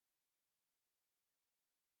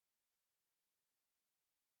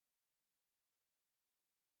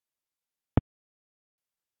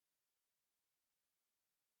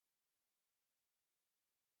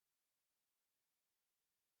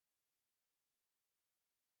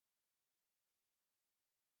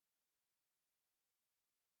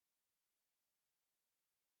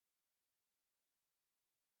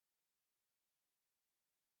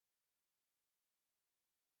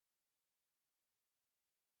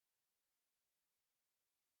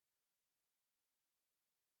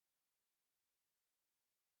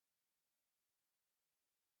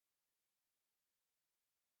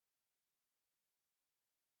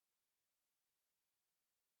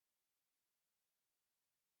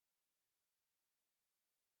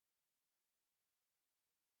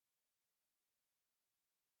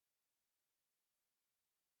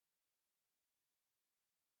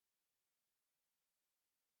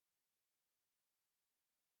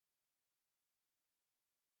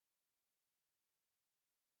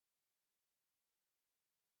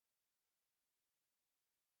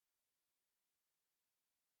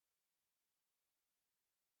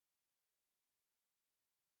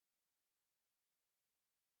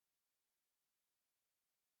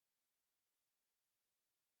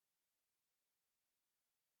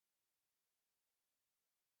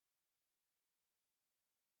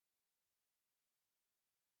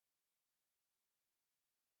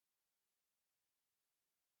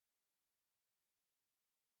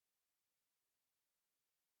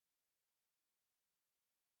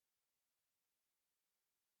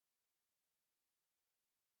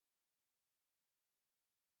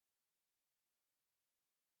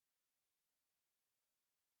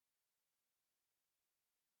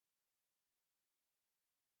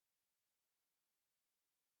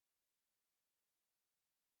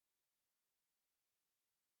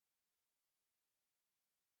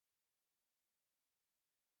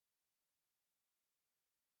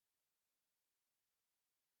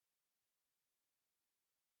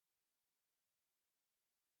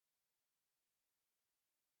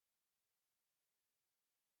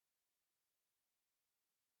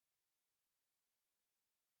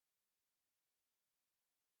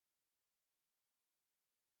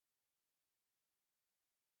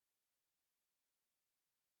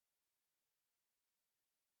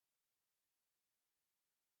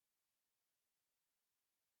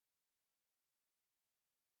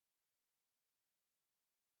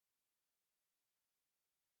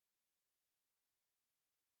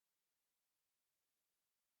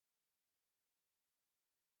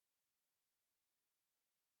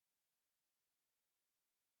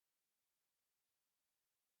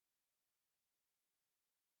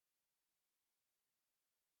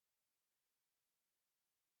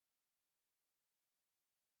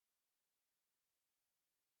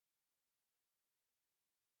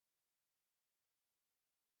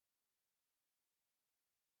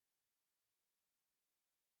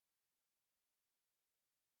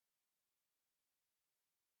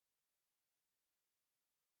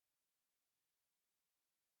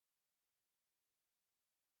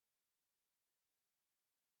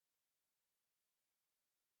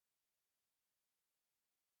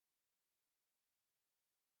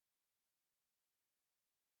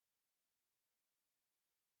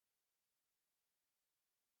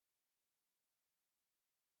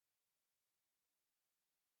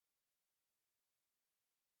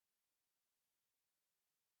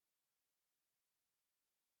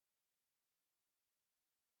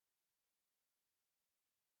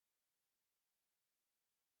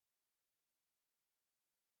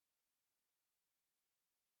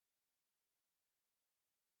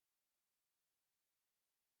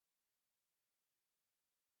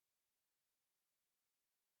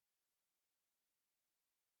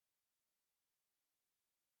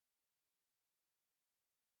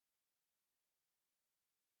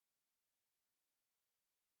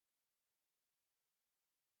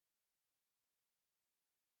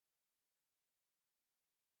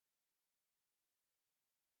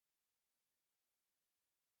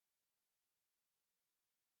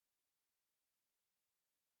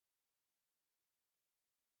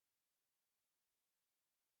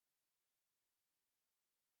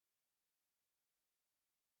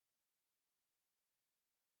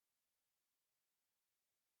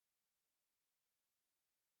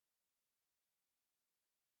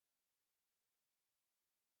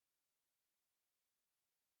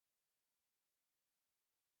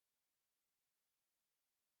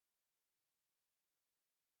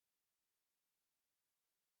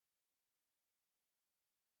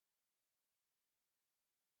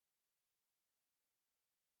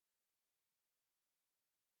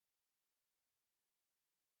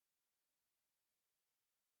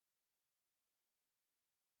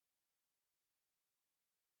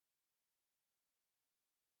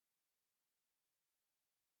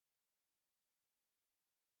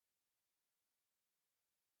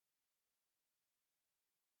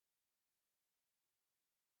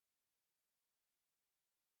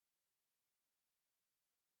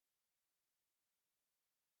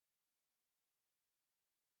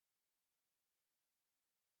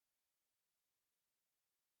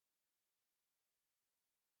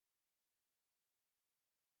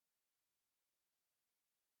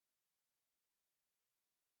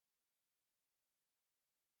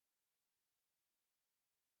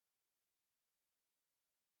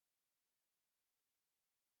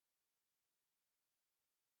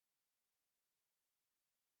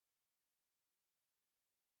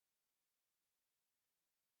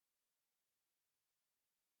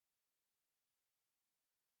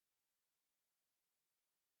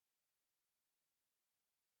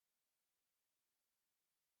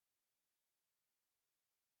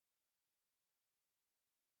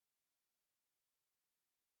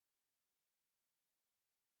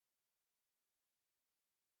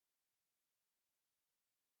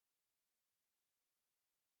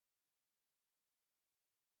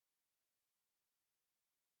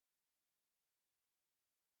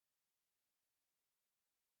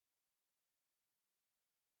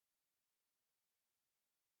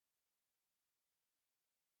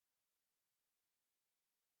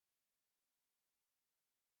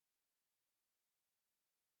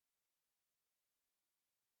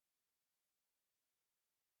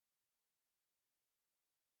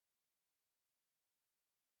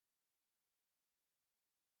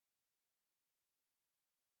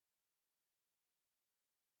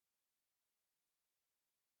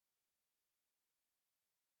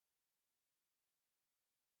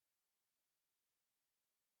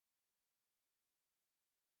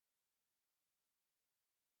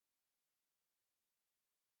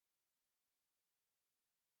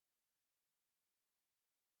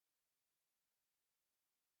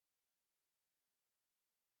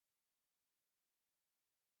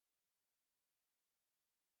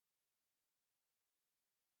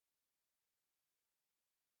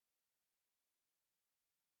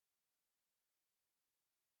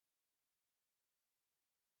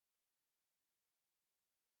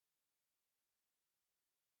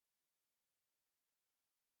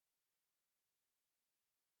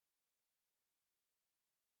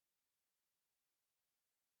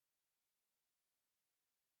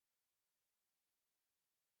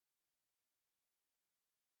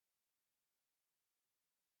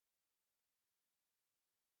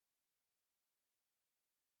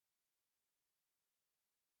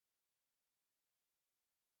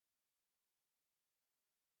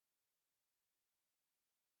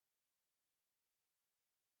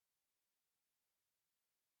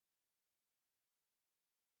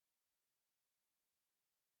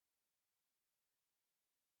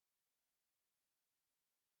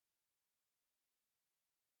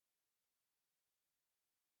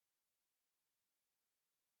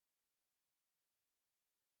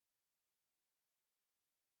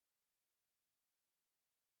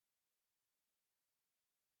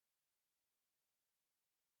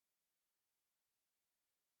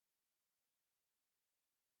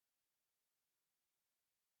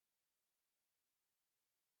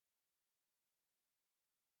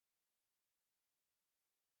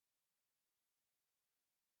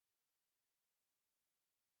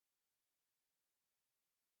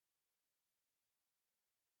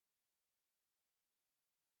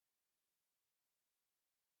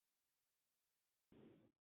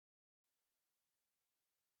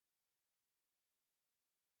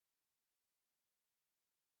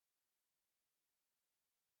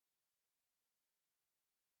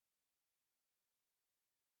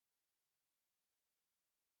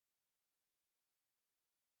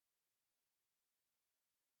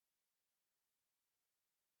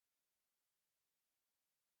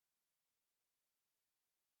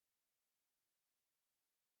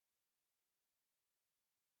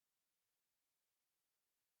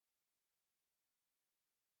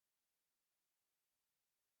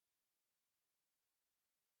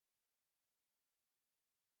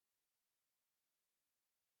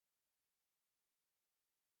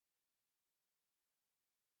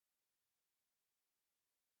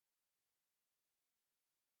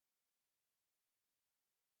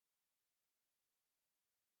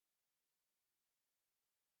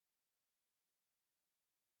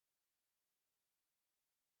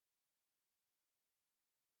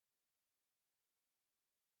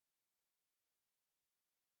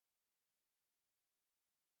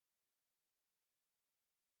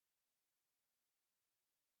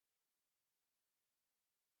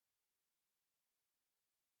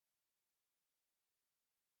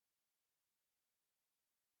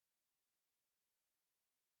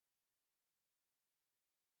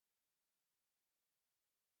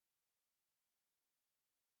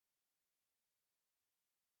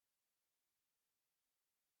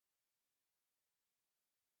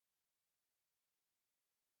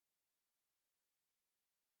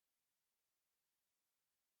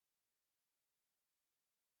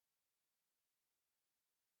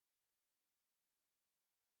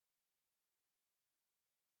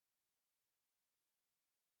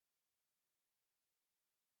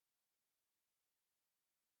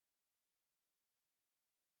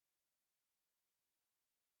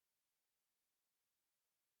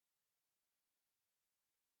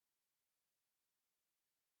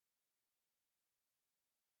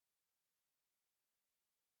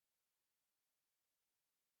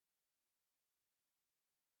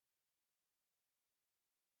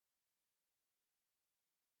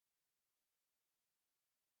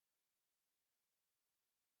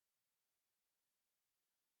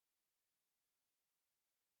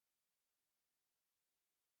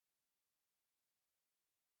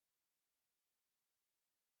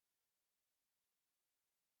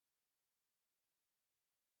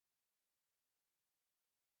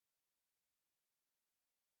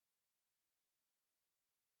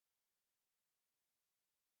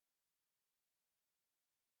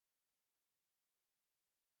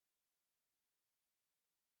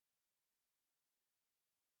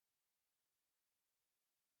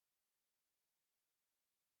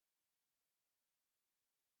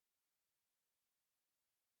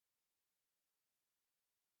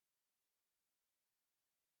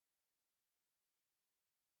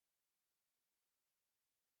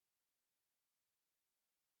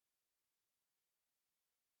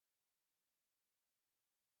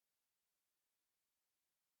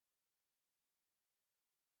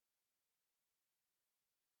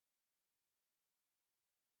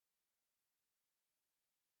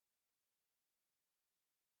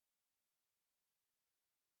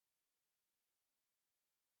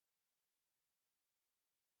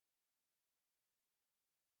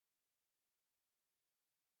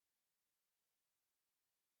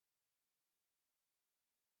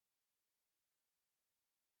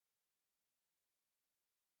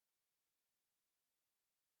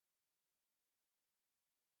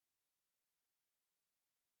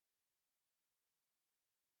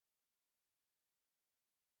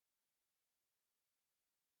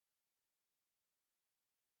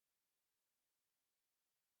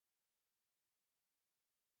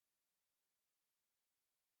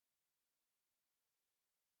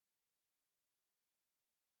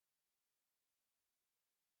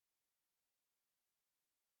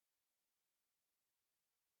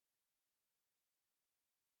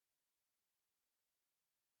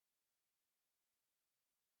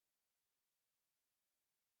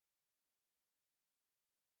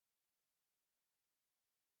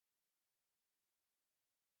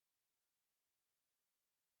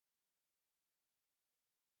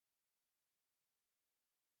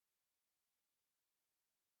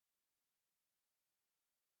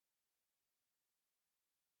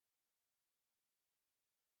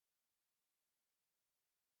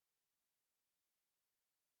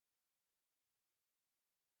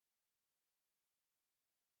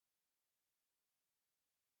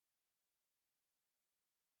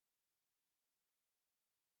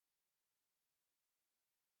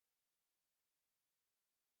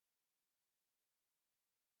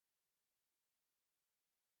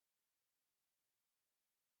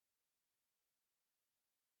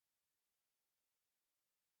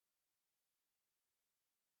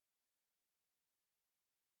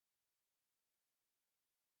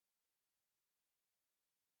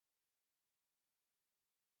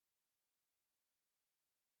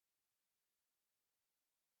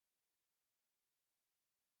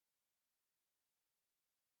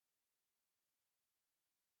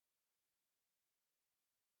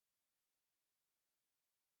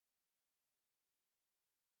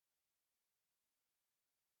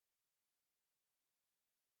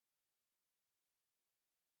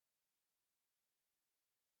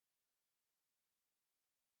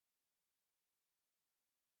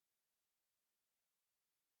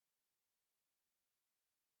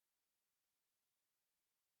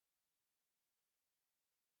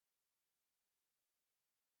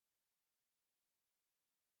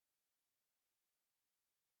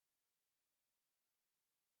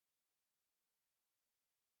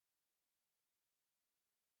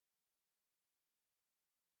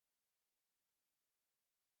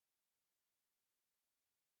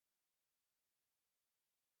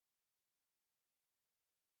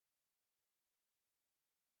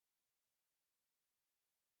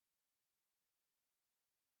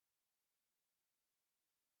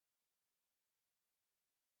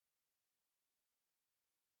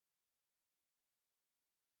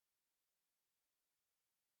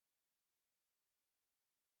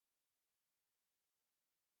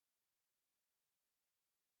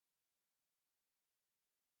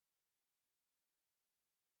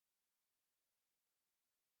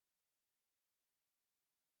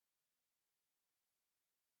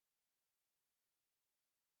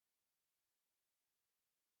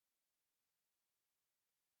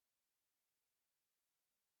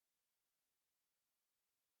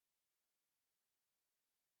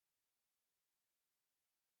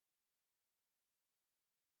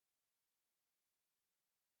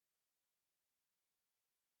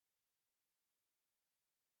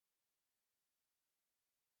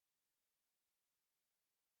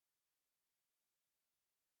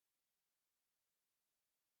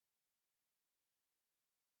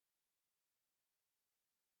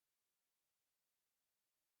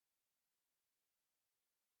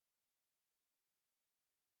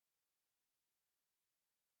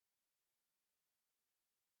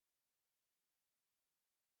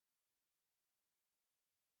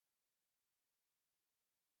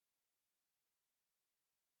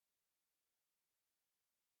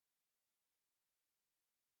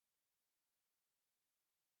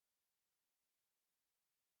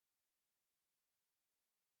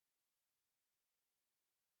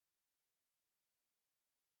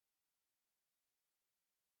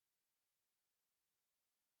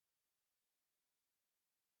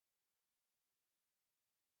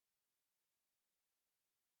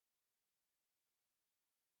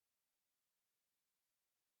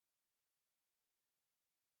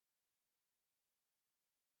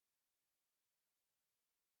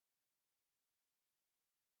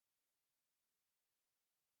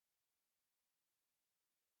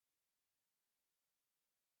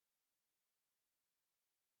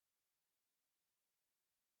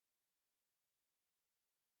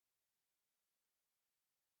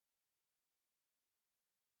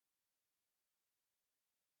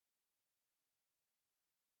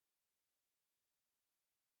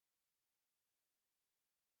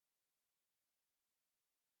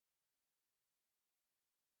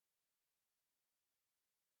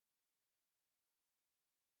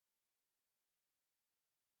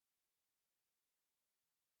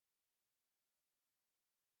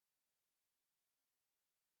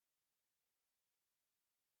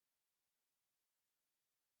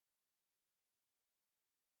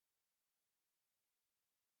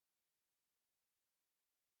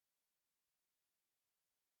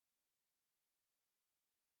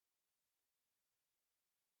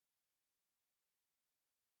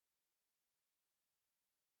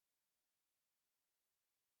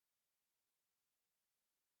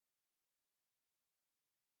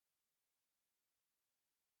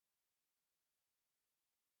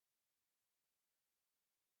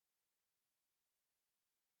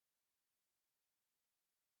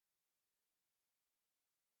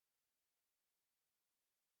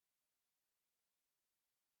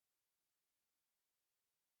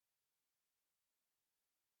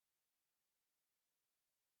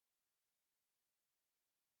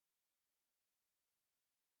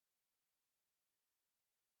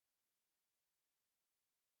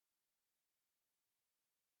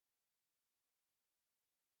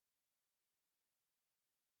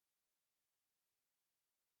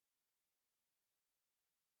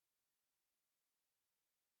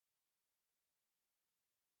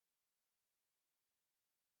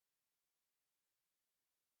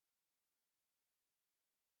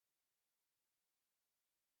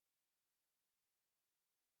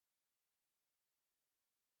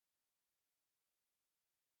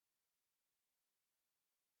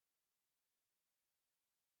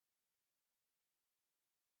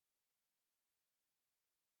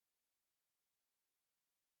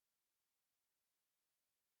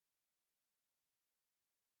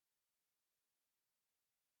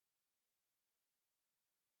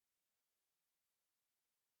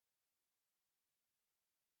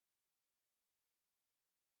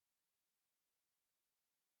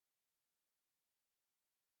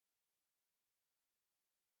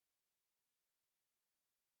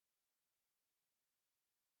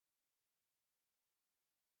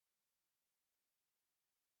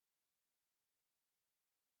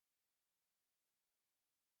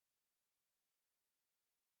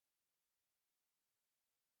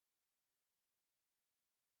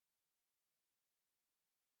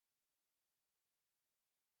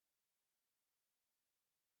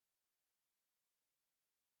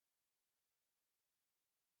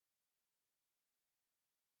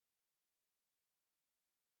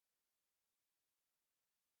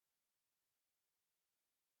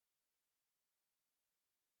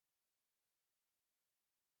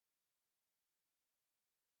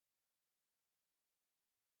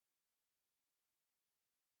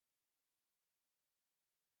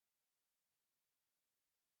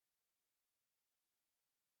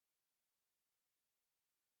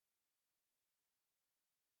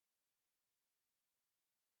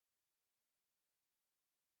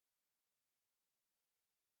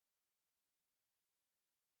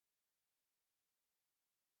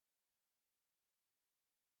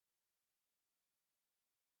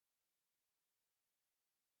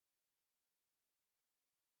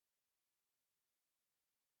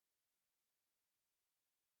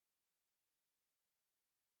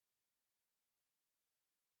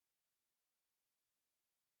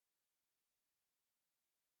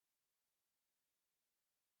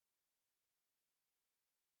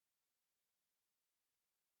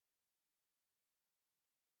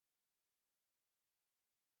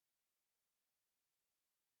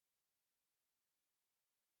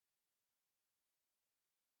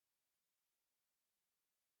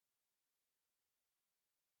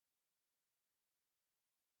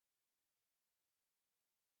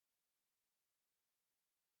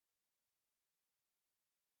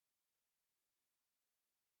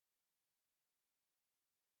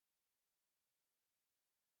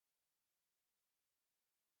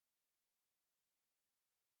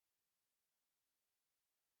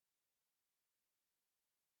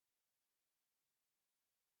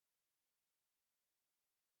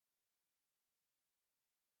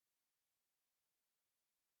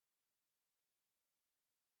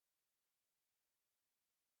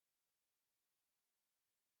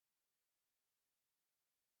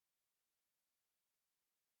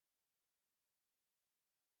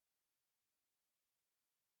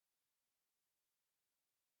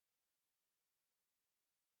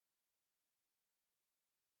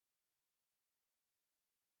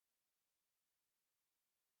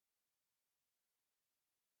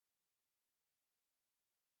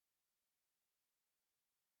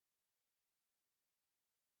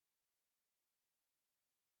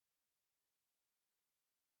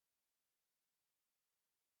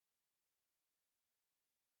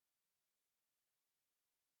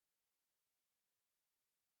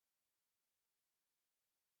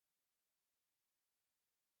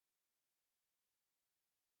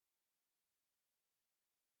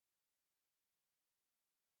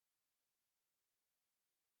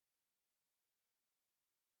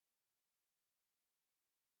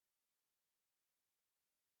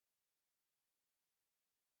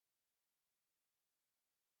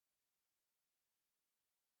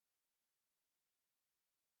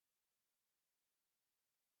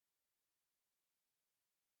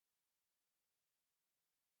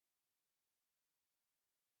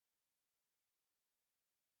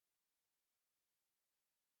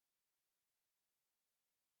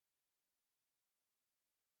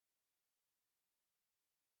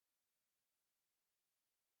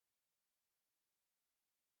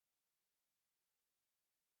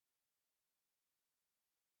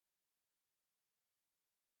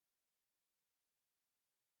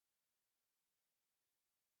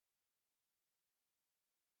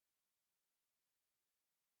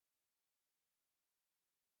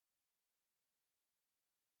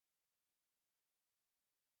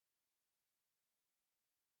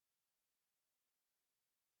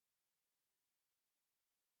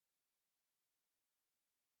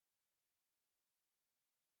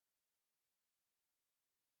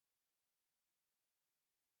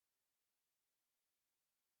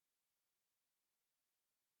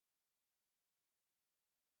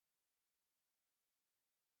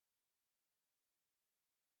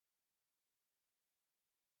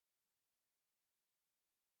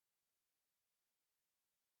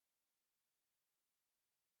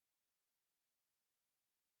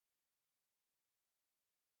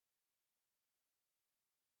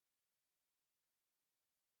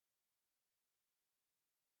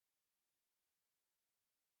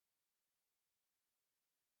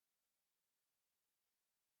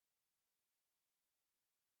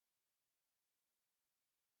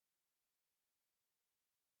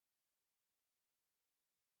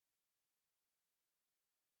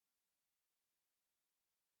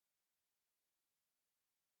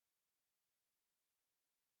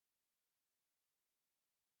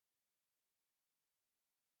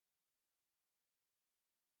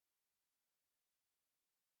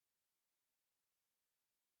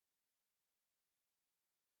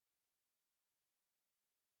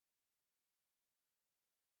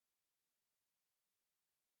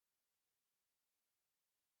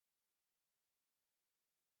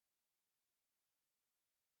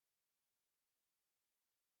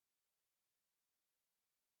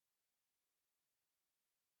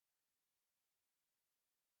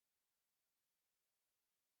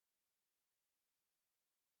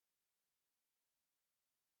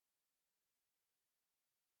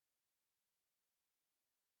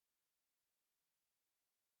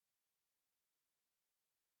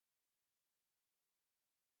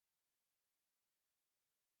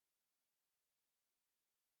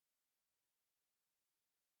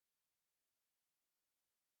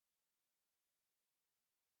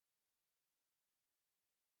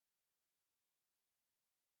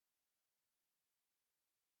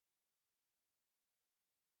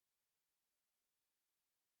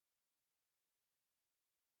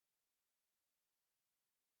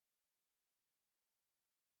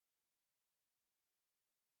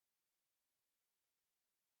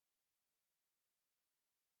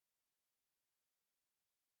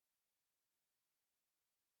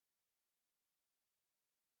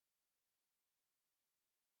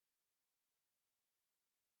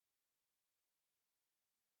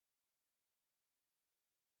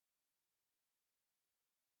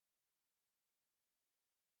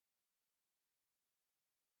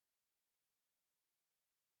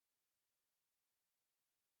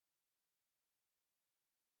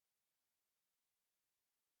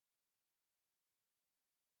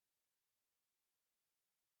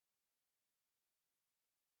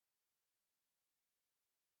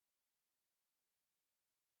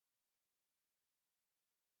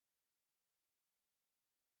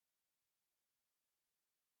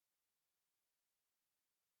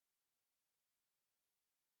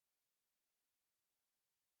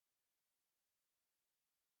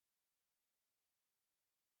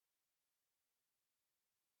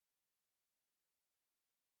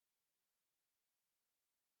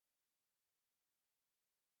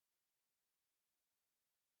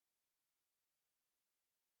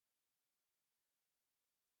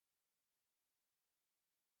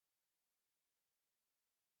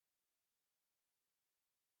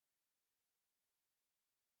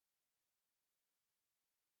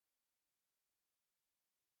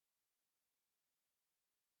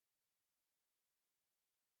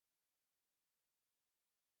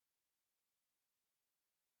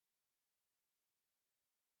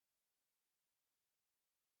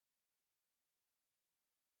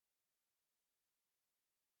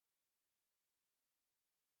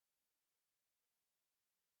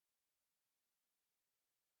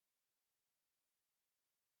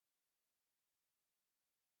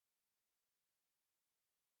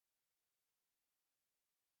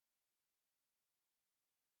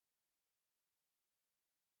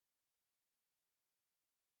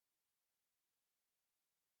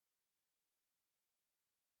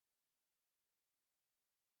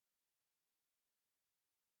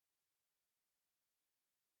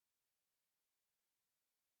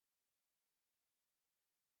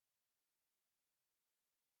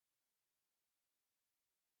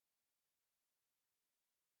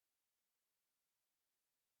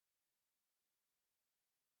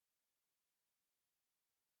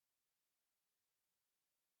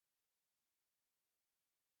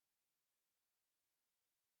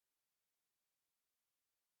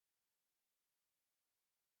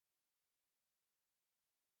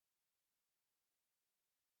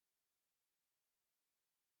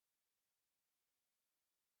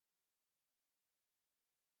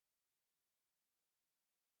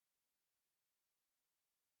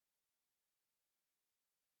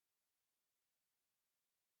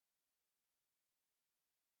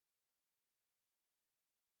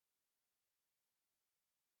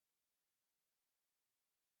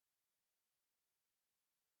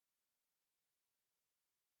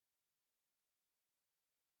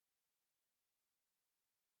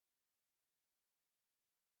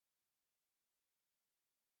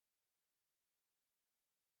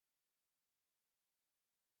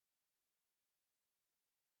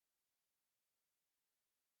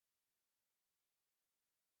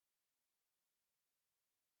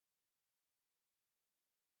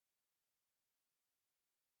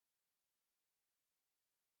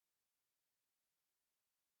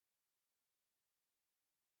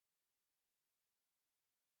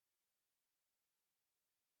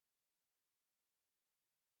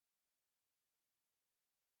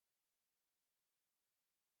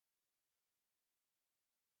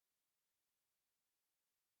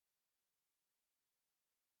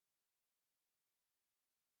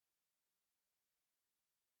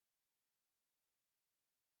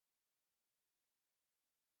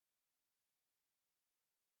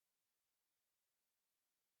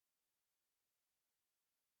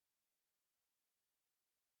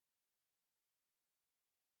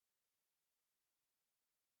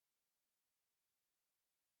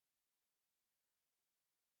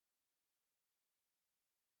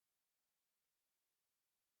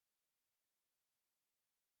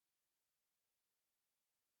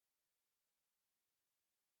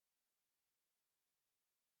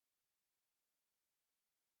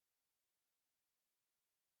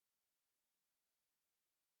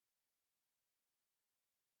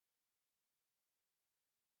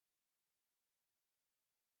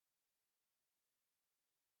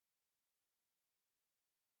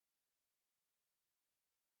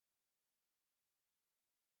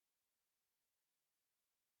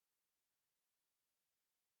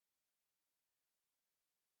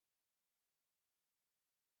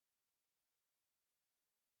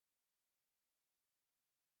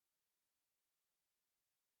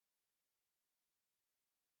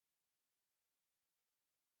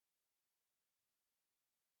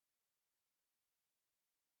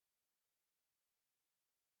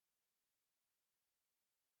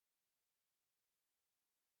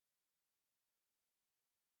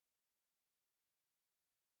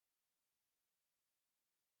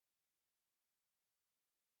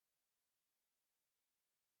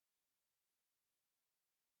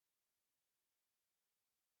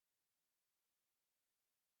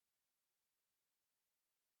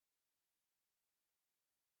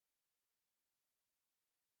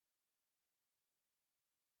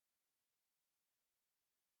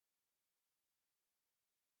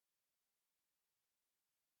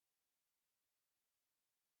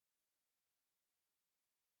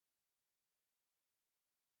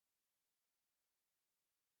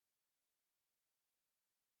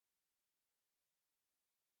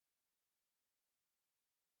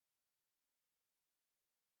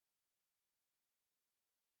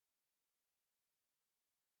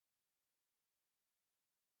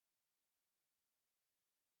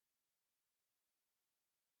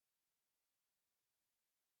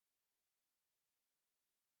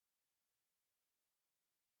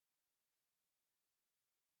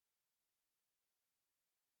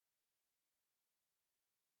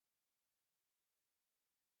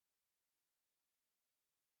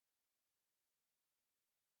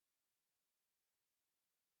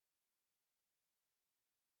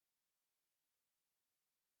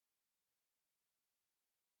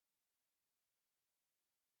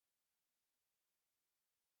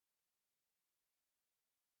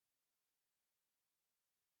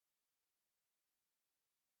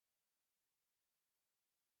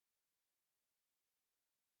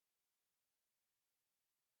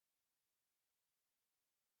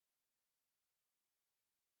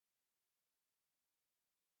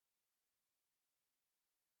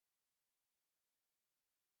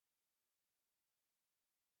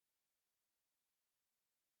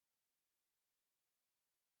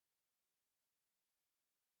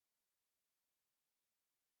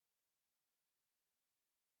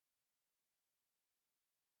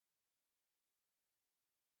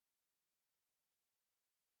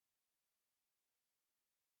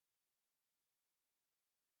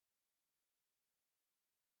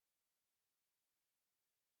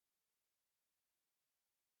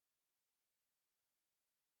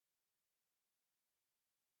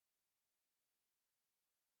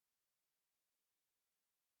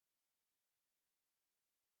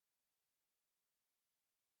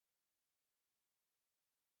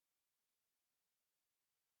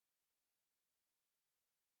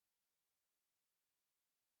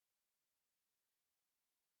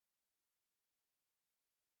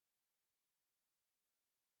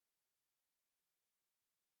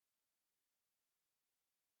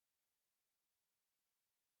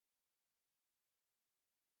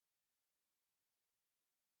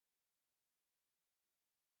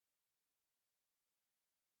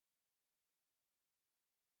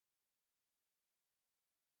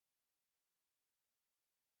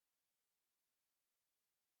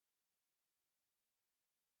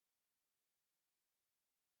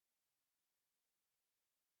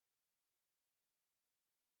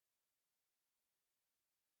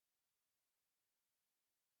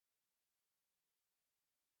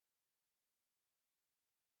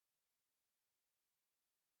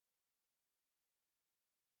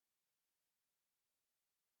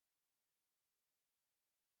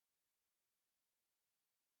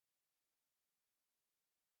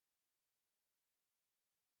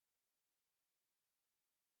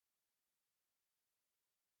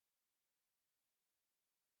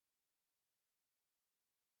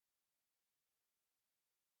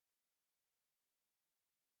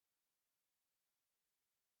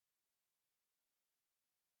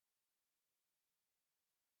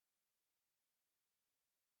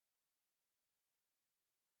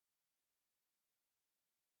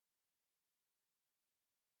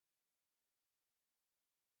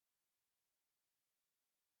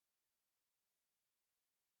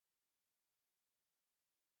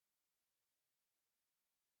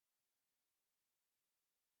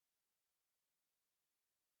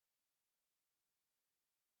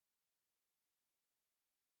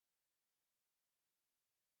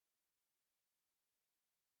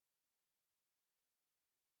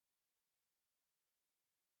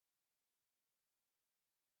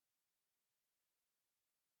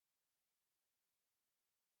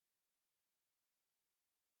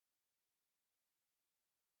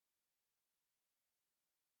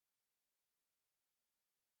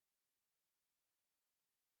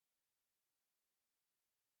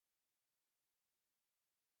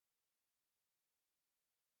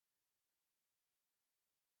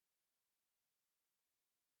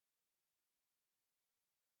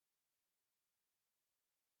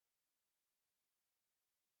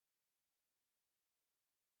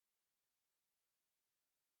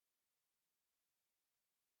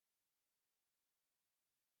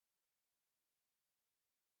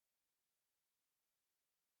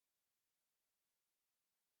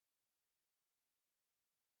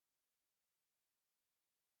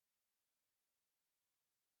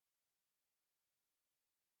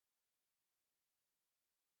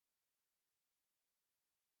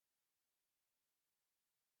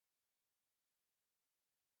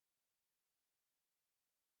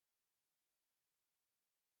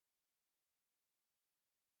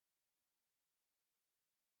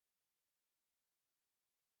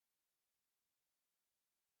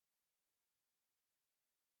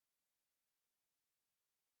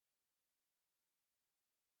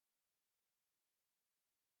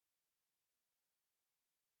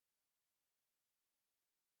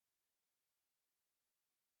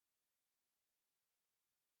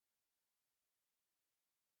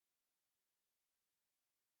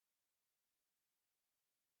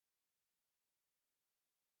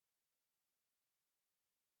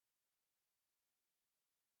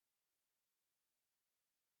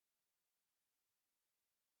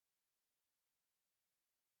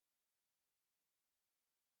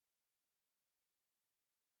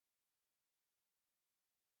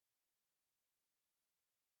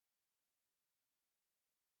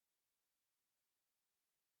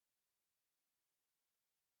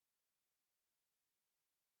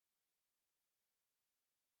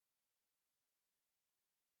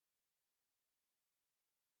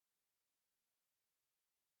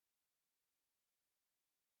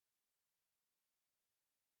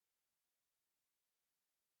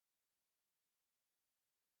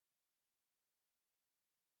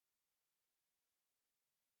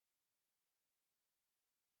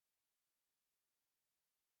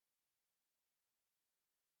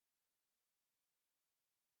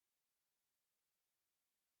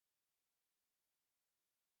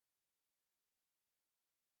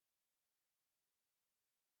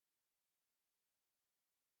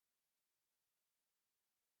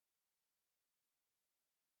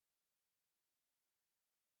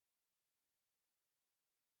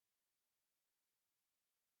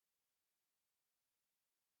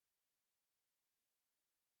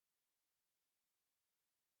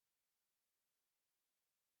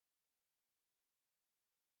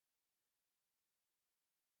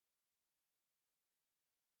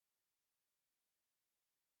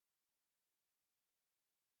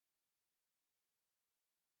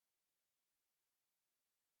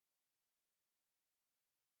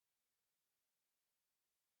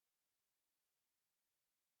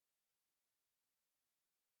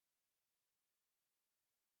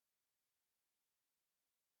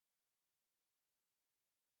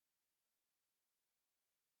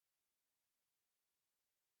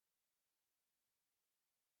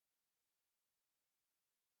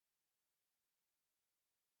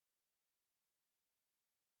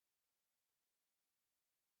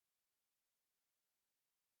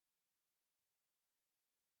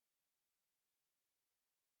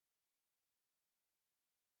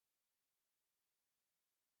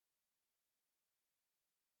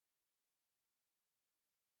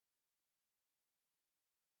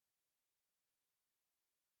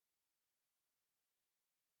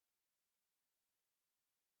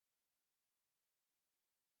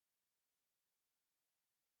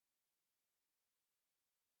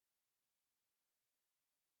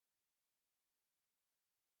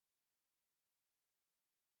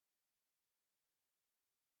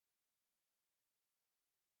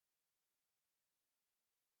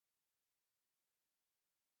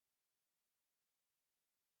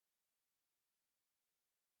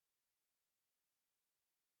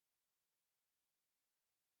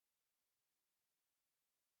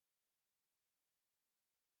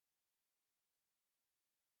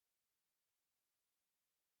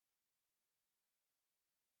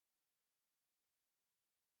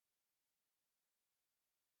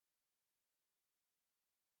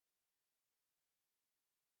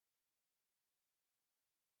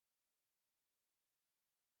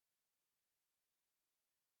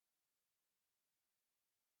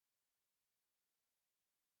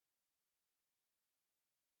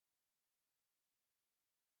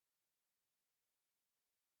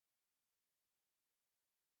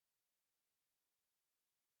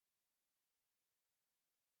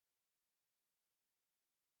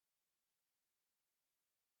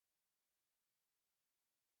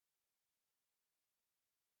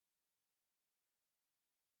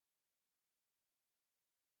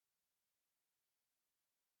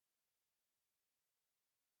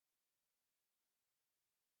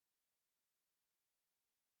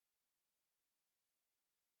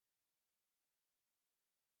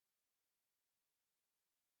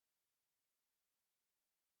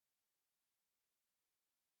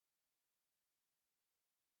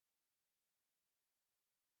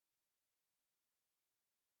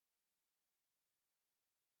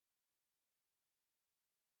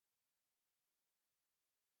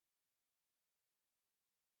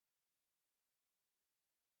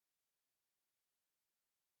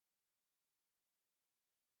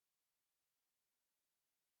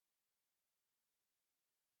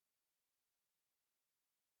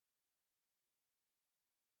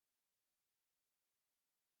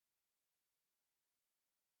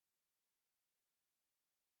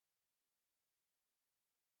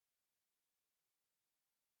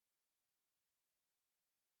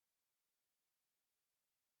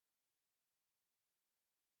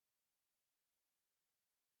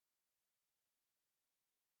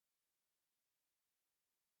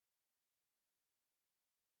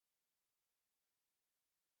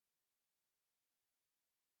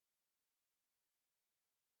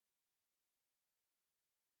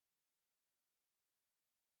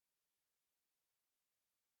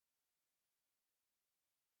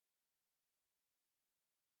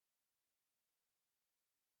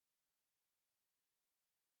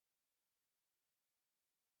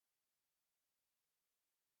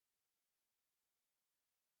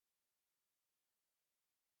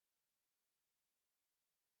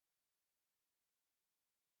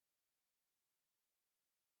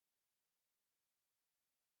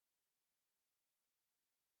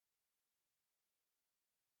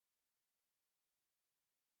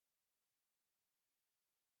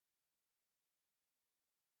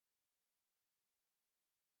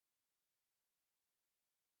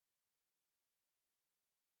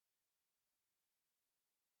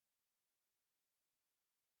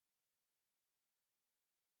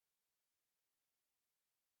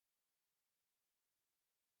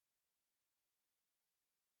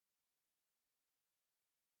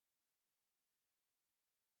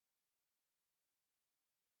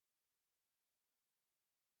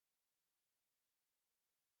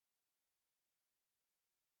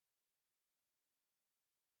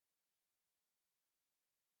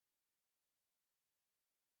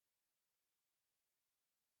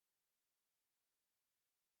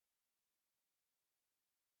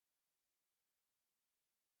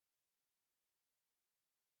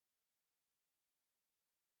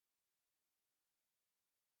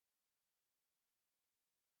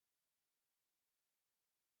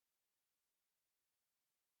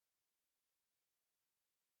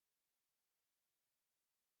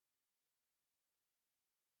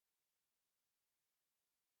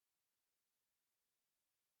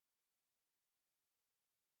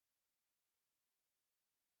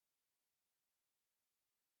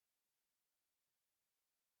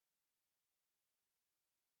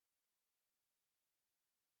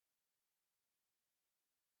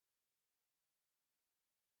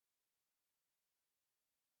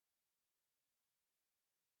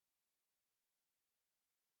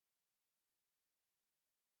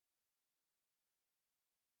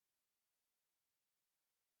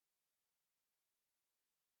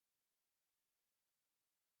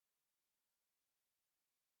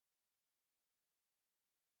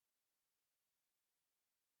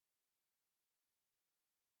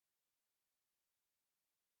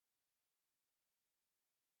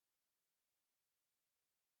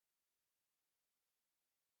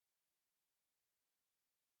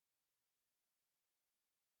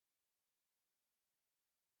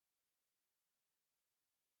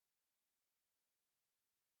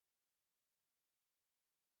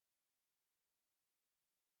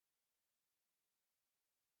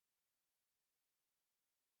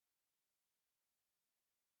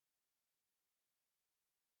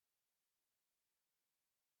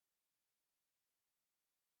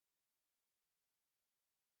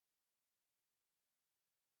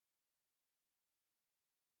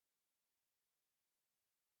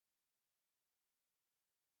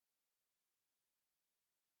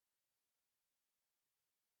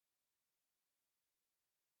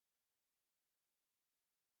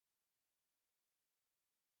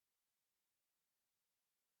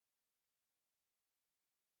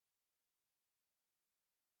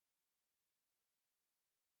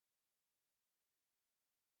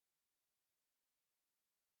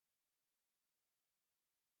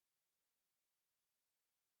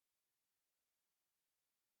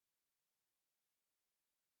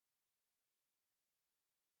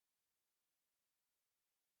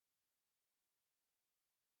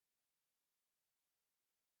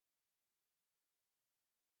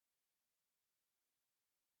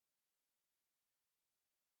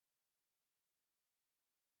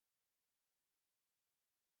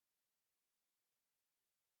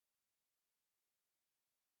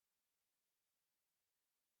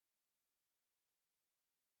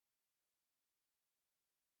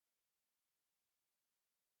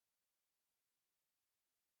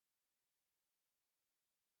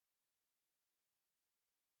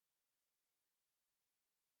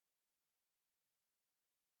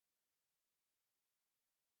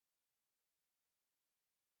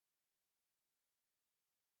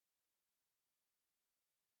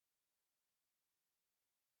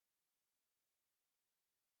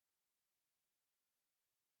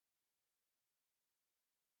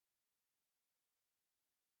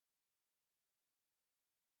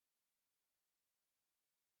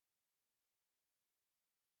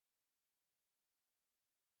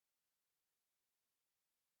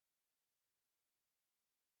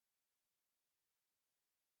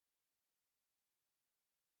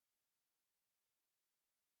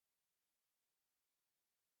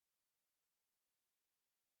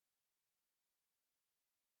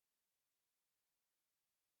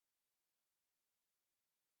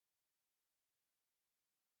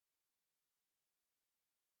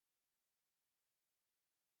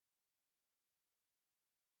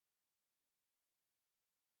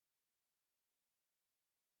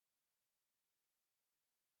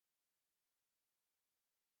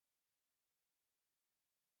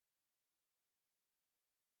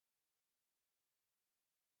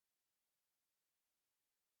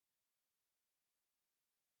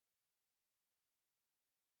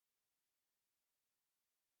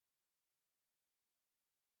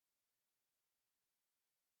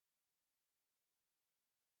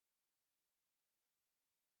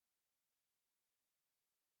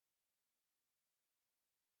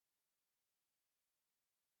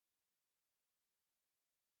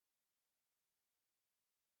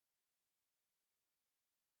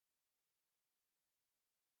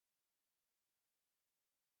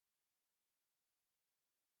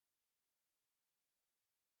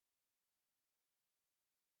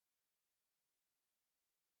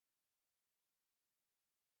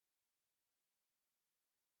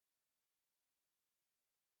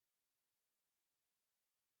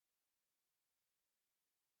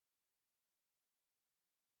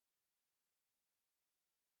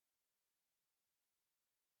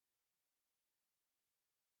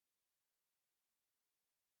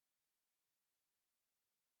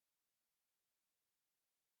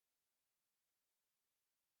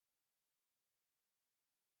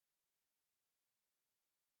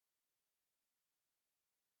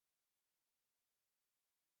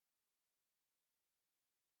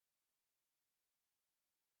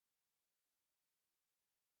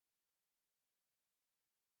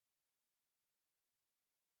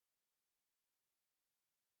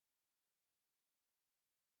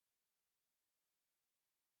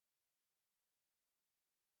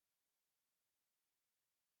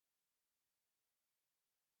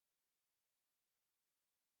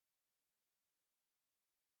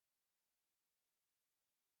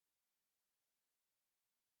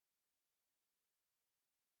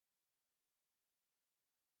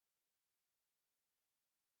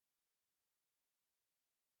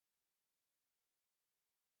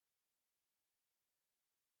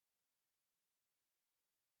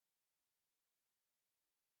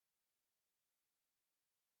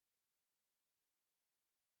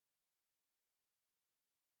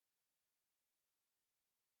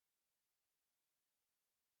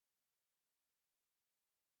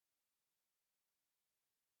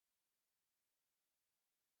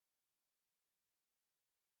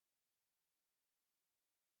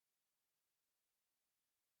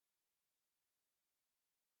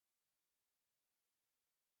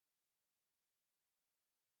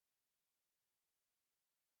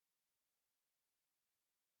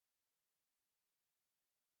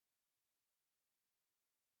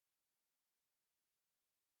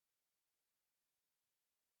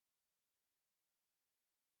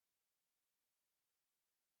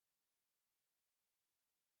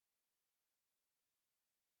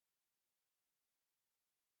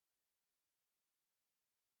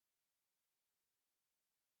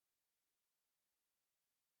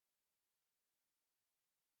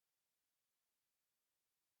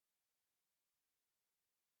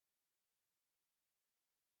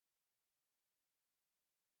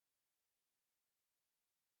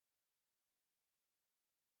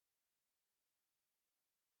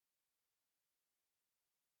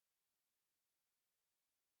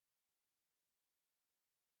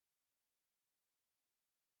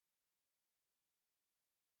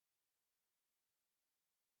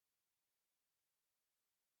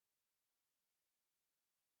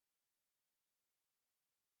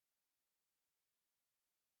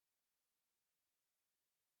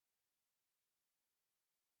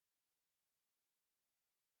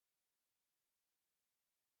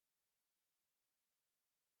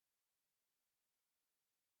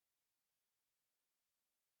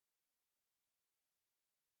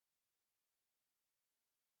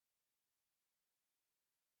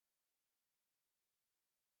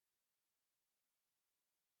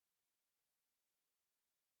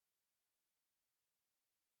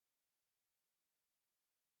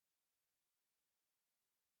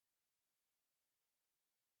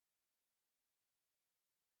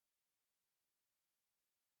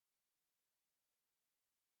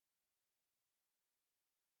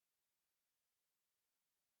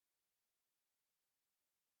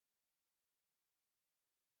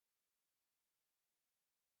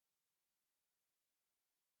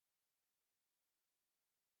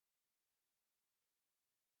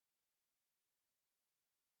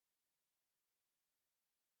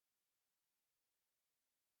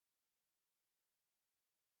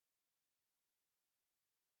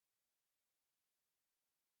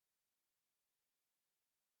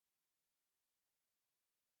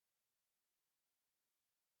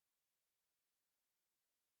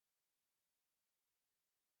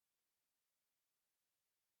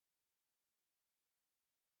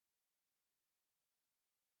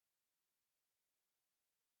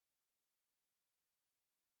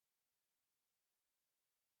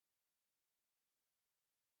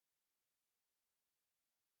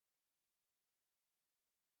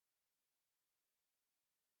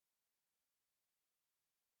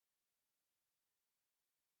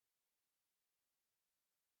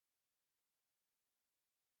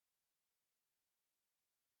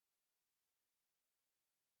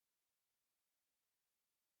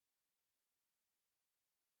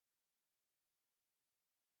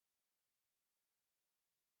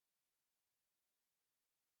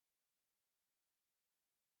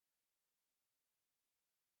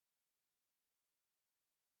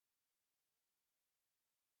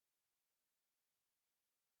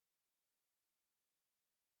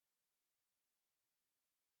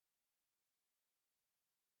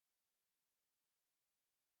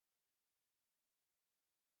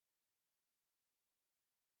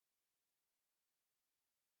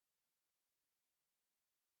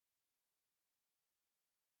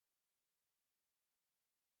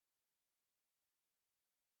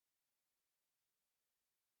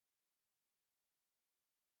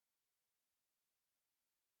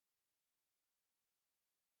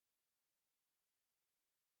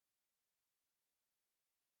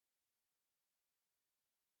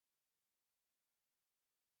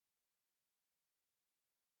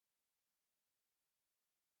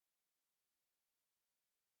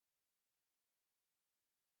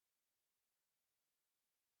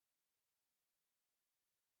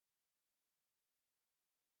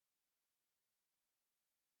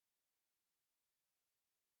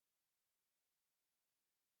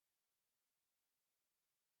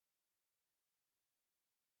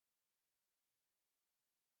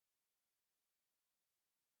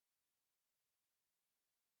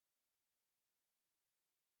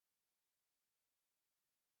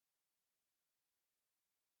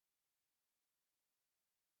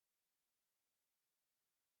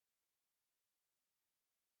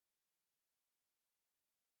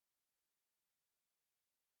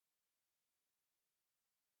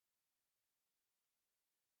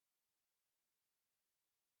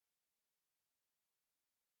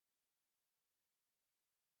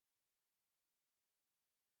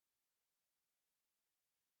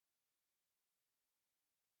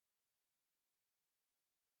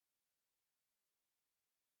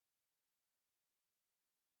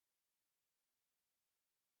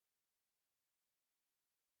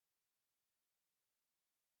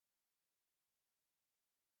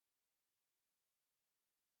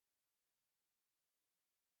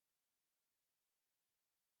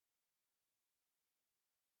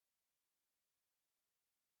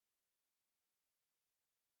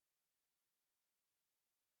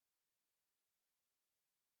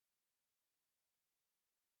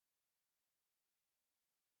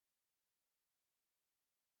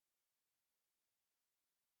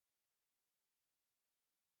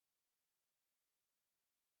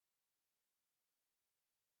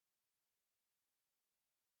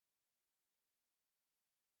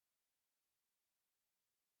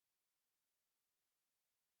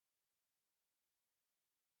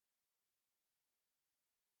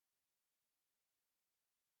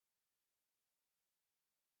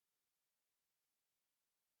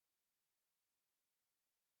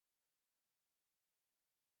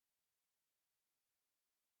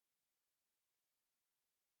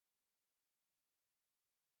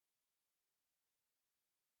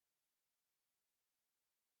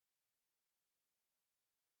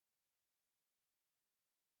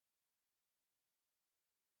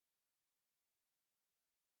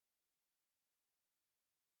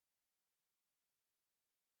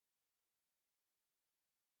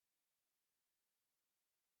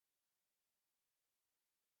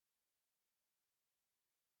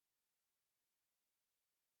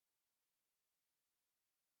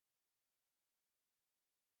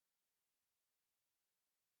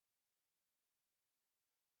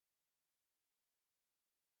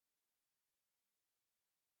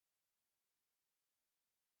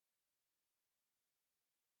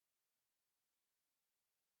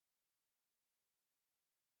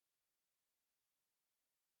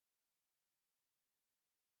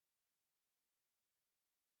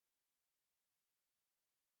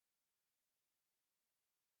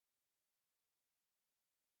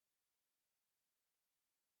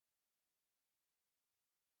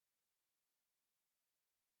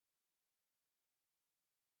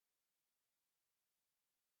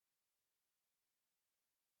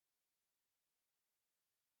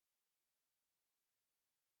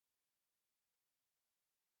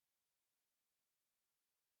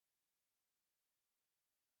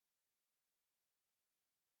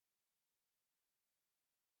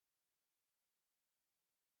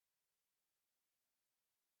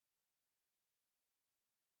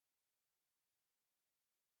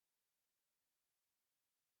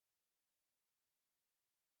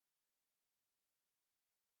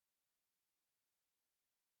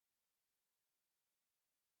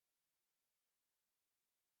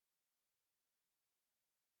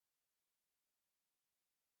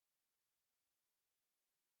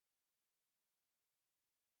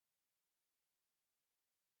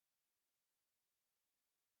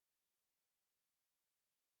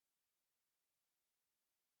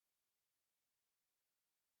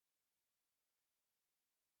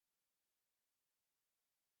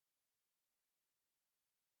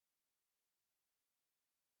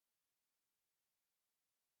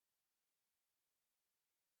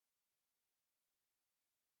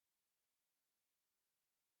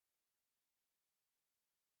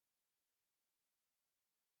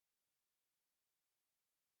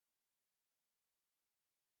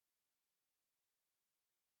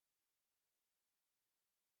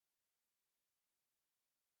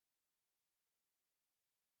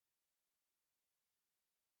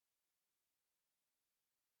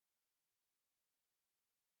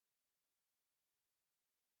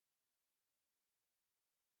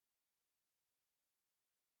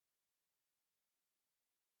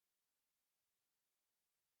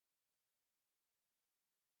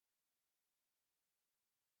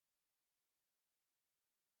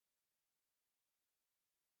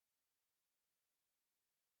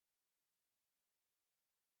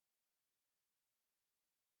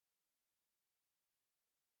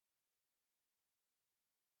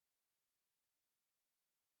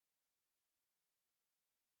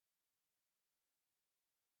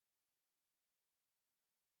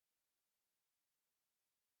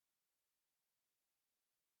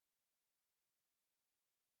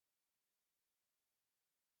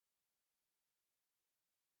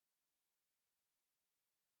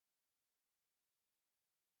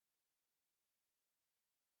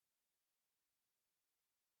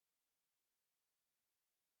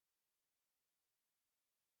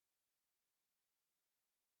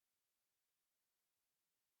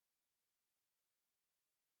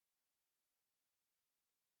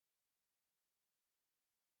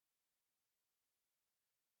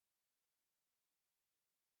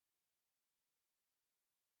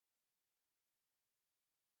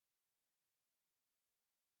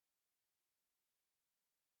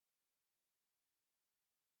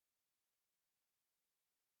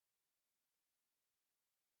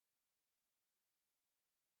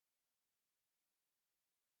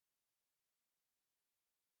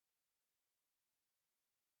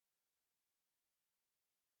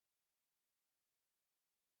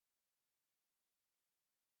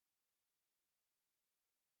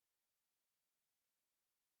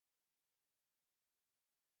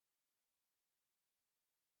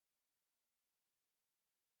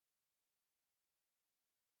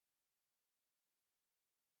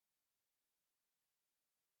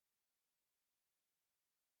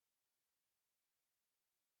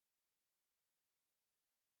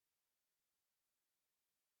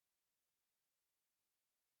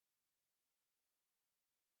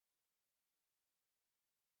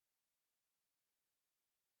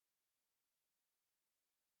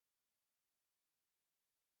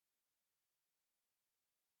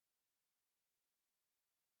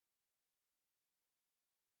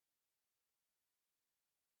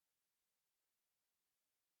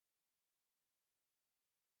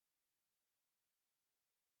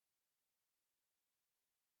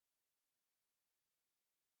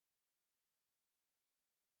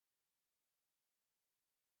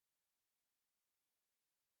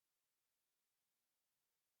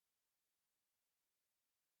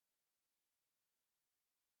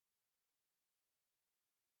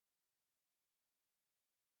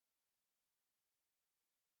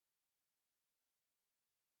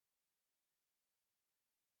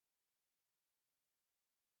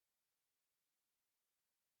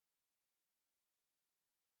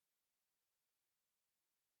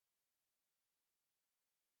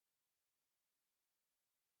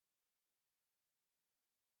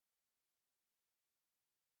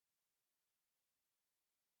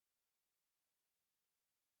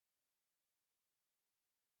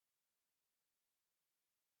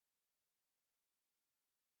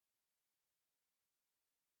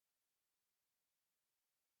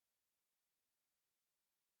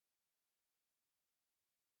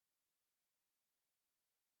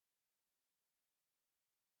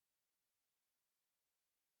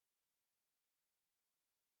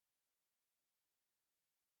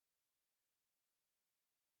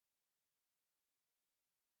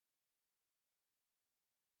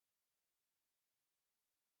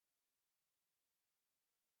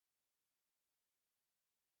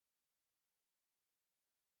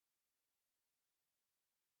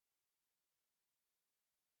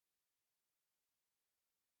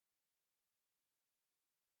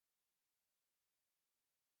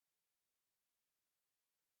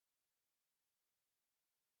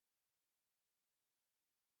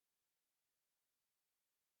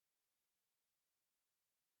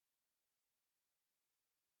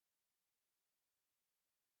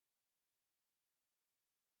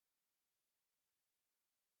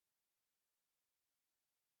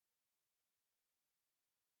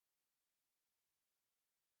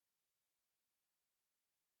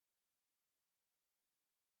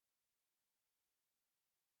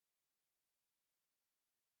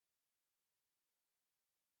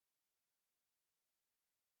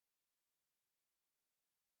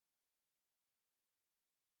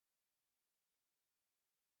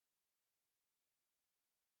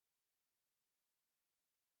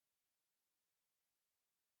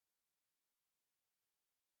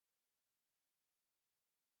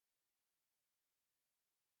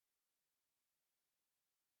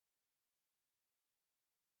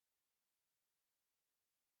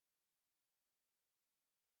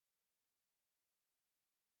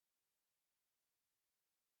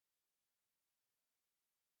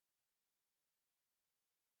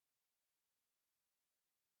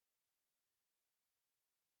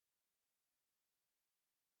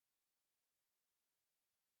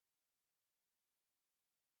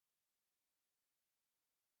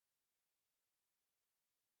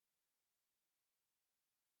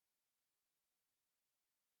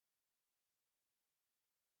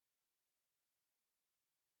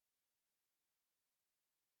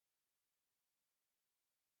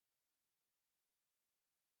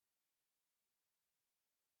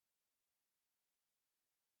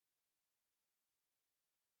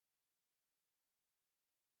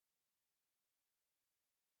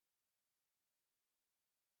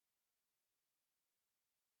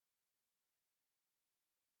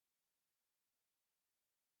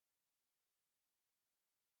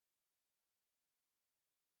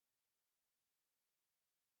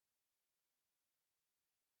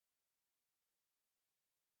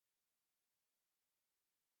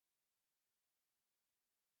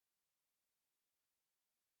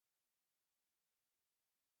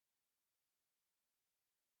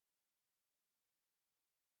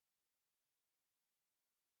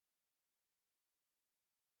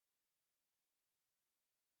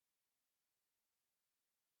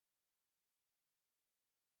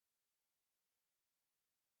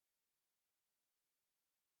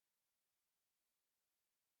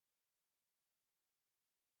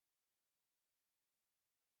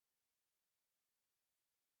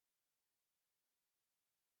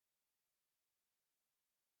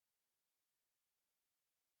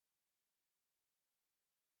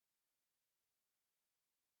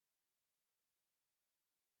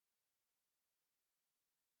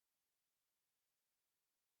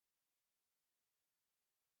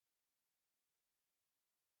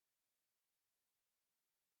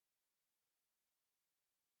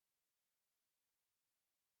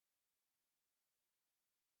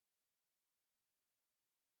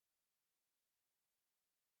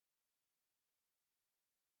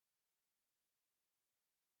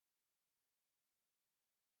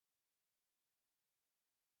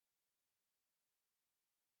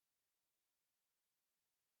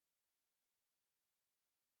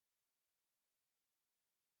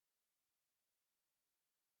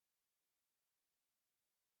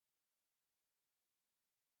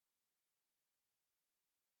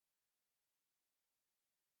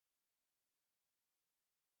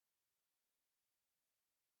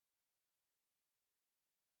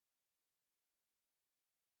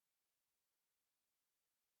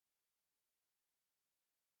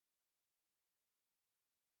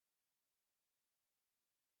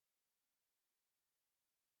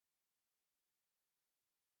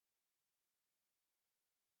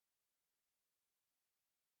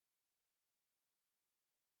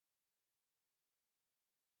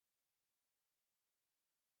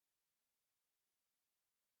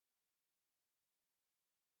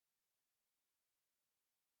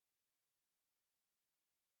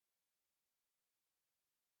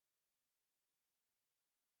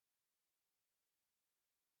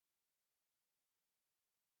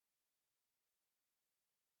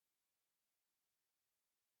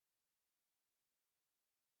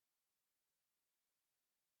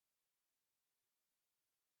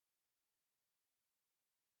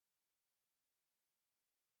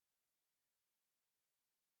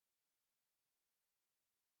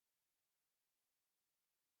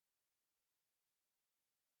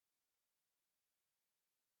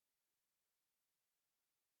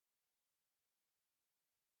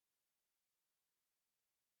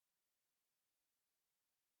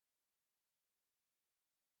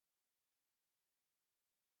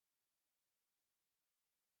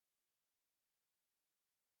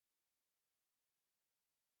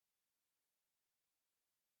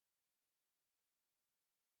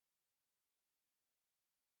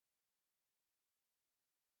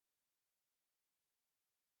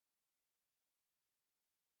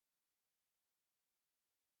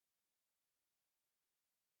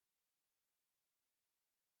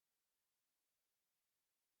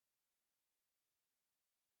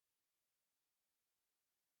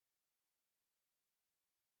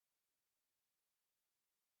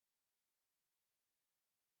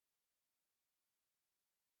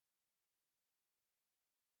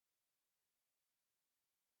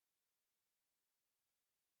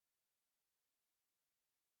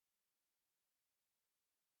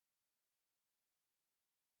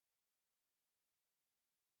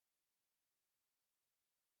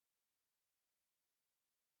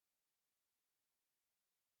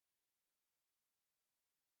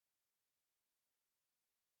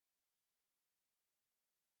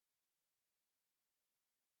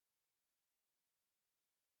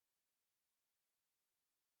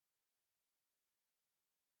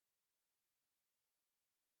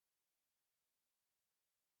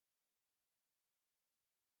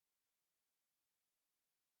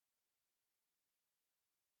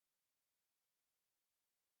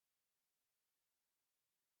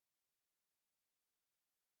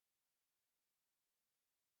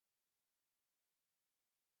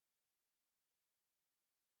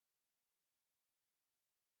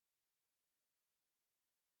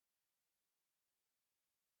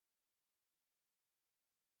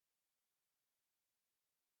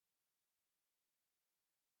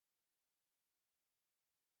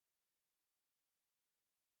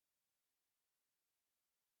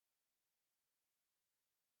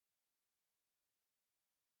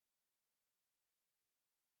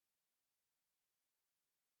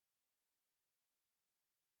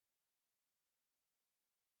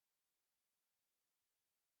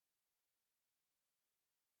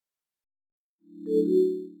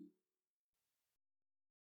 Giving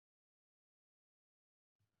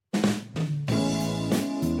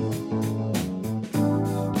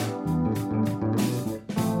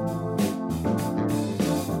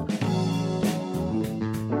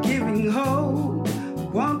hope,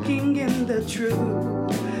 walking in the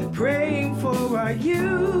truth, praying for our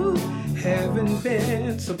youth, having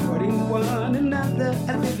been supporting one another.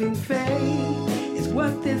 A living faith is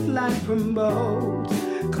what this life promotes.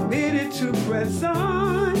 Committed to press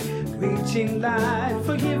on, reaching life,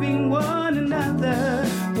 forgiving one another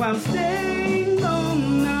while staying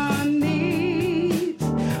on our knees.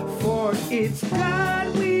 For it's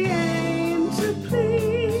God we aim to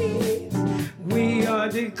please. We are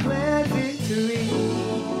declared victory.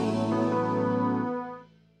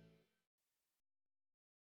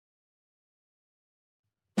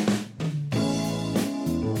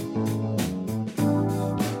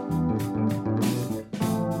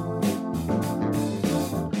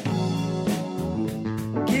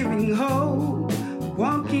 Giving hope,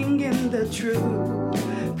 walking in the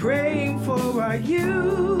truth, praying for our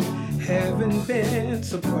youth, having been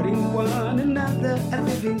supporting one another. A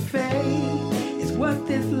living faith is what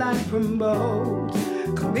this life promotes.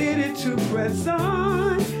 Committed to press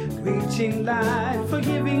on, reaching life,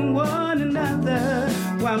 forgiving one another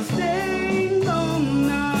while staying on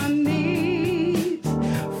our knees.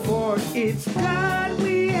 For it's God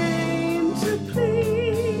we aim to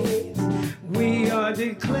please. We are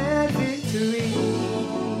declared victory.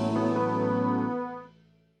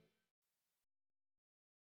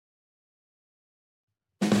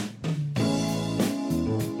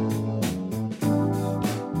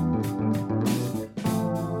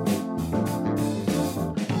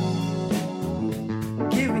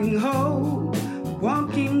 Giving hope,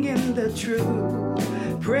 walking in the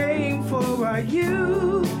truth, praying for our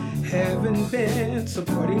youth, having been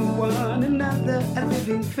supporting one another. A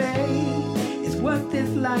living faith is what this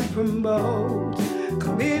life promotes.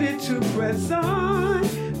 Committed to press on,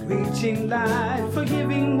 reaching life,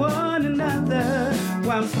 forgiving one another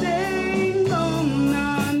while staying on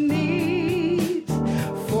our knees.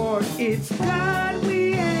 For it's God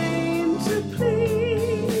we aim to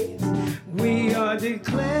please. We are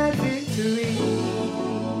declared victory.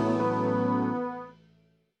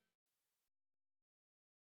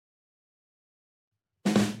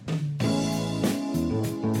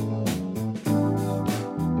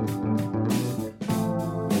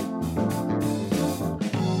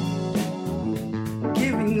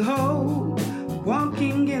 Giving hope,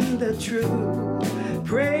 walking in the truth,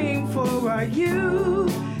 praying for our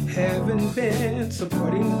youth, having been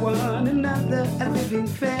supporting one another. A living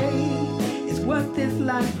faith is what this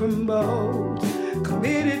life promotes.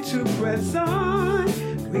 Committed to press on,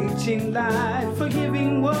 reaching life,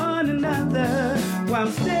 forgiving one another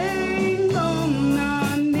while staying on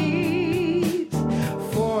our knees.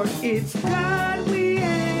 For it's God we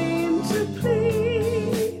aim to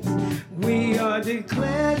please. We are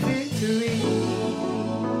declared victory.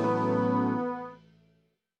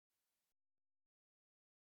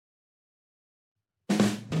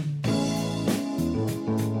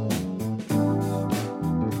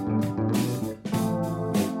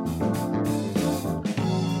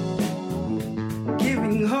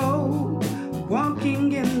 Giving hope,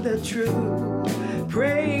 walking in the truth,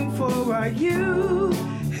 praying for our youth,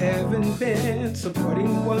 having been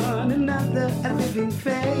supporting one another. A living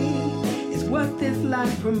faith is what this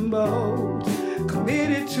life promotes.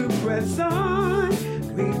 Committed to press on,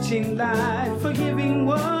 reaching life, forgiving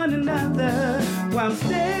one another while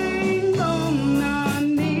staying on our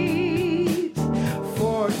knees.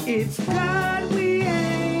 For it's God we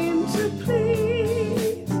aim to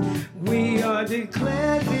please. We are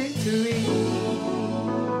declared victory.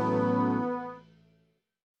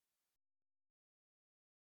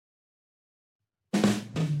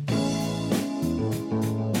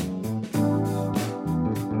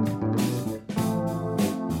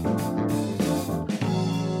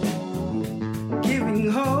 Giving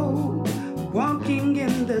hope, walking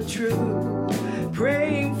in the truth,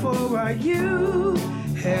 praying for our youth,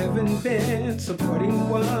 having been supporting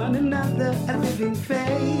one another. A living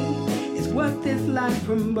faith is what this life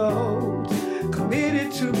promotes.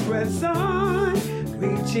 Committed to press on,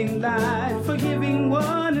 reaching life, forgiving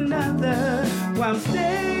one another while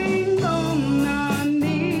staying on our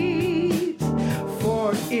knees.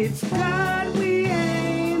 For it's God we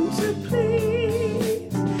aim to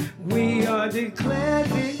please. We are declared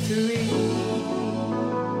victory.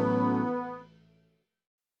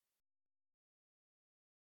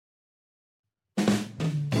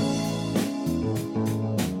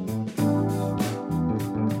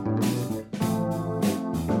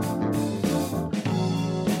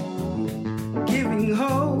 giving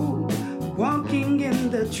hope, walking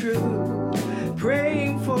in the truth,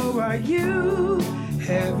 praying for our youth,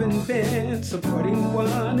 having been supporting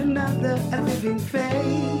one another. A living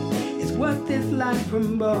faith is what this life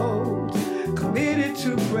promotes, committed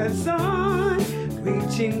to press on,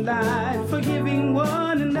 reaching life, forgiving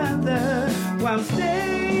one another while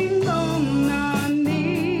staying on our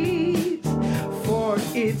knees. For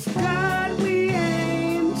it's God we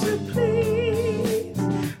aim to please.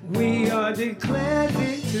 We are declared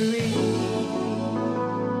victory.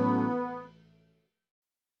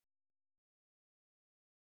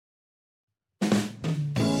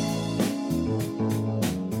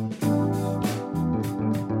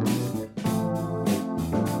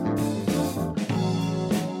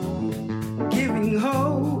 Giving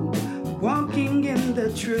hope, walking in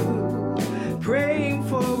the truth, praying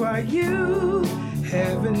for our youth,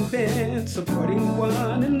 having been supporting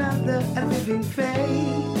one another. A living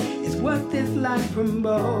faith is what this life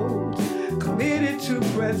promotes, committed to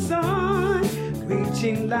press on,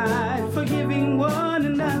 reaching life, forgiving one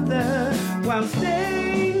another while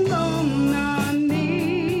staying on our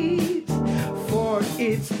knees. For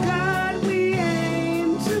it's God we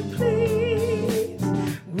aim to please.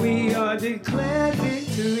 We are declared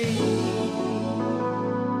victory.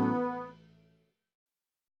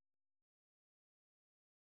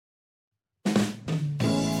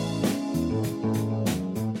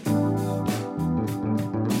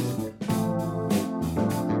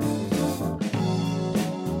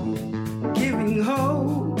 Giving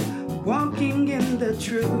hope, walking in the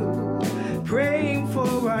truth, praying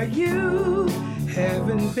for our youth,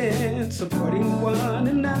 having been supporting one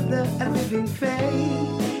another. A living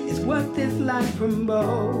faith is what this life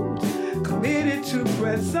promotes, committed to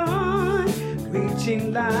press on,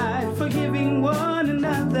 reaching life, forgiving one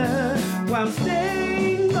another while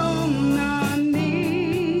staying on our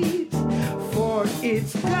knees. For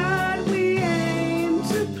it's God we aim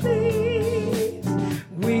to please.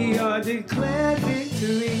 We are declared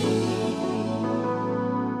victory.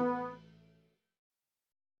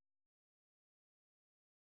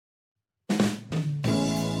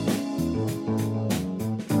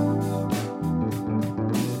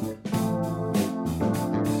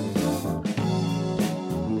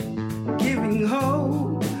 Giving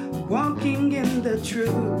hope, walking in the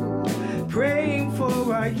truth, praying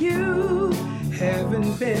for our youth,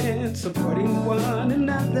 having been supporting one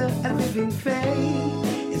another. A living faith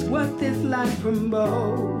is what this life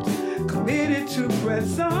promotes, committed to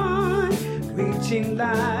press on, reaching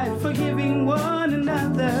life, forgiving one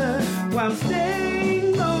another while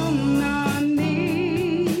staying on our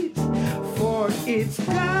knees. For it's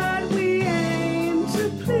God we aim to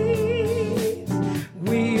please.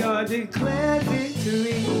 We are declared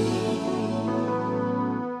victory.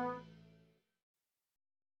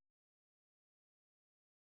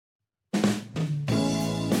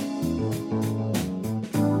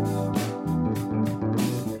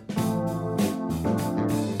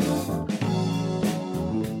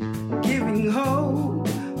 Giving hope,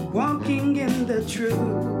 walking in the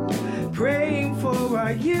truth, praying for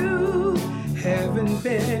our youth, having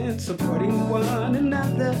been supporting one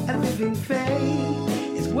another. A living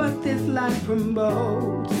faith is what this life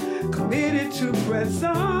promotes, committed to press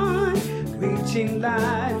on, reaching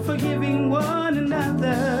life, forgiving one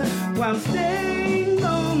another while staying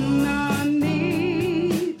on our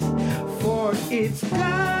knees. For it's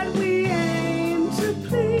God we aim to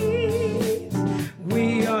please.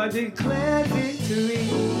 We are declared victory.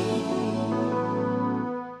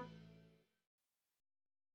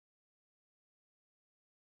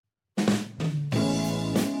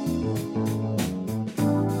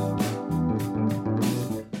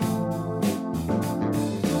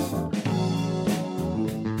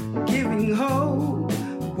 Giving hope,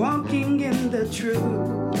 walking in the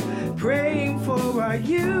truth, praying for our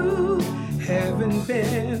youth, having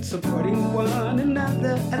been supporting one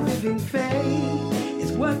another. A living faith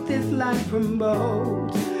is what this life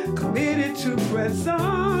promotes, committed to press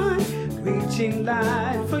on, reaching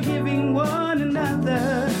life, forgiving one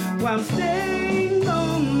another while staying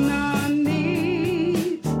on our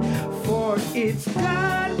knees. For it's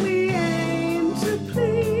God we aim to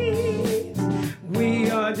please. We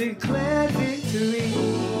are declared victory.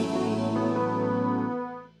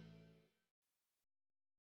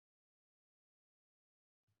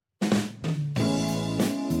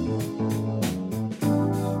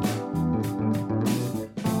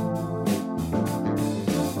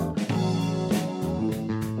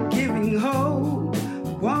 Giving hope,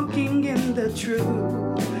 walking in the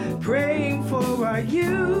truth, praying for our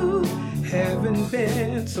youth, having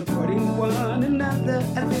been supporting one another.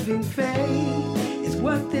 A living faith is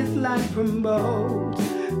what this life promotes.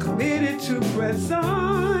 Committed to press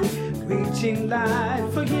on, reaching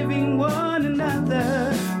life, forgiving one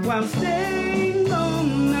another while staying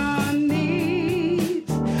on our knees.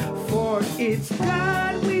 For it's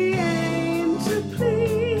God we aim to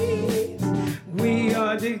please. We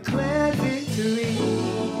are declared victory.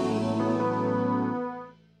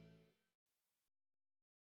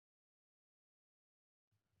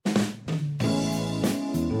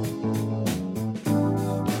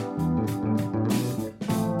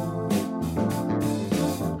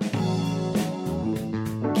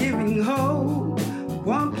 Giving hope,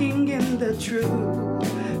 walking in the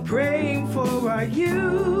truth, praying for our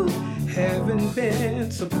youth, heaven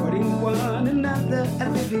bent, supporting one another, a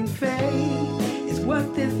living faith is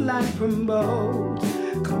what this life promotes.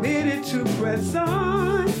 Committed to press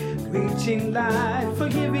on, reaching life,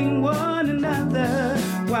 forgiving one another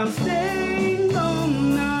while staying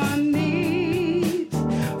on our knees.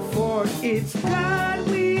 For it's God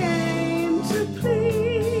we aim to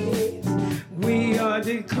please. We are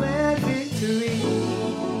declared victory.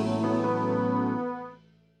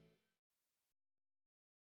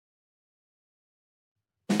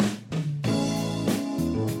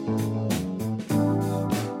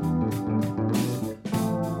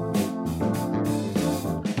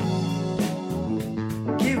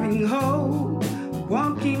 Giving hope,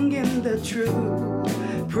 walking in the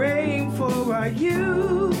truth, praying for our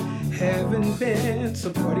youth, heaven bent,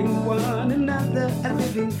 supporting one another, a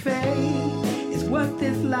living faith is what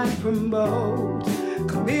this life promotes.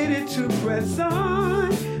 Committed to press on,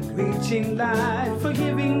 reaching life,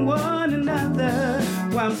 forgiving one another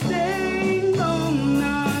while staying on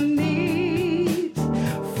our knees.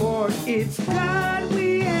 For it's God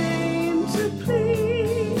we aim to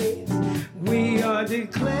please. We are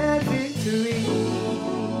declared victory.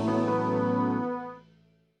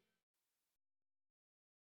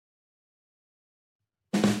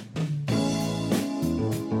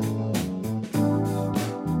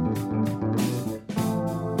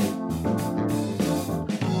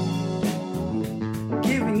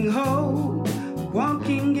 Giving hope,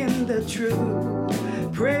 walking in the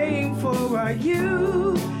truth, praying for our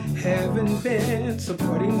youth, heaven bent,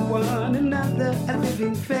 supporting one another, a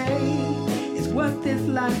living faith is what this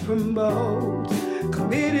life promotes.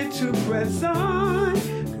 Committed to press on,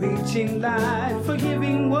 reaching life,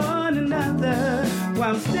 forgiving one another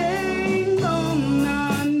while staying on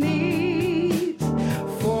our knees.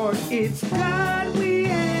 For it's God we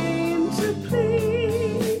aim to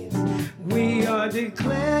please. We are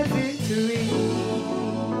declared victory.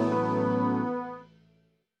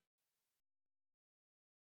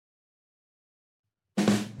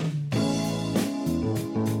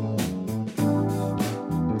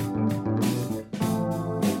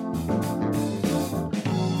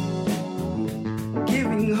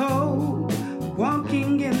 Giving hope,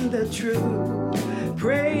 walking in the truth,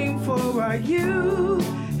 praying for our youth,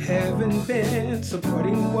 heaven bent,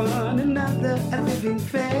 supporting one another, a living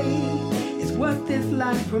faith is what this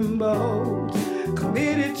life promotes.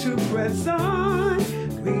 Committed to press on,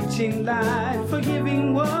 reaching life,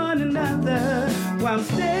 forgiving one another while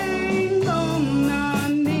staying on our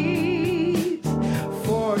knees.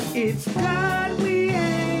 For it's God we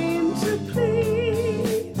aim to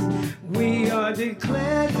please. We are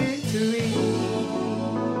declared victory.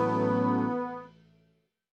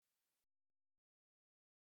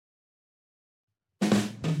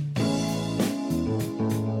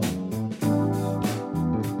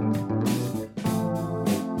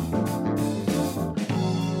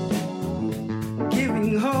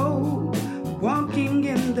 Giving hope, walking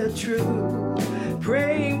in the truth,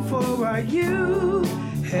 praying for our youth,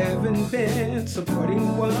 heaven bent,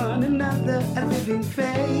 supporting one another, a living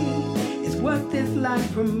faith is what this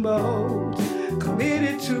life promotes.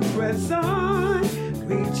 Committed to press on,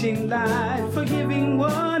 reaching life, forgiving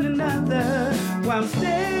one another while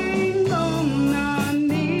staying on our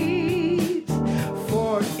knees.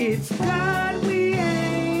 For it's God we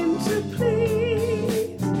aim to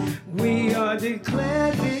please. We are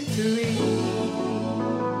declared victory.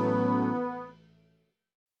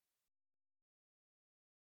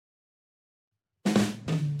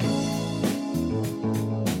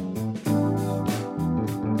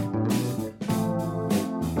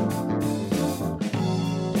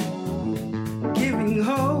 Giving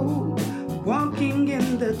hope, walking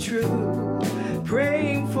in the truth,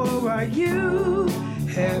 praying for our youth,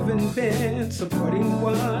 heaven bent, supporting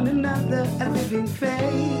one another, a living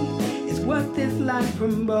faith is what this life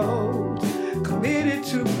promotes. Committed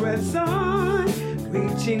to press on,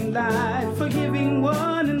 reaching life, forgiving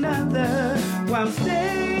one another while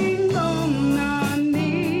staying on our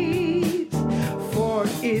knees. For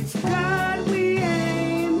it's God we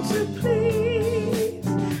aim to please.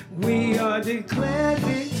 We are declared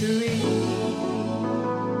victory.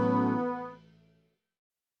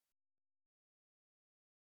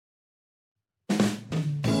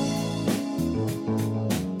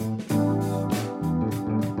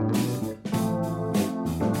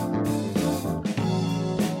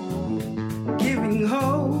 Giving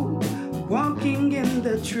hope, walking in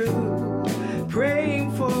the truth,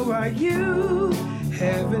 praying for our youth,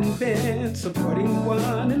 having been supporting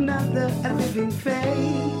one another. A living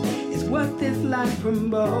faith is what this life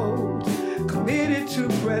promotes. Committed to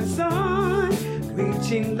press on,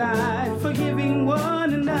 reaching life, forgiving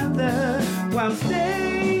one another while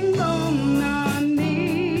staying on our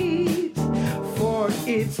knees. For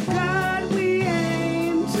it's God we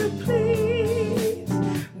aim to please.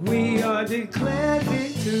 We are declared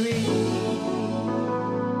victory.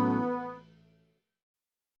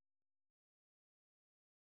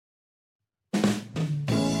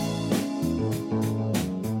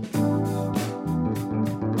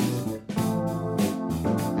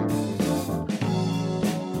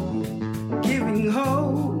 Giving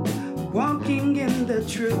hope, walking in the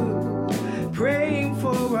truth, praying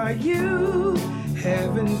for our youth,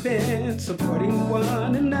 having been supporting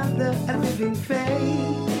one another. A living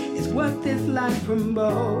faith is what this life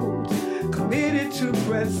promotes. Committed to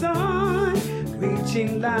press on,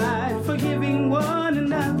 reaching life, forgiving one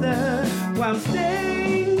another while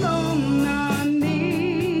staying on our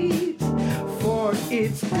knees. For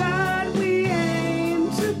it's God we aim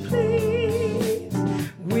to please.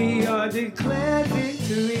 We are declared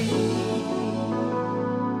victory.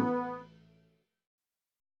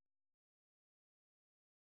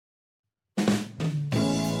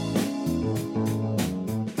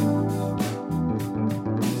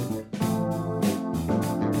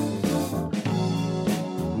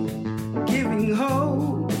 Giving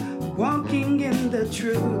hope, walking in the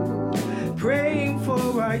truth, praying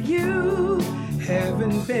for our youth,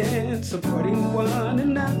 having been supporting one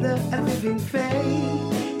another. A living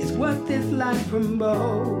faith is what this life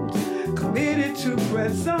promotes. Committed to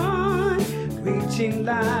press on, reaching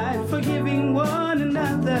life, forgiving one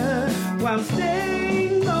another while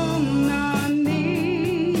staying on our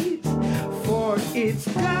knees. For it's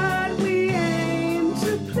God we aim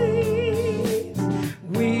to please.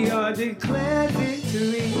 We are declared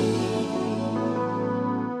victory.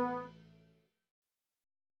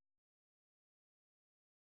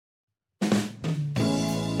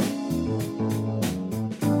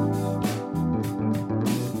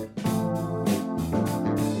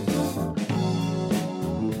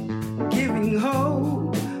 Giving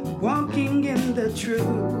hope, walking in the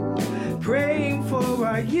truth, praying for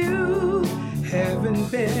our youth, having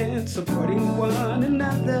been supporting one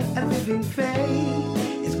another. A living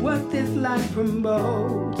faith is what this life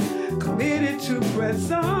promotes. Committed to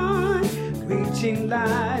press on, reaching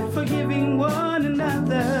life, forgiving one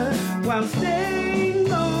another while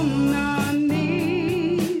staying on our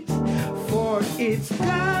knees. For it's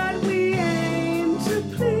God we aim to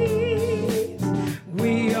please.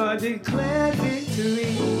 We are declared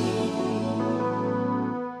victory.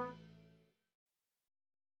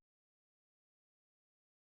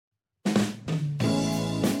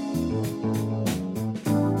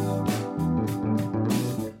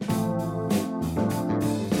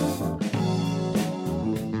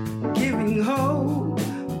 Giving hope,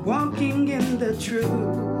 walking in the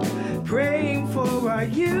truth, praying for our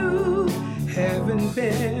youth, having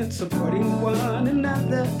been supporting one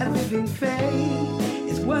another. A living faith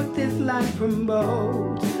is what this life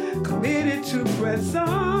promotes. Committed to press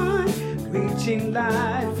on, reaching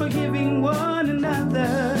life, forgiving one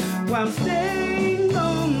another while staying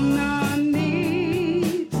on our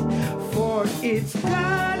knees. For it's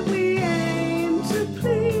God we aim to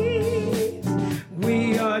please.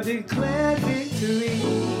 We are declared victory.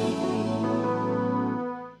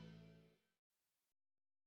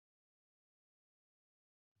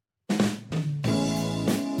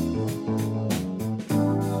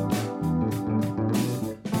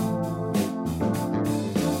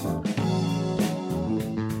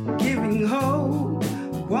 Giving hope,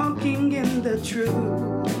 walking in the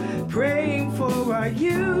truth, praying for our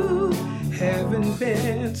youth, having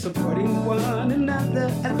been supporting one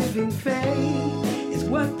another. A living faith is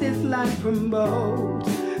what this life promotes.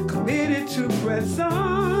 Committed to press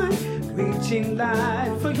on, reaching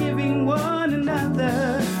life, forgiving one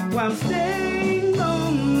another while staying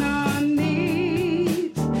on our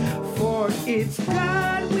knees. For it's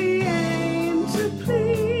God we aim to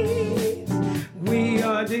please. We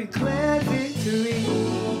are declared victory.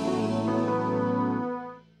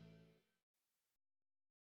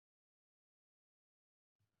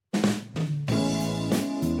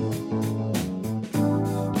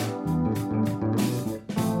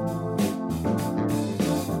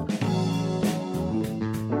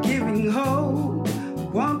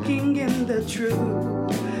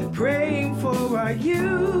 truth, praying for our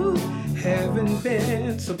youth, having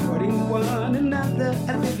been supporting one another.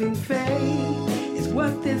 A living faith is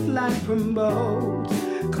what this life promotes.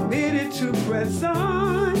 Committed to press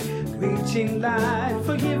on, reaching life,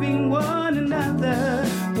 forgiving one another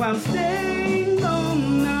while staying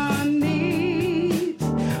on our knees.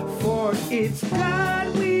 For it's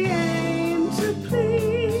God we aim to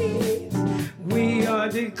please. We are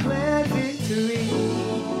declared victory.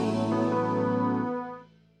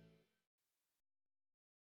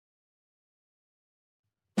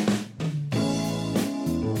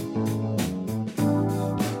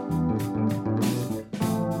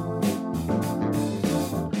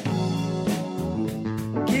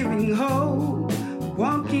 Giving hope,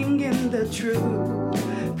 walking in the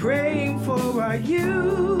truth, praying for our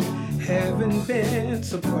youth, having been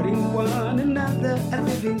supporting one another. A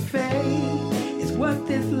living faith is what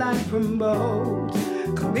this life promotes.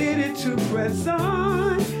 Committed to press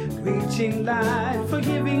on, reaching life,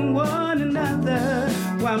 forgiving one another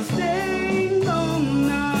while staying on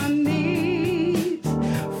our knees.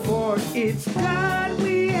 For it's God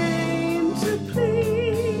we aim to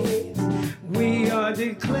please. We are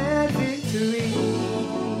declared victory.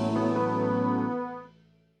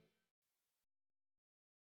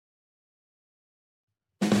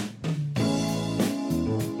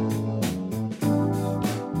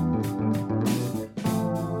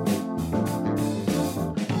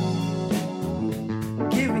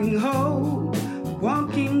 Giving hope,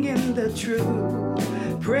 walking in the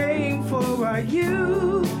truth, praying for our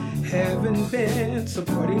youth, having been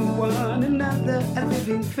supporting one another. A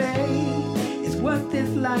living faith is what this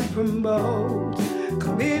life promotes.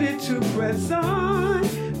 Committed to press on,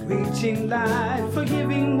 reaching life,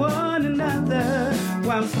 forgiving one another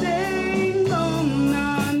while staying on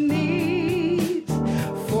our knees.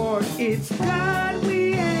 For it's God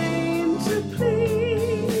we aim to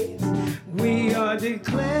please. We are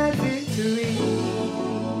declared victory.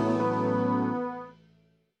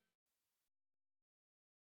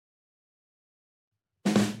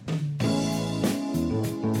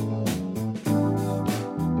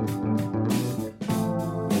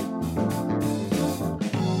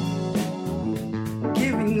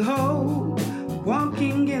 Giving hope,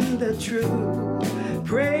 walking in the truth,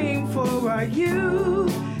 praying for our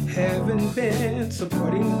youth, having been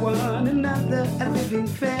supporting one another. A living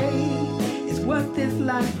faith is what this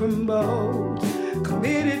life promotes.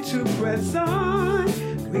 Committed to press on,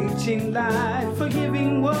 reaching life,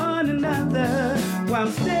 forgiving one another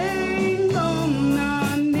while staying on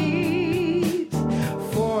our knees.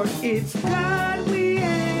 For it's God we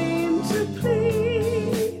aim to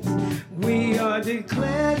please. We are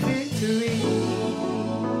declared victory.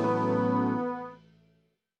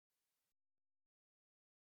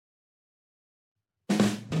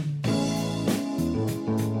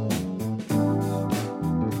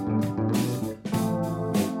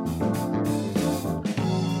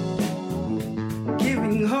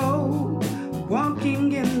 Giving hope,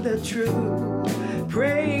 walking in the truth,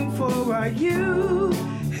 praying for our youth,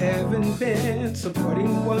 having been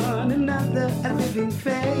supporting one another. A living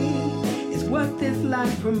faith is what this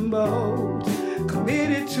life promotes.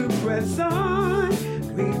 Committed to press on,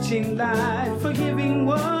 reaching life, forgiving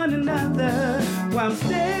one another while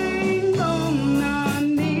staying on our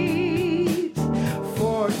knees.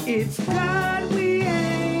 For it's God we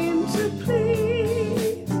aim to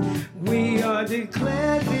please. We are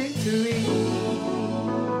declared victory.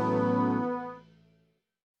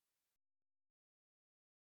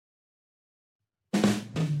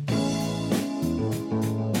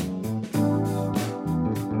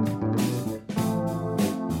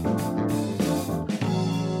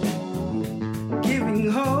 Giving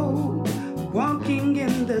hope, walking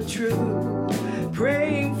in the truth,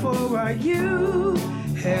 praying for our youth,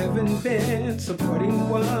 having been supporting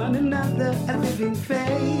one another. A living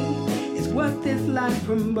faith is what this life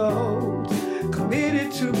promotes.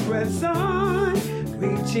 Committed to press on,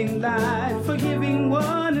 reaching life, forgiving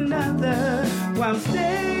one another while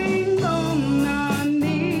staying on our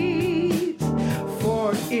knees.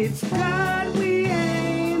 For it's God we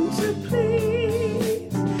aim to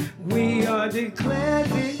please. We are declared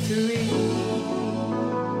victory.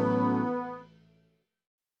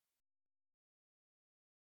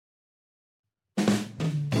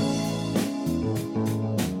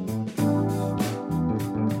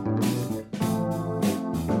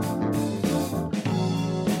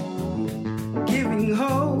 Giving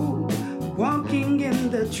hope, walking in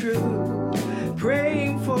the truth,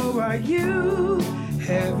 praying for our youth,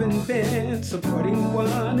 having been supporting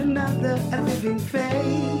one another. A living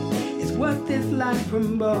faith is what this life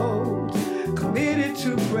promotes. committed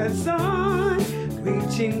to press on,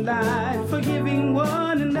 reaching light, forgiving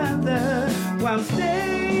one another while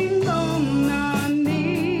staying on our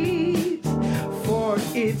knees. For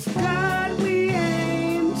it's God we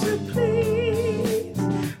aim to please.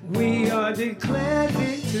 We are declared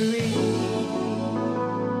victory.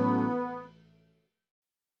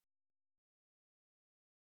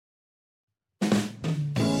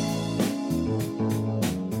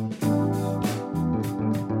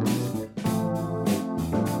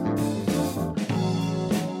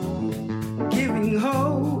 Giving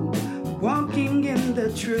hope, walking in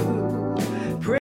the truth.